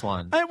on this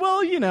one.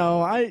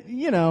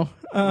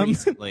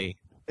 Recently.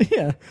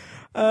 Yeah.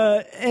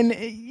 And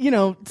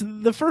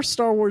the first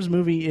Star Wars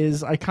movie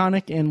is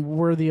iconic and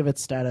worthy of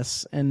its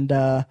status. And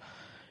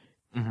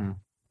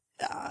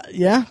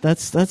yeah,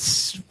 that's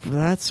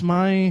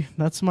my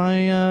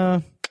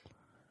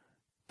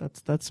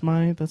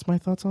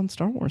thoughts on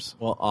Star Wars.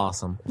 Well,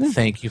 awesome. Yeah.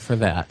 Thank you for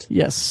that.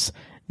 Yes.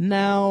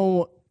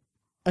 Now,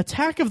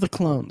 Attack of the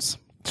Clones.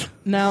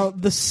 Now,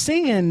 the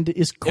sand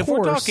is coarse. If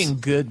we're talking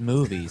good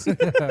movies.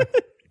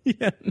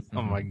 Yeah.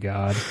 Oh my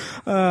God.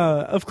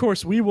 Of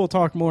course, we will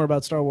talk more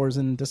about Star Wars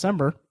in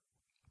December.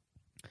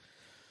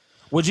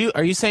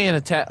 Are you saying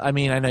Attack? I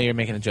mean, I know you're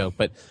making a joke,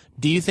 but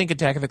do you think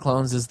Attack of the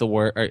Clones is the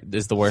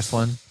worst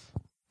one?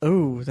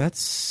 Oh,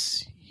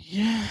 that's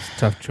it's a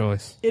tough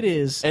choice. It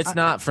is. It's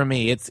not for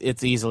me.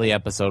 It's easily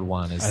episode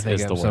 1 is I think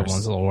the episode worst.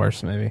 1's a little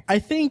worse, maybe. I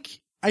think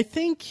I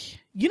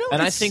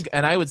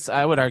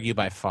would argue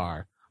by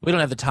far. We don't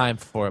have the time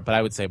for it, but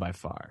I would say by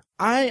far.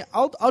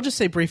 I'll just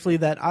say briefly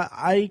that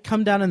I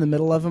come down in the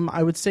middle of them.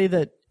 I would say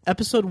that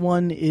episode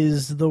 1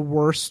 is the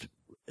worst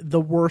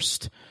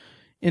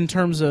in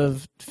terms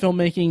of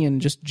filmmaking and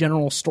just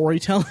general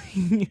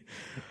storytelling.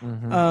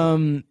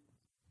 Mm-hmm.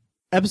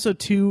 Episode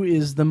 2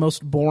 is the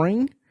most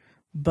boring,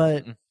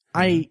 but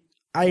I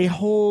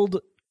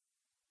hold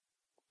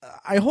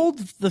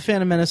the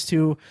Phantom Menace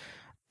to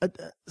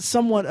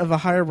somewhat of a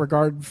higher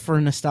regard for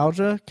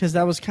nostalgia, because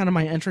that was kind of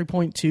my entry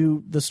point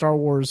to the Star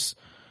Wars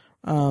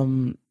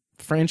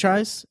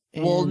franchise.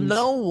 Well,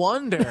 no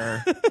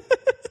wonder.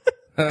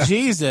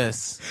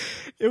 Jesus.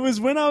 It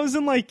was when I was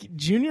in like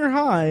junior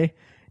high,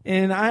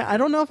 and I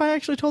don't know if I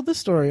actually told this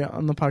story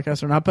on the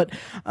podcast or not, but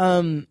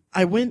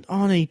I went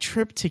on a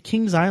trip to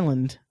Kings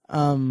Island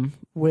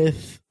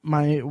with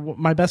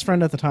my best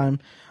friend at the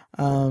time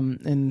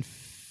in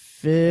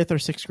 5th or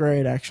 6th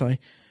grade, actually.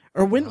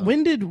 Or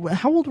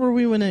how old were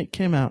we when it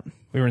came out?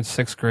 We were in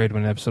 6th grade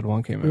when episode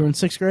 1 came out. We were in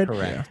 6th grade?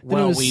 Correct. Yeah.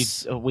 Well,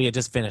 we had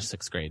just finished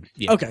 6th grade.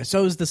 Yeah. Okay, so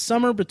it was the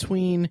summer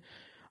between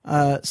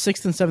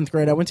 6th and 7th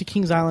grade. I went to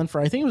Kings Island for,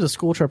 I think it was a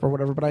school trip or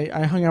whatever, but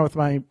I hung out with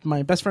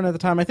my best friend at the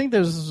time. I think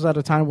this was at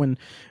a time when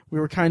we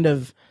were kind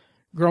of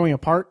growing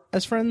apart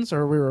as friends,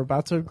 or we were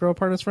about to grow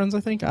apart as friends,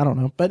 I think. I don't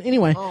know. But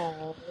anyway.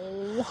 Oh.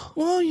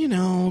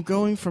 Well,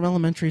 going from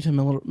elementary to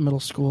middle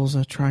school is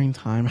a trying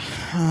time.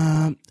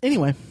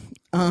 Anyway.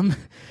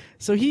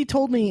 So he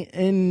told me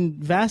in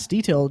vast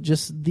detail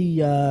just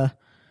the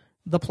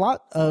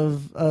plot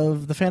of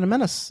the Phantom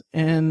Menace,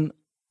 and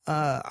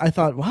I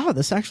thought, wow,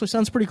 this actually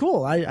sounds pretty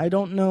cool. I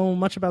don't know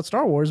much about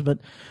Star Wars, but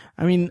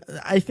I mean,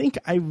 I think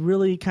I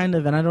really kind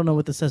of, and I don't know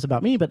what this says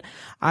about me, but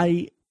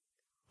I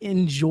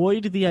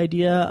enjoyed the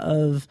idea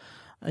of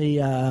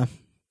a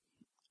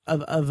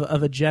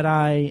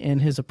Jedi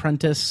and his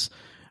apprentice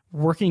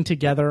working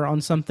together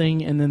on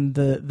something, and then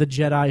the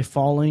Jedi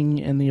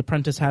falling and the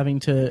apprentice having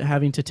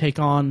to take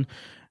on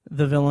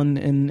the villain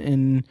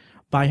in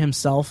by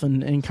himself,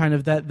 and kind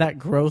of that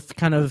growth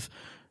kind of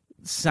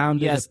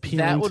sounded appealing to me.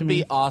 That would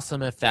be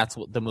awesome if that's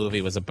what the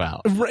movie was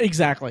about.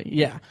 Exactly,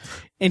 yeah.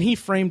 And he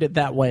framed it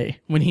that way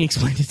when he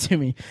explained it to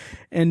me.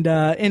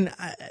 And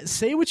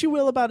say what you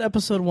will about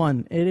episode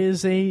 1, it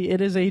is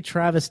a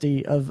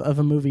travesty of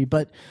a movie,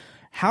 but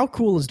how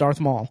cool is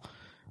Darth Maul?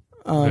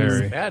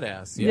 Very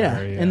badass. Yeah.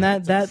 And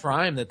that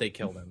crime that they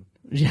killed him.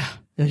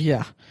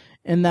 Yeah.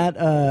 And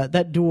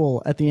that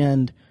duel at the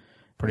end,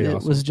 pretty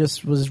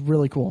awesome. was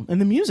really cool.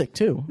 And the music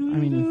too. I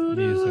mean,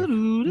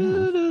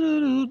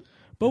 music.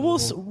 But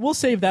we'll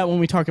save that when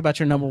we talk about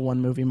your number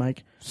 1 movie,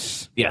 Mike.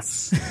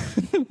 Yes.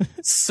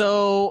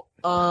 So,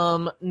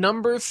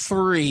 number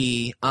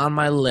 3 on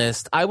my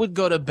list, I would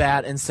go to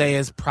bat and say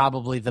is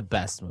probably the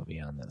best movie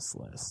on this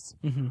list.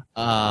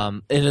 Mm-hmm.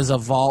 It is a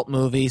vault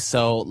movie,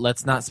 so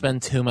let's not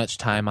spend too much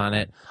time on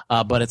it,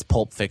 but it's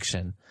Pulp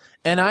Fiction.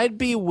 And I'd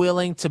be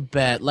willing to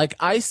bet, like,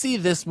 I see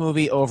this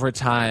movie over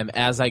time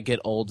as I get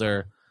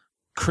older,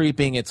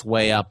 creeping its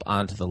way up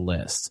onto the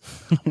list.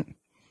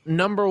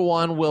 Number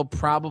 1 will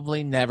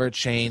probably never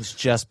change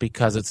just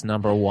because it's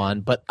number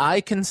 1, but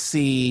I can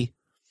see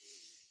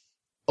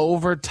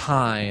over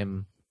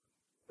time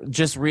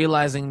just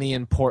realizing the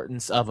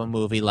importance of a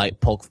movie like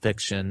Pulp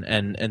Fiction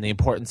and the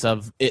importance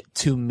of it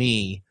to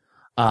me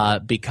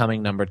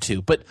becoming number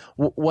 2. But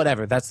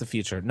whatever, that's the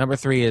future. Number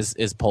 3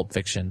 is Pulp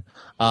Fiction.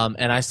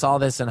 And I saw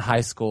this in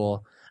high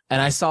school,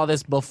 and I saw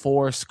this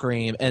before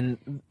Scream,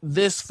 and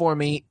this for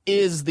me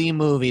is the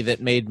movie that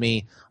made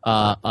me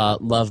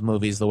love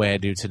movies the way I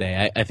do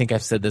today. I think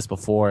I've said this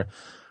before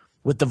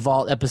with the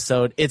Vault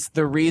episode. It's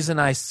the reason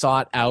I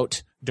sought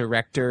out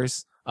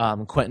directors.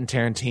 Quentin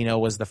Tarantino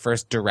was the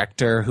first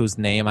director whose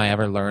name I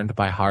ever learned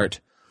by heart.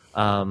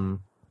 And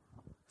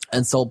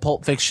so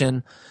Pulp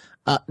Fiction,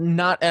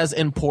 not as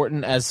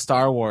important as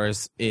Star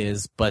Wars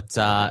is, but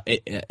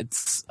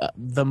it's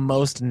the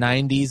most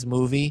 90s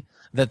movie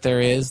that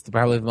there is,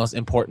 probably the most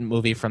important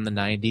movie from the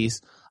 90s.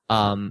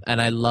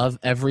 And I love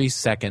every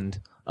second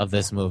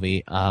this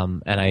movie.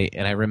 And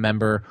I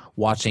remember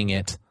watching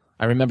it.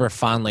 I remember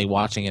fondly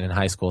watching it in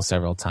high school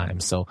several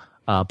times. So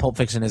Pulp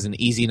Fiction is an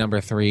easy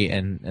number 3,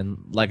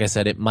 and like I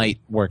said, it might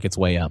work its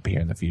way up here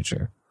in the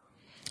future.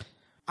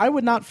 I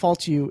would not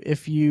fault you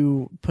if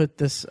you put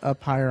this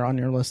up higher on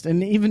your list,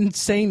 and even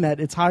saying that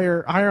it's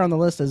higher on the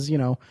list as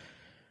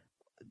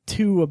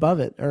 2 above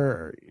it,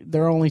 or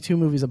there are only 2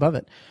 movies above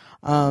it.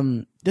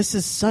 This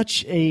is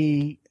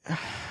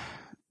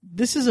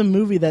a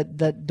movie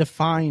that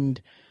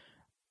defined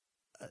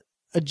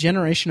a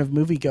generation of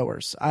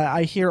moviegoers.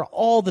 I hear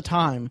all the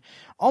time,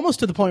 almost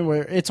to the point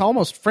where it's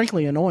almost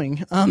frankly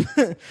annoying.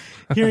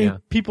 Hearing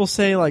people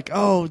say like,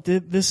 "Oh,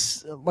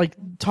 this," like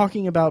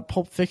talking about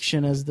Pulp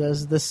Fiction as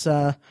this,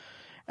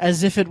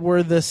 as if it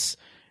were this.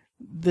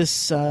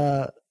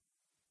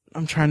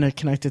 I'm trying to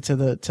connect it to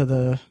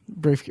the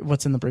brief,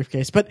 what's in the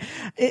briefcase, but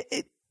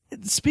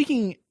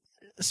speaking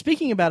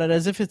about it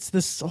as if it's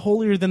this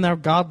holier than thou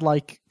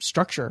godlike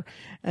structure.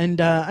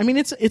 And I mean,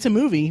 it's a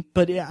movie,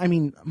 but I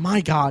mean,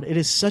 my God, it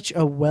is such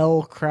a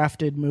well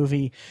crafted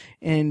movie,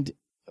 and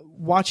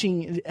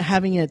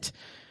having it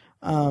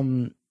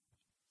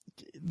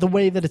the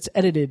way that it's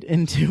edited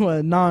into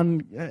a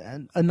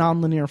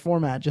non-linear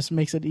format just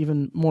makes it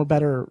even more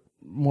better.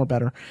 More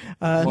better.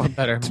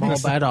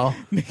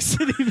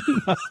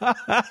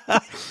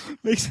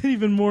 Makes it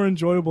even more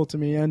enjoyable to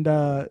me. And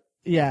I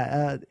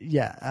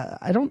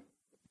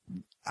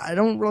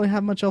don't really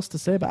have much else to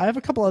say, but I have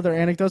a couple other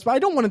anecdotes, but I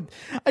don't want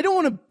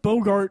to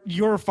bogart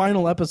your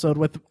final episode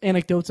with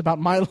anecdotes about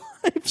my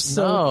life.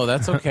 So. No,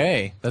 that's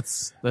okay.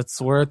 That's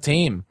we're a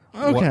team.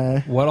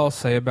 Okay. What I'll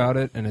say about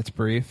it, and it's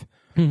brief.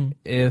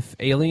 If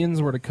aliens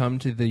were to come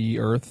to the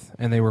Earth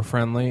and they were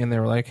friendly and they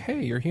were like,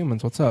 "Hey, you're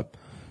humans, what's up?"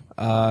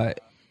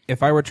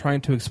 If I were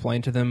trying to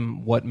explain to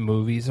them what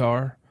movies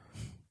are,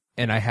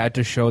 and I had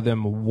to show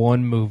them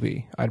one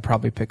movie, I'd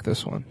probably pick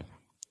this one.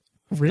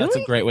 Really? That's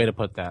a great way to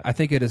put that. I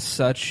think it's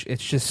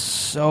just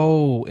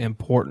so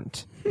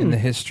important in the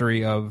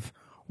history of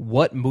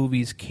what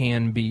movies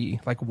can be.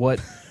 Like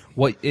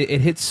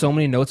it hits so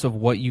many notes of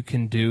what you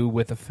can do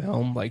with a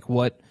film. Like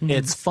what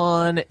it's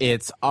fun,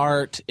 it's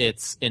art,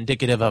 it's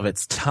indicative of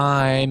its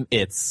time,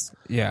 it's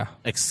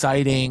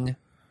exciting.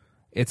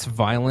 It's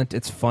violent,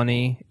 it's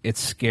funny,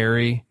 it's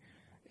scary,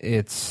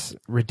 it's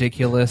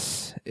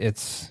ridiculous,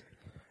 it's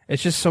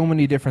just so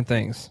many different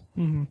things.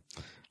 Mm-hmm.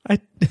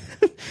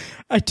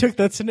 I took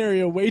that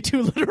scenario way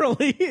too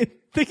literally,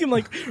 thinking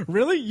like,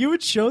 really, you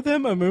would show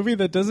them a movie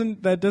that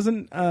isn't that's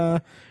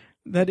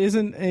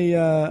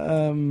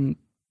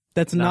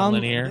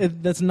non-linear,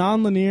 that's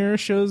non-linear,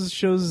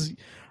 shows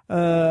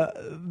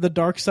the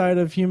dark side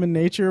of human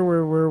nature,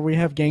 where we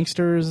have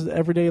gangsters'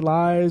 everyday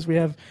lives, we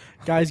have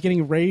guys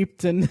getting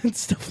raped and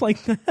stuff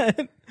like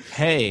that.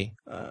 Hey,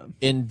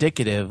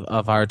 indicative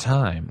of our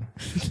time.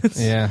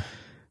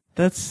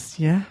 That's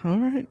all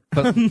right.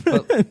 But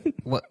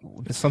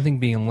something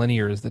being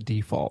linear is the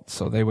default,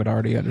 so they would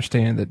already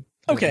understand that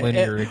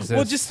linear exists.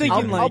 Well, just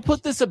thinking I'll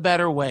put this a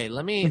better way.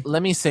 Let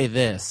me say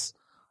this.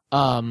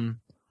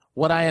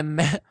 What I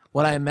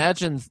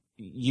imagine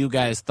you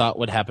guys thought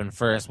would happen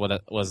first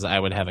was I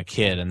would have a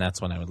kid, and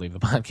that's when I would leave the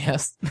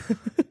podcast.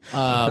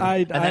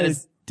 I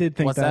did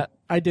think that.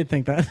 I did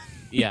think that.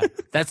 Yeah,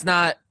 that's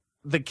not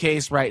the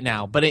case right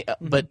now, but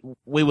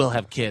we will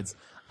have kids.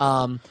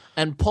 And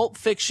Pulp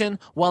Fiction,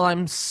 while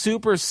I'm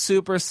super,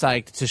 super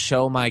psyched to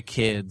show my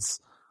kids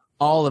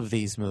all of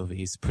these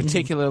movies,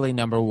 particularly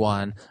number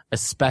 1,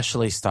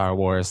 especially Star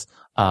Wars,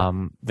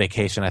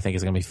 Vacation, I think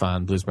is going to be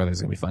fun. Blues Brothers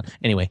is going to be fun.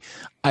 Anyway,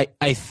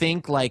 I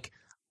think like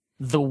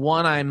the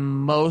one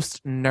I'm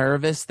most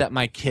nervous that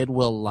my kid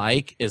will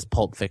like is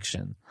Pulp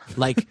Fiction.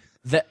 Like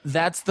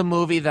that's the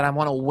movie that I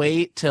want to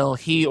wait till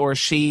he or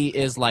she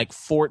is like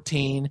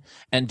 14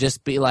 and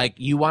just be like,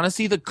 you want to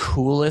see the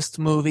coolest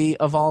movie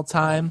of all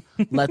time?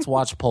 Let's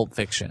watch Pulp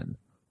Fiction.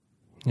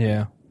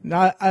 Yeah.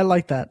 No, I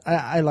like that.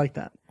 I like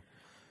that.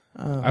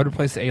 I would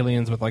replace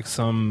aliens with like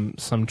some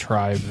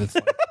tribe that's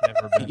like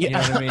never been. You know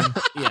what I mean?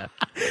 Yeah.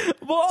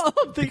 Well,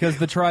 because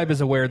the tribe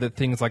is aware that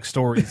things like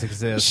stories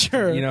exist.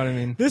 Sure. You know what I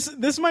mean?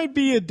 This might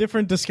be a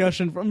different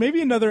discussion for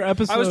maybe another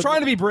episode. I was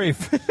trying to be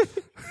brief.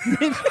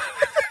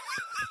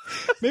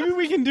 Maybe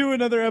we can do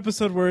another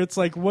episode where it's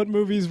like, what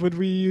movies would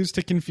we use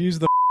to confuse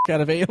the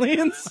out of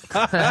aliens?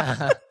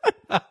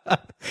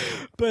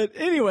 But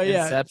anyway,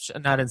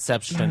 Inception, not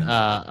Inception.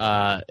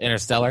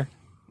 Interstellar.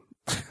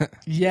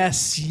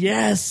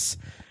 Yes.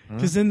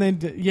 Because then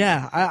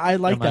I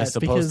like Am that. I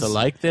supposed to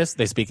like this?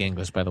 They speak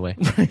English, by the way.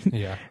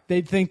 Yeah.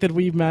 They think that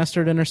we've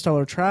mastered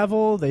interstellar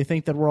travel. They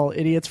think that we're all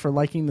idiots for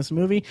liking this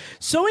movie.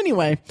 So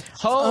anyway,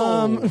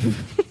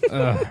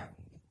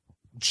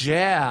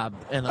 jab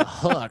and a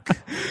hook.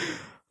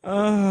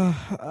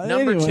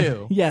 Number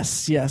 2.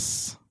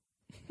 Yes.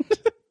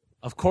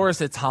 Of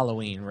course, it's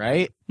Halloween,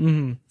 right?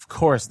 Mm-hmm. Of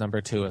course,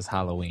 number 2 is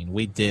Halloween.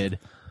 We did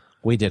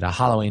a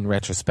Halloween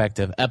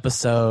retrospective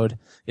episode.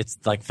 It's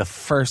like the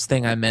first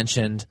thing I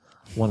mentioned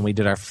when we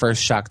did our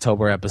first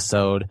Shocktober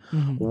episode.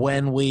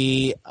 When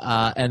we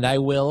and I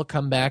will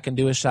come back and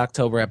do a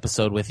Shocktober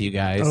episode with you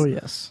guys. Oh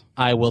yes,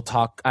 I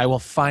will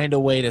find a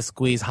way to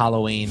squeeze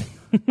Halloween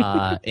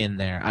in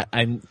there.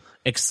 I'm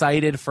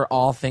excited for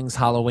all things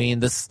Halloween.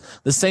 The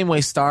same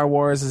way Star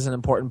Wars is an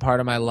important part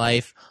of my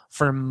life.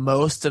 For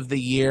most of the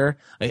year,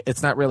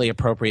 it's not really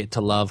appropriate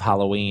to love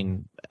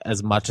Halloween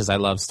as much as I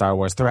love Star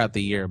Wars throughout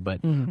the year.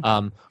 But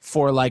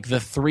for like the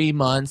 4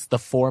 months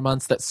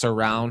that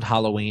surround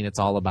Halloween, it's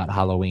all about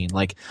Halloween.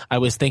 Like I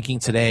was thinking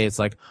today, it's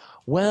like,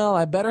 well,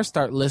 I better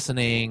start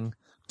listening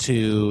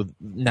to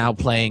Now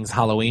Playing's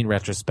Halloween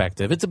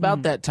retrospective. It's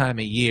about that time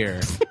of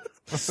year.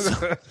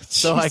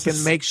 So I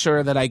can make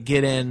sure that I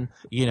get in,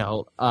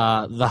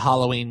 the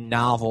Halloween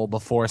novel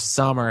before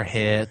summer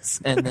hits,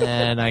 and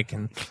then I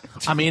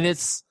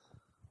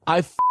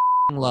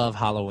love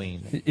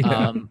Halloween.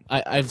 Yeah.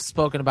 I've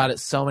spoken about it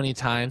so many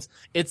times.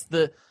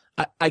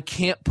 I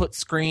can't put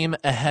Scream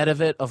ahead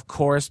of it, of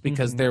course,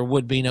 because there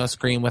would be no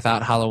Scream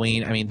without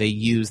Halloween. I mean, they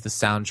use the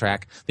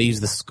soundtrack, they use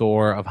the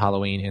score of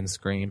Halloween in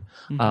Scream.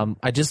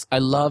 I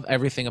love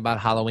everything about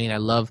Halloween. I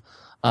love.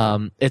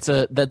 It's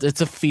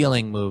a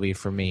feeling movie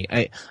for me.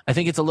 I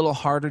think it's a little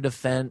harder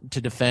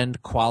to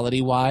defend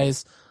quality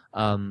wise.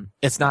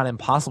 It's not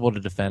impossible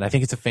to defend. I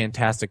think it's a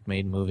fantastic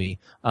made movie.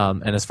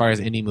 And as far as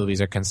indie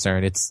movies are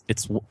concerned, it's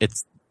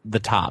the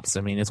tops.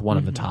 I mean, it's one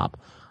of the top.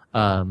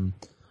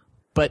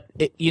 But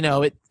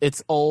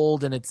it's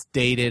old and it's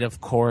dated,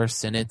 of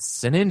course, and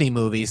it's an indie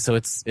movie, so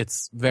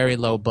it's very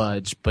low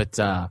budge. But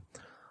I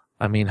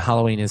mean,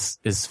 Halloween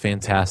is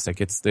fantastic.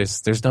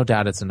 There's no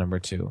doubt it's a number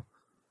 2.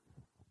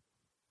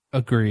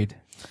 Agreed.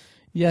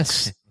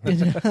 Yes,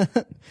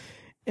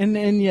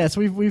 and yes,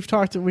 we've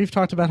talked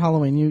about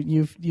Halloween.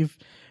 You've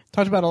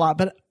talked about it a lot,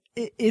 but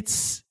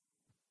it's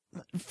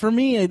for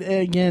me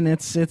again.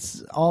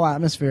 It's all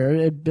atmosphere.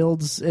 It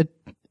builds it.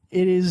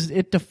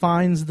 It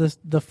defines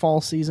the fall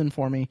season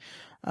for me.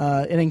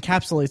 It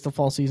encapsulates the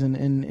fall season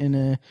in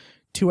a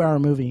 2-hour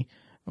movie,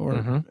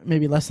 or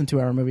maybe less than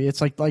 2-hour movie.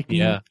 It's like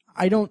yeah.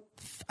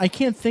 I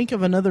can't think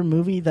of another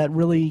movie that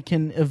really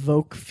can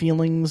evoke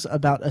feelings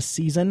about a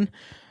season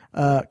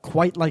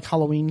quite like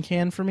Halloween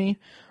can for me.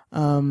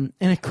 And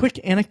a quick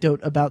anecdote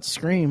about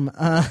Scream.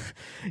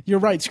 You're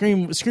right.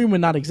 Scream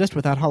would not exist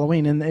without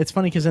Halloween. And it's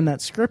funny because in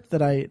that script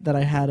that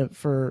I had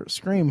for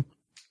Scream,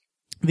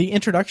 the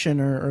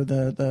introduction or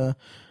the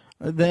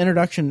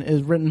introduction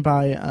is written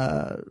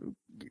by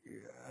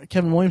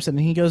Kevin Williamson,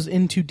 and he goes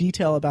into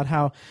detail about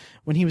how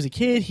when he was a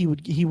kid,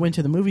 he went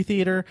to the movie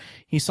theater,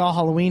 he saw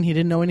Halloween, he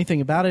didn't know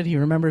anything about it. He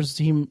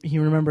remembers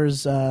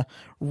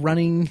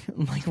running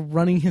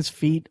his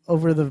feet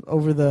over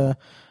the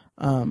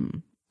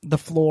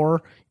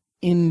floor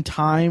in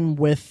time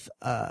with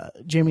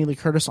Jamie Lee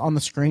Curtis on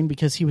the screen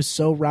because he was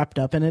so wrapped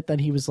up in it that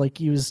he was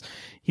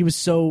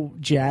so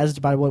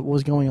jazzed by what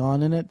was going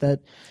on in it.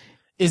 That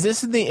is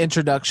this in the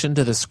introduction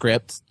to the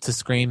script to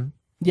Scream?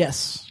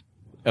 Yes.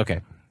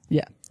 Okay.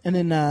 Yeah. And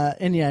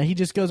then he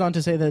just goes on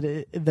to say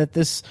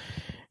that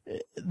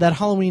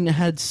Halloween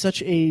had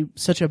such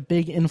a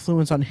big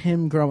influence on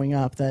him growing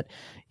up that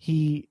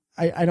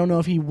I don't know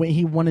if he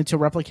wanted to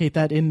replicate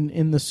that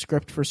in the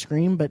script for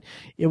Scream, but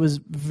it was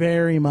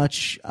very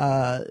much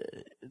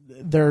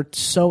they're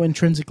so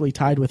intrinsically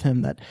tied with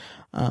him that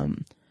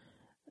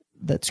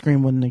that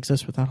Scream wouldn't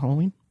exist without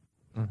Halloween.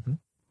 Mm-hmm.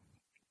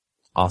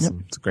 Awesome.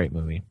 Yep. It's a great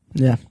movie.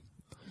 Yeah.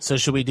 So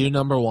should we do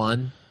number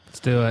 1? Let's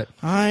do it.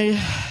 I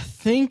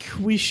think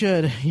we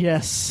should.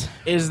 Yes.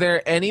 Is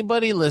there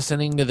anybody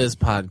listening to this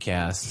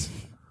podcast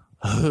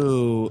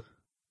who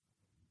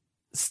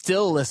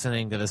still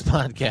listening to this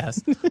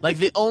podcast? Like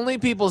the only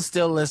people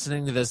still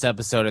listening to this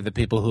episode are the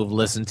people who've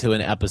listened to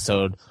an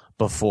episode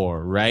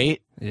before,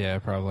 right? Yeah,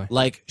 probably.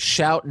 Like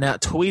shout now,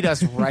 tweet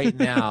us right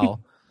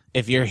now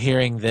if you're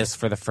hearing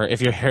this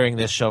if you're hearing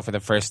this show for the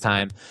first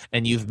time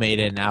and you've made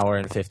it an hour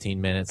and 15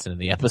 minutes into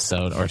the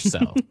episode or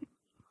so.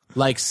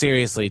 Like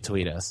seriously,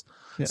 tweet us.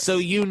 Yes. So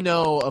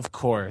of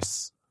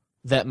course,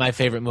 that my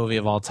favorite movie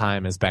of all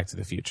time is Back to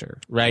the Future,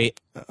 right?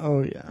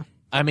 Oh yeah.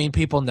 I mean,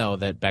 people know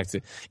that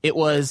it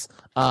was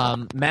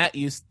Matt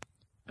used.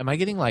 Am I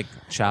getting like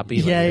choppy?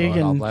 Yeah, like, you're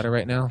getting bladder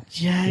right now.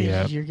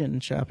 Yeah, you're getting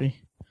choppy.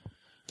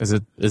 Is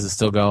it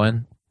still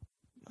going?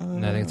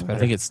 No, I think it's better. I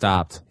think it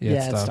stopped. Yeah, it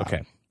it stopped. stopped.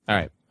 Okay, all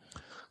right.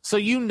 So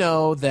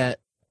that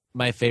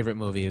my favorite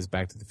movie is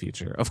Back to the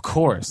Future. Of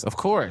course.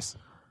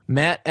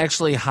 Matt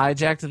actually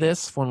hijacked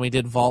this when we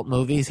did Vault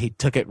Movies. He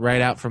took it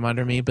right out from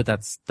under me, but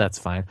that's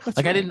fine. That's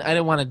like fine. I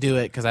didn't want to do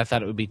it because I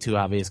thought it would be too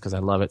obvious because I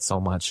love it so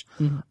much.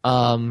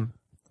 Mm-hmm.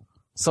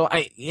 So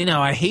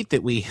I hate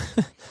that we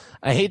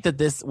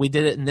we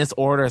did it in this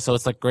order, so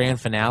it's like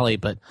grand finale.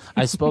 But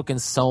I've spoken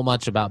so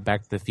much about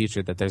Back to the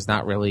Future that there's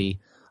not really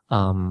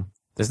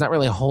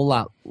a whole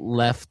lot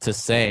left to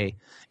say.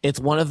 It's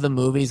one of the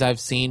movies I've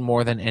seen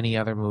more than any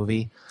other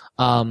movie.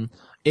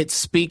 It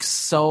speaks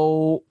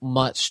so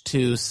much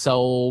to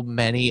so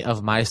many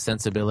of my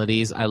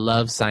sensibilities. I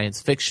love science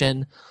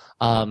fiction.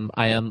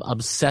 I am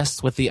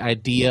obsessed with the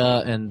idea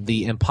and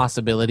the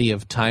impossibility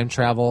of time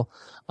travel.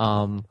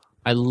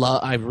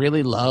 I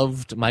really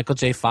loved Michael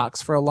J.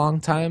 Fox for a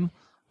long time.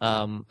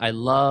 I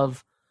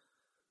love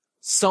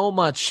so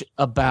much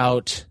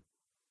about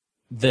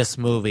this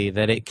movie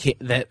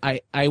that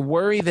I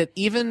worry that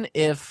even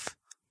if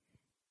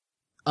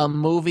a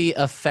movie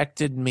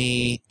affected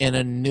me in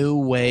a new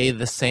way,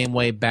 the same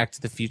way Back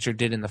to the Future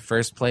did in the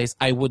first place,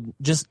 I would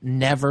just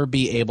never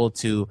be able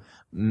to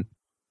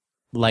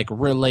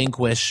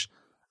relinquish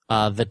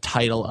the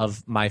title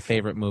of my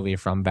favorite movie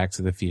from Back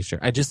to the Future.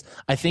 I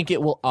think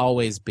it will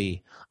always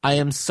be. I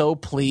am so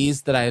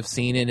pleased that I have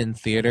seen it in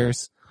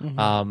theaters,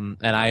 and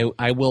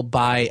I will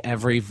buy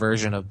every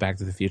version of Back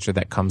to the Future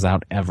that comes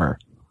out ever.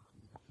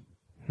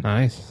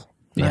 Nice.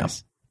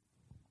 Yes.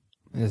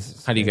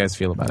 How do you guys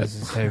feel about it? This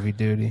is heavy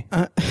duty.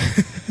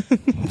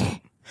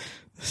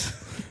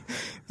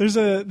 There's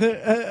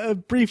a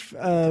brief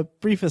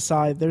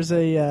aside. There's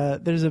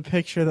a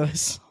picture that I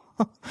saw.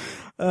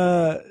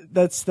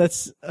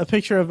 That's a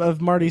picture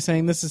of Marty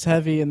saying this is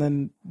heavy, and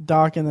then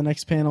Doc in the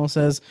next panel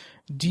says,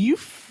 "Do you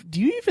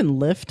even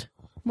lift,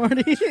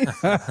 Marty?"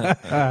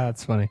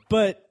 That's funny.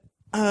 But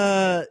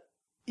yeah,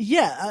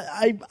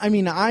 I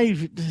mean,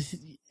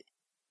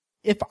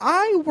 if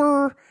I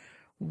were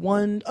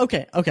one,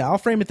 okay, I'll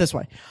frame it this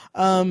way.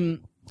 I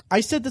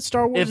said that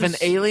Star Wars. If an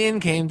alien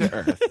came to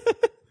Earth.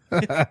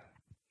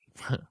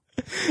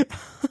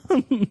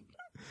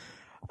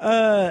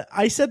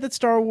 I said that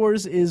Star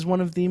Wars is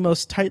one of the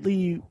most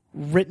tightly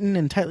written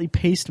and tightly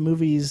paced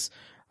movies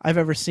I've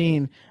ever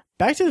seen.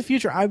 Back to the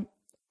Future, I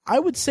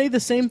would say the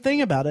same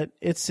thing about it.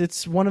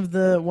 It's one of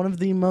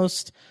the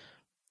most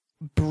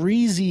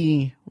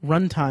breezy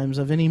runtimes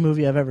of any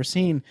movie I've ever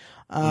seen.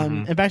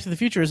 And Back to the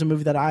Future is a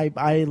movie that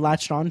I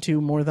latched onto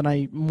more than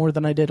I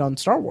did on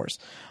Star Wars.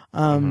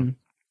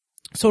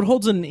 So it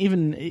holds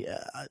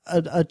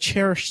a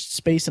cherished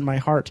space in my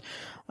heart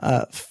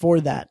for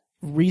that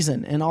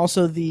reason, and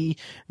also the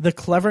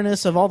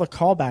cleverness of all the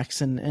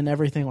callbacks and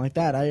everything like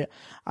that.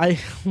 I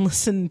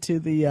listened to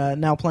the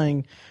now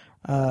playing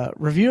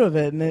review of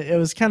it, and it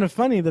was kind of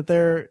funny that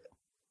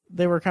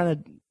they were kind of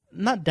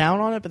not down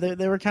on it, but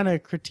they were kind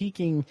of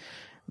critiquing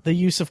the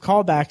use of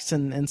callbacks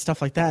and stuff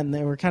like that, and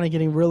they were kind of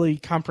getting really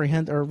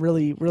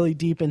really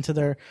deep into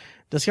their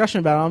discussion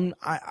about them.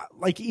 I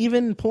like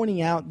even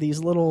pointing out these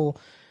little.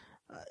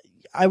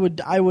 I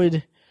would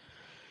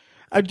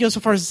go so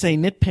far as to say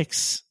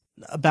nitpicks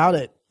about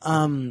it.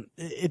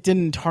 It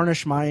didn't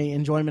tarnish my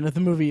enjoyment of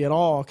the movie at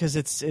all, because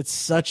it's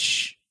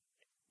such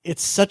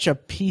a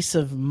piece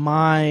of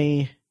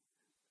my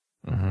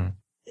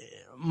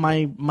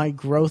my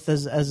growth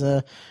as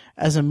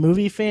a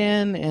movie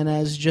fan and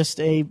as just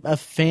a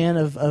fan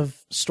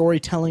of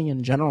storytelling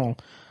in general.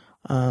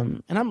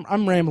 And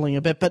I'm rambling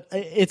a bit, but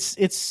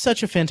it's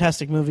such a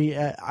fantastic movie.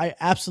 I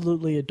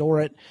absolutely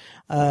adore it.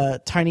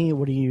 Tiny,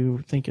 what do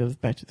you think of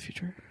Back to the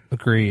Future?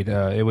 Agreed.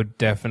 It would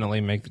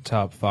definitely make the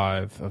top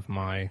 5 of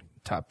my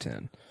top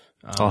 10.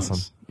 Awesome.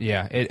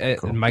 Yeah.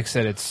 Cool. Mike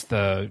said it's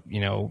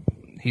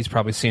he's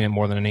probably seen it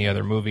more than any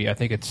other movie. I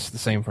think it's the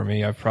same for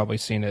me. I've probably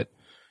seen it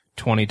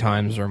 20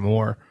 times or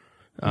more.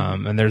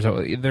 And there's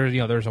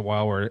a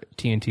while where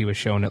TNT was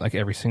showing it like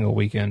every single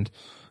weekend.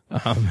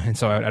 And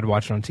so I'd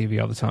watch it on TV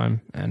all the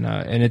time. And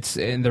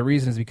the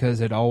reason is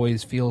because it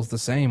always feels the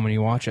same when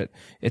you watch it.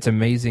 It's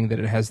amazing that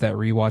it has that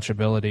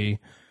rewatchability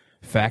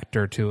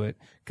factor to it,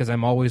 because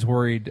I'm always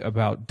worried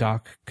about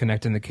Doc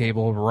connecting the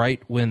cable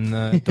right when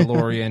the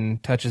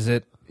DeLorean touches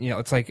it.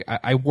 It's like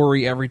I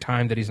worry every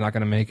time that he's not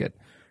going to make it.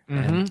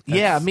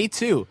 Yeah, me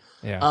too.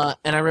 Yeah.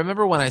 And I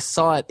remember when I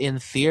saw it in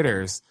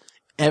theaters,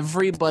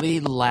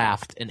 everybody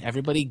laughed and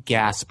everybody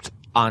gasped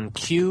on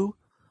cue.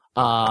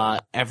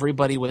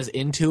 Everybody was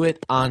into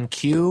it on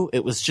cue.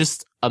 It was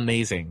just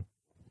amazing.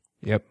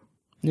 Yep.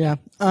 Yeah.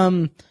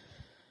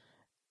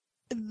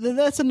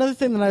 That's another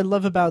thing that I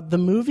love about the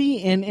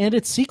movie and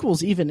its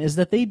sequels even, is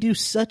that they do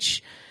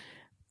such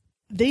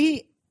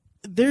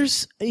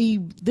there's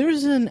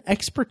an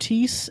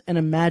expertise and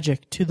a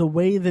magic to the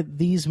way that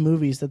these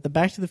movies, that the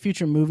Back to the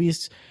Future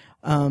movies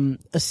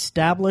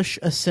establish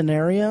a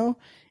scenario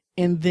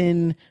and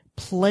then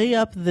play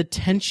up the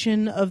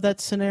tension of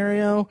that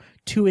scenario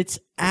to its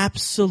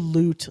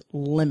absolute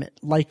limit.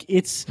 Like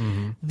it's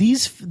the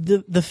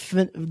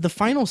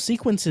final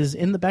sequences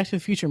in the Back to the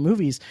Future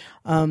movies.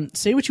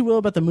 Say what you will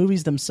about the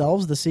movies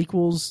themselves, the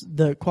sequels,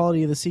 the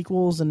quality of the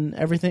sequels, and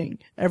everything.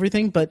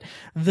 But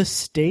the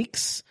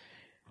stakes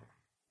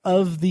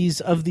of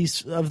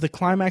the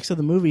climax of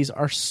the movies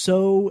are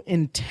so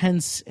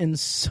intense and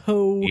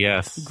so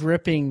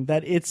gripping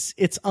that it's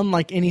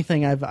unlike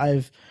anything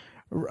I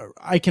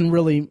can't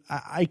really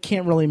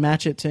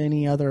match it to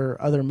any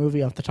other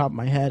movie off the top of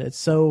my head. It's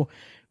so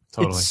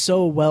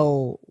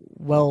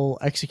well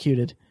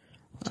executed.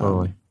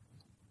 Totally.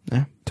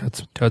 Yeah.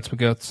 Totes my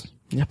guts.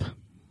 Yep.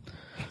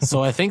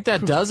 So I think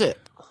that does it.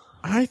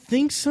 I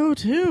think so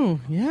too.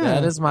 Yeah.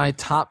 That is my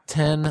top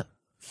 10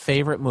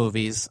 favorite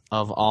movies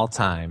of all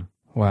time.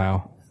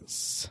 Wow.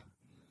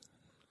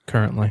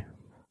 Currently.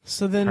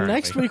 So then Currently.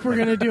 next week we're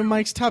going to do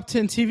Mike's top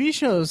 10 TV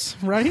shows,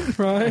 right?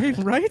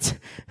 Right?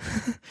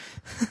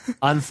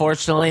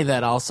 Unfortunately,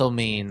 that also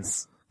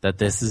means that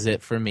this is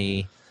it for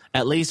me,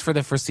 at least for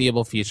the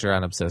foreseeable future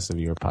on Obsessive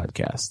Viewer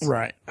Podcast.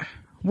 Right.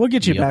 We'll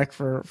get you Yep. back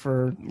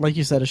for, like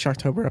you said, a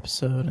Shocktober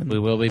episode. And We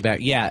will be back.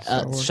 Yeah,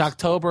 Star Wars.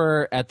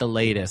 Shocktober at the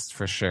latest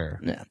for sure.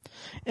 Yeah,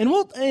 and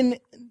we'll and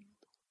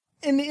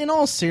in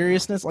all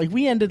seriousness, like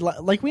we ended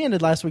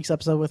last week's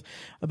episode with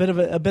a bit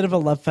of a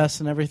love fest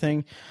and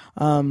everything.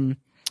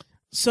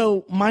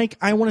 So Mike,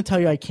 I want to tell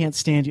you I can't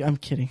stand you. I'm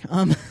kidding.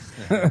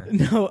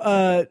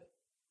 No,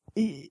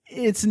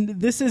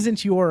 this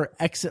isn't your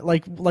exit.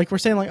 Like we're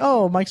saying, like,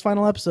 oh, Mike's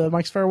final episode,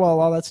 Mike's farewell,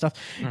 all that stuff.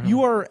 Mm-hmm.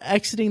 You are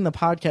exiting the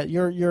podcast.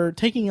 You're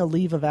taking a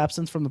leave of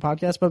absence from the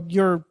podcast, but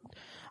you're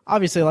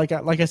obviously, like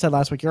I said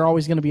last week, you're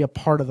always going to be a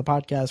part of the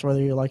podcast,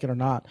 whether you like it or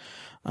not.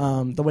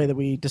 The way that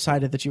we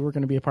decided that you were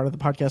going to be a part of the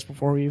podcast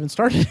before we even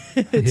started.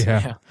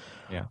 Yeah.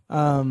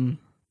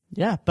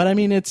 Yeah, but I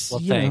mean, it's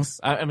Well, you know. thanks.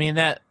 I mean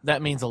that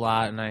means a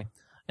lot,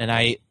 and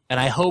I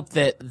hope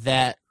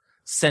that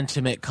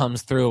sentiment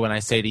comes through when I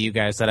say to you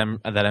guys that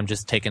I'm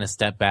just taking a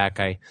step back.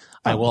 I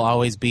will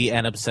always be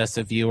an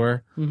obsessive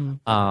viewer.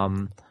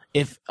 Mm-hmm.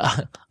 If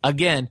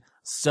again,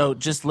 so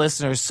just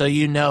listeners, so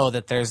you know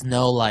that there's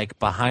no like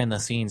behind the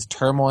scenes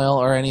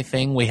turmoil or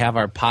anything. We have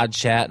our pod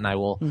chat, and I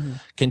will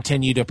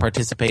continue to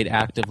participate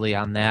actively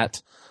on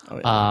that. Oh,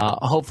 yeah.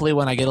 Hopefully,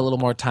 when I get a little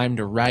more time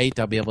to write,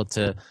 I'll be able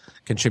to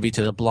contribute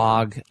to the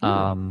blog.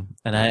 And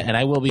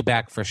I will be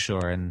back for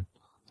sure. And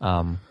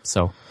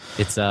so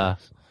it's I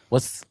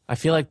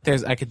feel like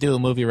I could do a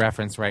movie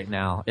reference right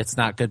now. It's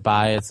not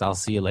goodbye. It's I'll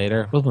see you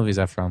later. What movie is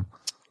that from?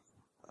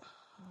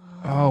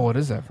 Oh, what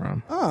is that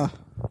from?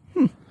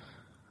 And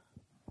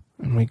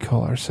we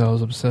call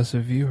ourselves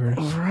obsessive viewers.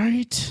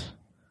 Right.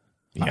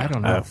 Yeah, I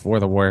don't know. We're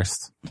the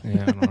worst.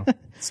 Yeah, I don't know.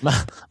 It's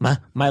my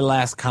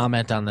last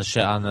comment on the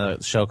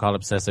show called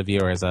Obsessive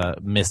Viewer is a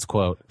missed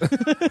quote.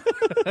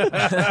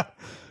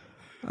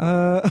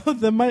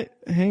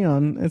 Hang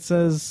on. It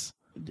says,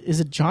 is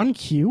it John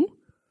Q?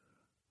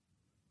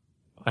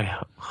 I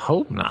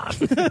hope not.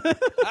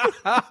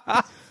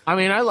 I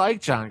mean, I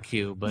like John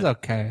Q, but It's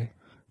okay.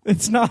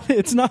 It's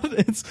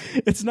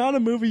not a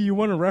movie you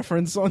want to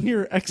reference on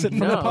your exit from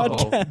the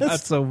podcast. Not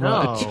so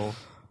much. no.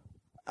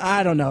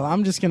 I don't know.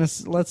 I'm just gonna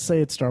let's say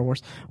it's Star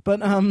Wars, but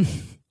no.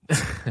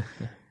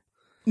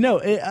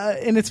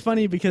 And it's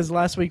funny because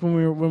last week when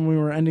we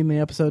were ending the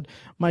episode,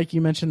 Mike,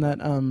 you mentioned that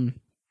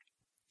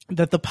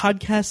that the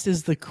podcast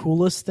is the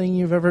coolest thing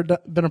you've ever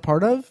been a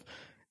part of,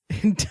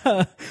 and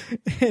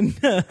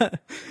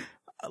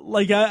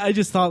like I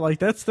just thought like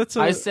that's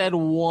I said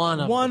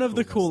one of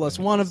the coolest.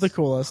 One of the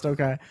coolest.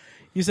 Okay,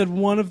 you said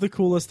one of the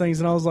coolest things,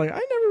 and I was like, I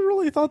never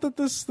really thought that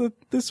this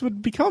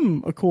would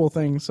become a cool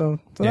thing. So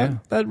Yeah.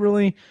 that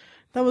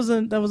was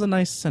a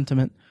nice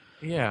sentiment.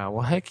 Yeah,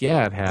 well, heck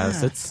yeah, it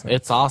has.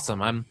 It's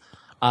awesome.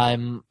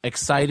 I'm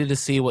excited to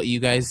see what you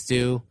guys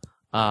do.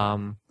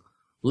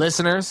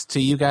 Listeners, to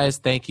you guys,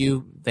 thank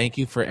you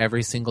for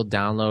every single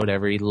download,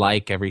 every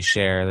like, every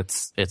share.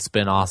 It's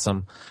been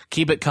awesome.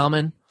 Keep it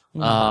coming.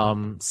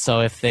 So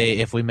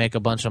if we make a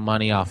bunch of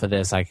money off of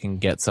this, I can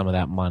get some of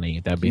that money.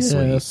 That'd be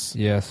sweet.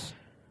 Yes.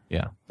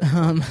 Yeah.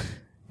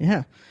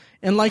 Yeah,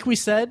 and like we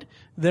said,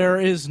 there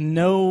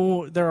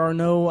are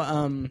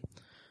no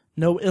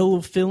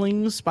ill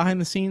feelings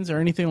behind the scenes or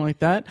anything like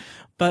that.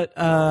 But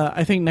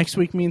I think next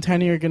week me and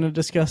Tiny are going to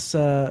discuss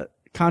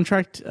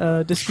contract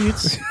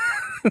disputes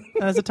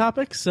as a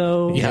topic.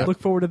 So Yeah. look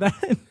forward to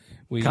that.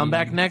 We Come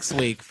back next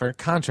week for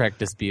contract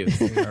disputes.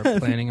 We are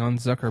planning on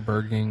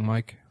Zuckerberging,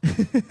 Mike.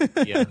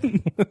 Yeah.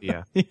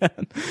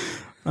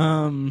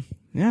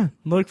 Yeah,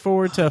 look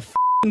forward to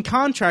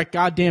contract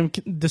goddamn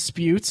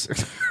disputes.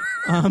 This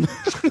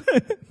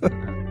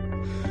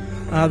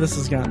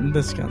has gotten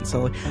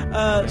silly.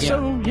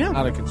 So yeah,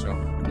 Out of control.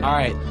 All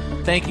right.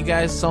 Thank you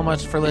guys so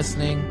much for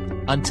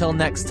listening. Until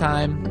next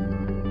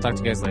time, talk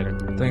to you guys later.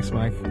 Thanks,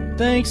 Mike.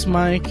 thanks,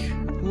 Mike.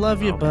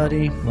 Love you,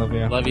 buddy. Love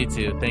you. Love you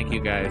too. Thank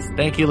you guys.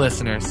 Thank you,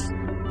 listeners.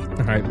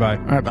 All right, bye.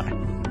 All right, bye.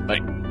 Bye.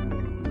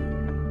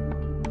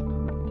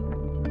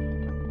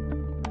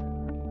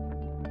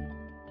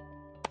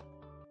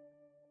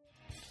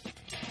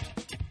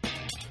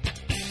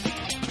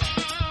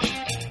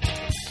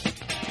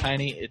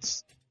 Tiny,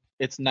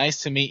 it's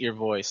nice to meet your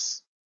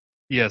voice.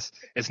 Yes,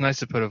 it's nice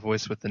to put a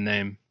voice with the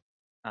name.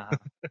 And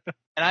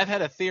I've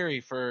had a theory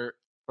for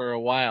a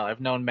while.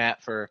 I've known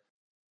Matt for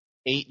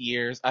 8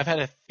 years. I've had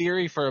a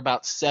theory for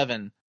about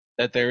 7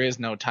 that there is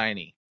no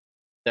Tiny.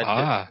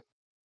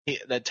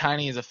 That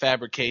Tiny is a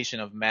fabrication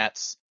of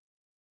Matt's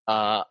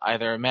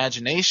either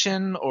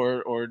imagination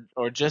or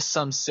just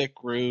some sick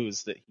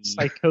ruse that he.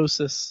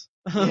 Psychosis.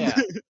 Yeah.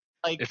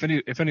 Like, If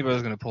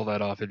anybody's going to pull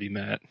that off, it'd be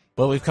Matt.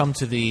 Well, we've come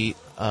to the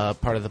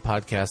part of the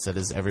podcast that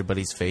is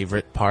everybody's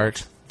favorite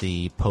part,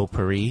 the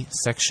potpourri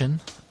section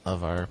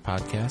of our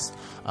podcast,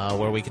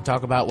 where we can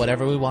talk about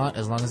whatever we want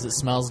as long as it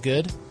smells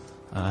good.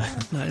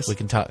 Nice. We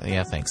can talk.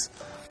 Yeah, thanks.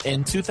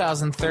 In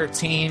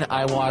 2013,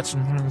 I watched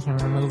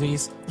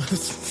movies.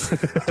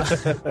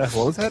 What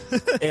was that?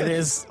 It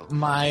is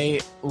my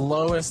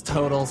lowest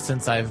total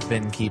since I've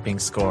been keeping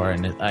score,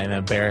 and I'm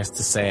embarrassed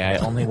to say I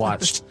only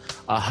watched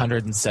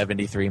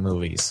 173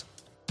 movies.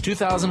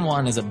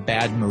 2001 is a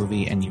bad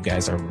movie, and you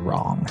guys are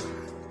wrong.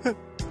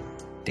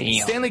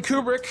 Damn. Stanley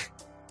Kubrick.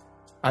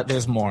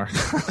 There's more.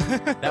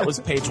 That was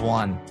page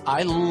 1.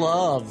 I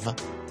love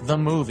the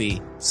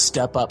movie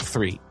Step Up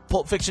 3.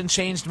 Pulp Fiction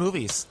changed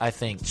movies, I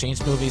think.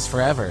 Changed movies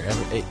forever.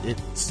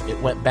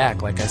 It went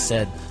back, like I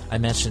said. I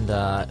mentioned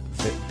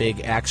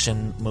big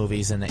action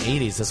movies in the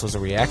 80s. This was a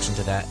reaction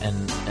to that.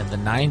 And the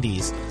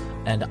 90s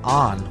and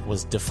on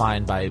was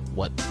defined by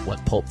what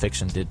Pulp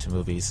Fiction did to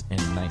movies in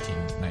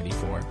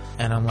 1994.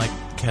 And I'm like,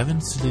 Kevin,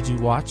 so did you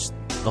watch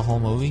the whole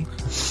movie?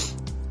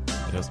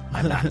 He goes,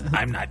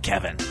 I'm not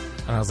Kevin.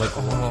 And I was like,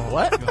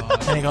 what?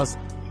 God. And he goes,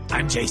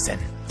 I'm Jason.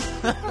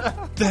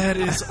 That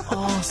is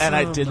awesome. And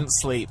I didn't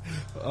sleep.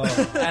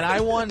 And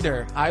I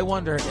wonder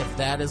if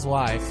that is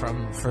why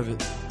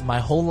my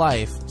whole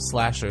life,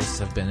 slashers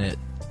have been it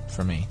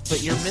for me.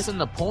 But you're missing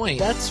the point.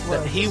 That's right.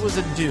 That he was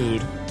a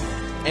dude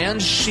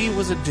and she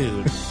was a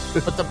dude.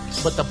 but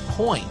the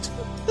point,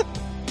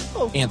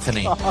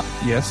 Anthony,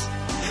 Yes.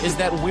 is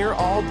that we're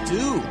all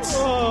dudes.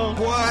 Oh,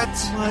 What?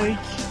 Mike.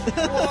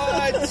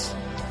 What?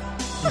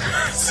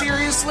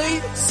 Seriously?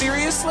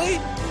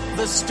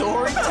 The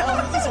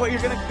storytelling is what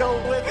you're gonna go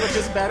with, which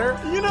is better.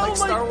 You know, like like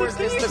Star the Wars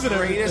is themes the and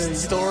greatest everything.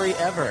 story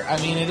ever. I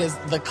mean, it is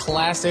the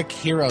classic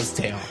hero's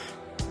tale,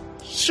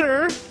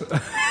 Sure.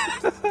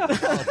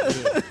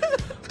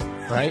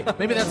 right?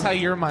 Maybe that's how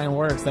your mind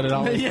works. That it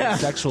always Yeah.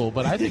 is sexual,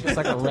 but I think it's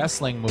like a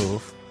wrestling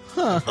move.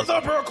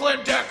 The Brooklyn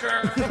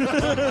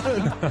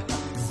Decker.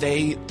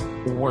 They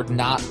were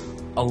not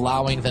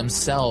allowing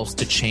themselves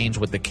to change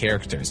with the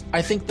characters.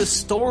 I think the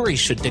story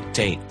should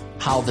dictate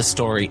how the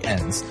story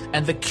ends,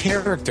 and the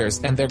characters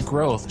and their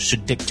growth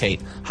should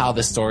dictate how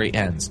the story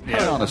ends.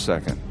 Hold on a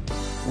second.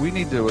 We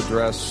need to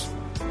address,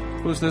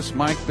 who's this,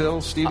 Mike,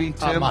 Bill, Stevie,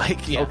 Tim?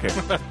 Mike, yeah. Okay.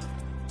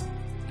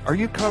 Are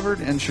you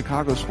covered in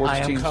Chicago sports I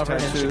am teams covered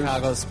tattoos? in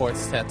Chicago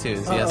sports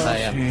tattoos. Yes, I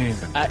am.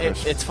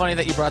 Gee, It's funny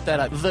that you brought that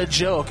up. The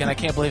joke, and I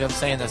can't believe I'm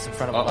saying this in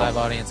front of a live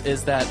audience,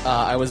 is that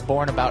I was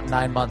born about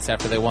 9 months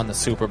after they won the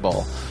Super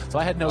Bowl. So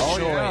I had no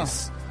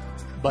choice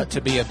but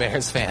to be a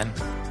Bears fan.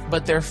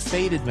 But they're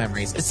faded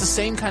memories. It's the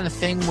same kind of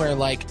thing where,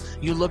 like,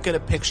 you look at a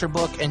picture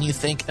book and you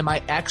think, am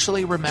I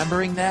actually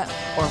remembering that?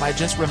 Or am I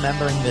just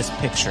remembering this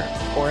picture?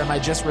 Or am I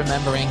just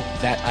remembering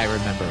that I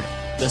remember it?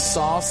 The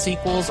Saw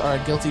sequels are a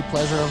guilty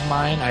pleasure of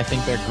mine. I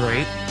think they're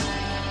great.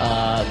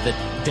 The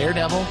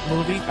Daredevil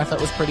movie I thought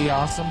was pretty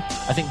awesome.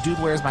 I think Dude,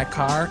 Where's My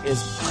Car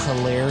is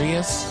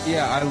hilarious.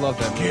 Yeah, I love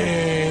that movie.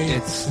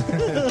 It's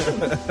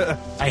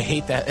I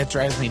hate that. It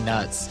drives me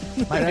nuts.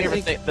 My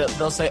favorite thing,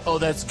 they'll say, oh,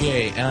 that's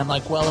gay. And I'm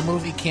like, well, a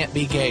movie can't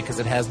be gay because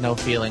it has no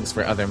feelings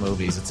for other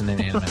movies. It's an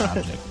inanimate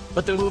object.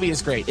 But the movie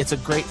is great. It's a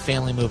great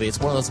family movie. It's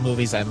one of those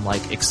movies I'm,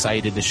 like,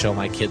 excited to show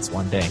my kids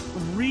one day.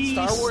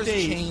 Star Wars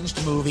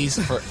changed movies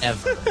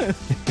forever.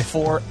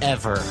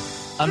 Forever.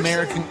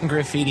 American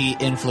Graffiti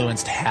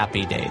influenced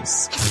Happy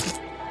Days.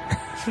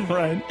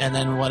 Right. And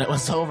then when it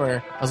was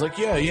over, I was like,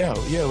 yeah,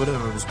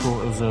 whatever. It was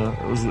cool. It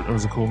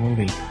was a cool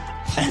movie.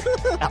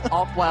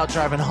 All while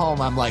driving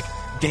home, I'm like,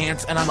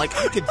 dance, and I'm like,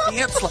 I could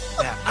dance like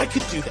that. I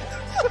could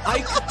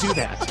do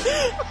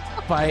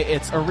that. By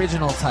its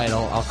original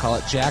title, I'll call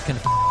it Jack and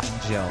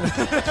Jill.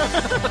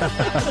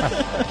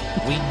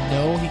 We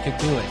know he could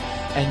do it.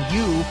 And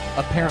you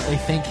apparently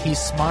think he's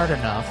smart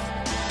enough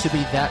to be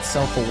that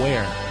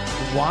self-aware.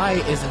 Why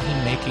isn't he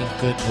making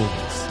good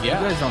movies? You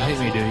guys don't hate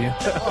me, do you?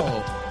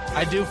 Oh,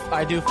 I do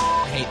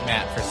hate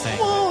Matt for saying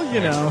Well, that. you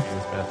know. He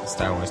was better than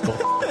Star Wars. Cool.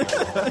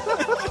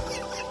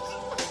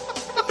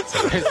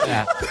 So there's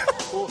that.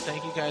 Cool.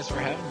 Thank you guys for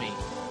having me.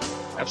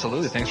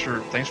 absolutely. Thanks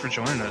for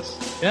joining us.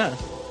 Yeah.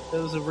 It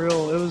was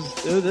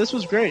this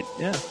was great.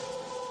 Yeah.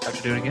 Have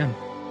to do it again.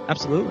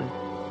 Absolutely.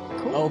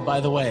 Oh, by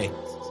the way,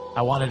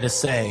 I wanted to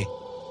say,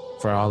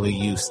 for all of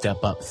you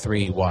Step Up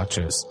 3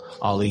 watchers,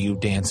 all of you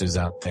dancers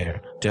out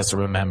there, just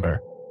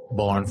remember,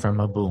 born from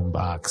a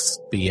boombox,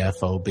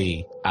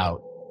 BFOB,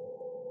 out.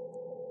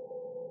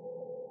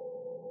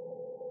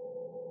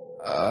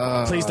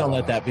 Please don't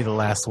let that be the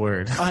last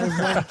word.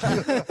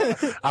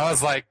 I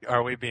was like,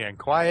 are we being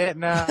quiet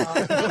now?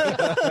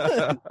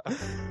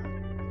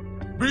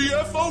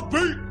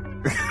 BFOB!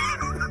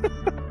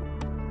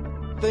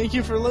 Thank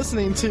you for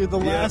listening to the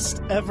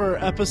last ever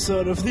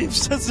episode of the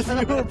Obsessive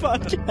Viewer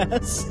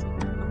podcast.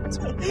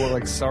 More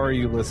like, sorry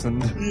you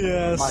listened.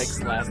 Yes.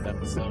 Mike's last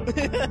episode.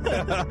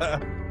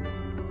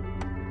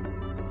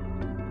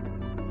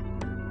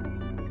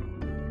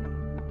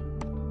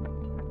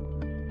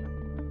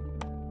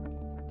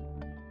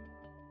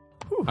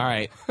 All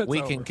right,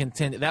 we can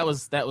continue. That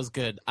was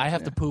good. I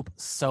have to poop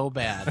so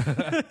bad,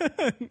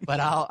 but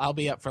I'll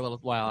be up for a little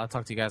while. I'll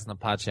talk to you guys in the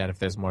pod chat if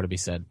there's more to be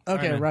said.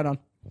 Okay, right on.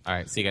 All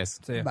right, see you guys.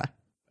 See ya. Bye.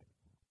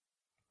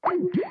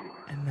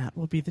 And that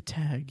will be the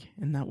tag,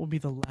 and that will be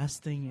the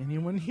last thing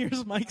anyone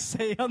hears Mike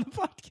say on the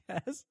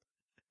podcast.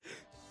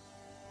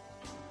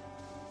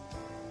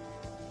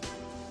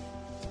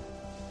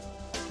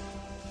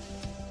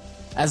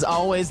 As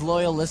always,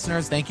 loyal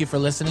listeners, thank you for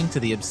listening to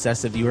the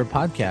Obsessive Viewer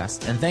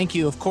podcast. And thank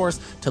you, of course,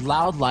 to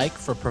Loud Like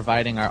for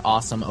providing our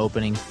awesome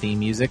opening theme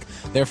music.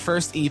 Their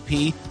first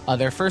EP,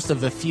 their first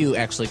of a few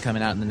actually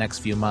coming out in the next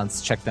few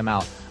months. Check them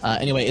out.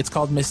 Anyway, it's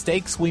called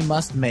Mistakes We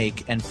Must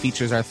Make and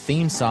features our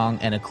theme song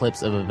and a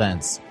clips of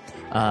events.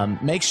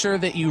 Make sure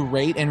that you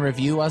rate and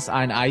review us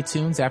on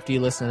iTunes after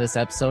you listen to this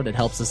episode. It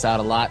helps us out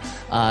a lot,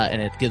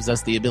 and it gives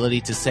us the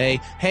ability to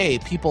say, hey,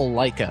 people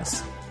like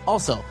us.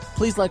 Also,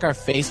 please like our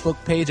Facebook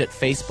page at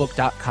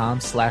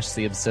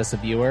facebook.com/The Obsessive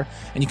Viewer,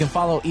 and you can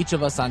follow each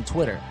of us on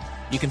Twitter.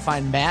 You can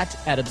find Matt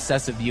at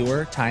Obsessive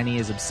Viewer, Tiny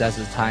is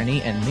Obsessive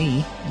Tiny, and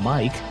me,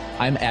 Mike,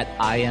 I'm at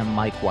I am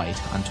Mike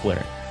White on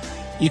Twitter.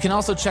 You can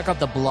also check out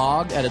the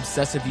blog at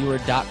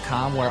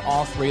obsessiveviewer.com, where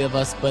all three of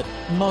us, but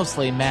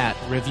mostly Matt,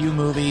 review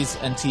movies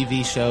and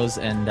TV shows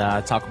and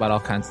talk about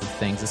all kinds of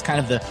things. It's kind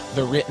of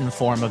the written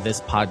form of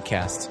this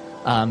podcast.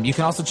 You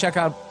can also check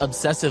out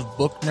Obsessive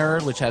Book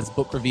Nerd, which has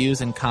book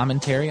reviews and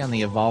commentary on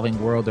the evolving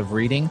world of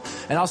reading.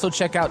 And also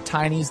check out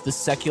Tiny's The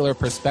Secular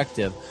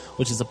Perspective,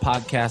 which is a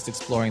podcast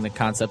exploring the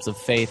concepts of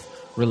faith,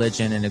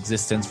 religion, and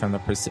existence from the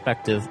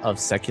perspective of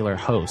secular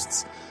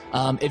hosts.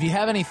 If you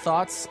have any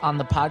thoughts on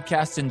the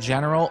podcast in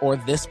general, or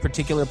this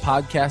particular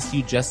podcast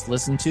you just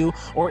listened to,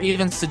 or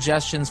even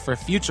suggestions for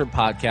future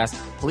podcasts,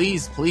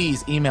 please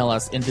email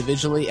us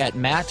individually at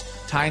Matt,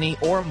 Tiny,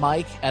 or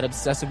Mike at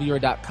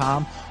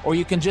obsessiveviewer.com, or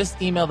you can just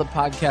email the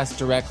podcast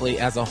directly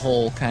as a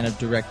whole, kind of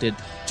directed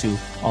to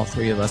all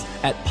three of us,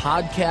 at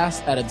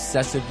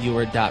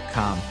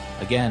podcast@obsessiveviewer.com.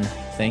 Again,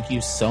 thank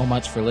you so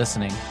much for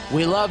listening.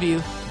 We love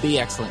you. Be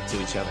excellent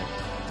to each other.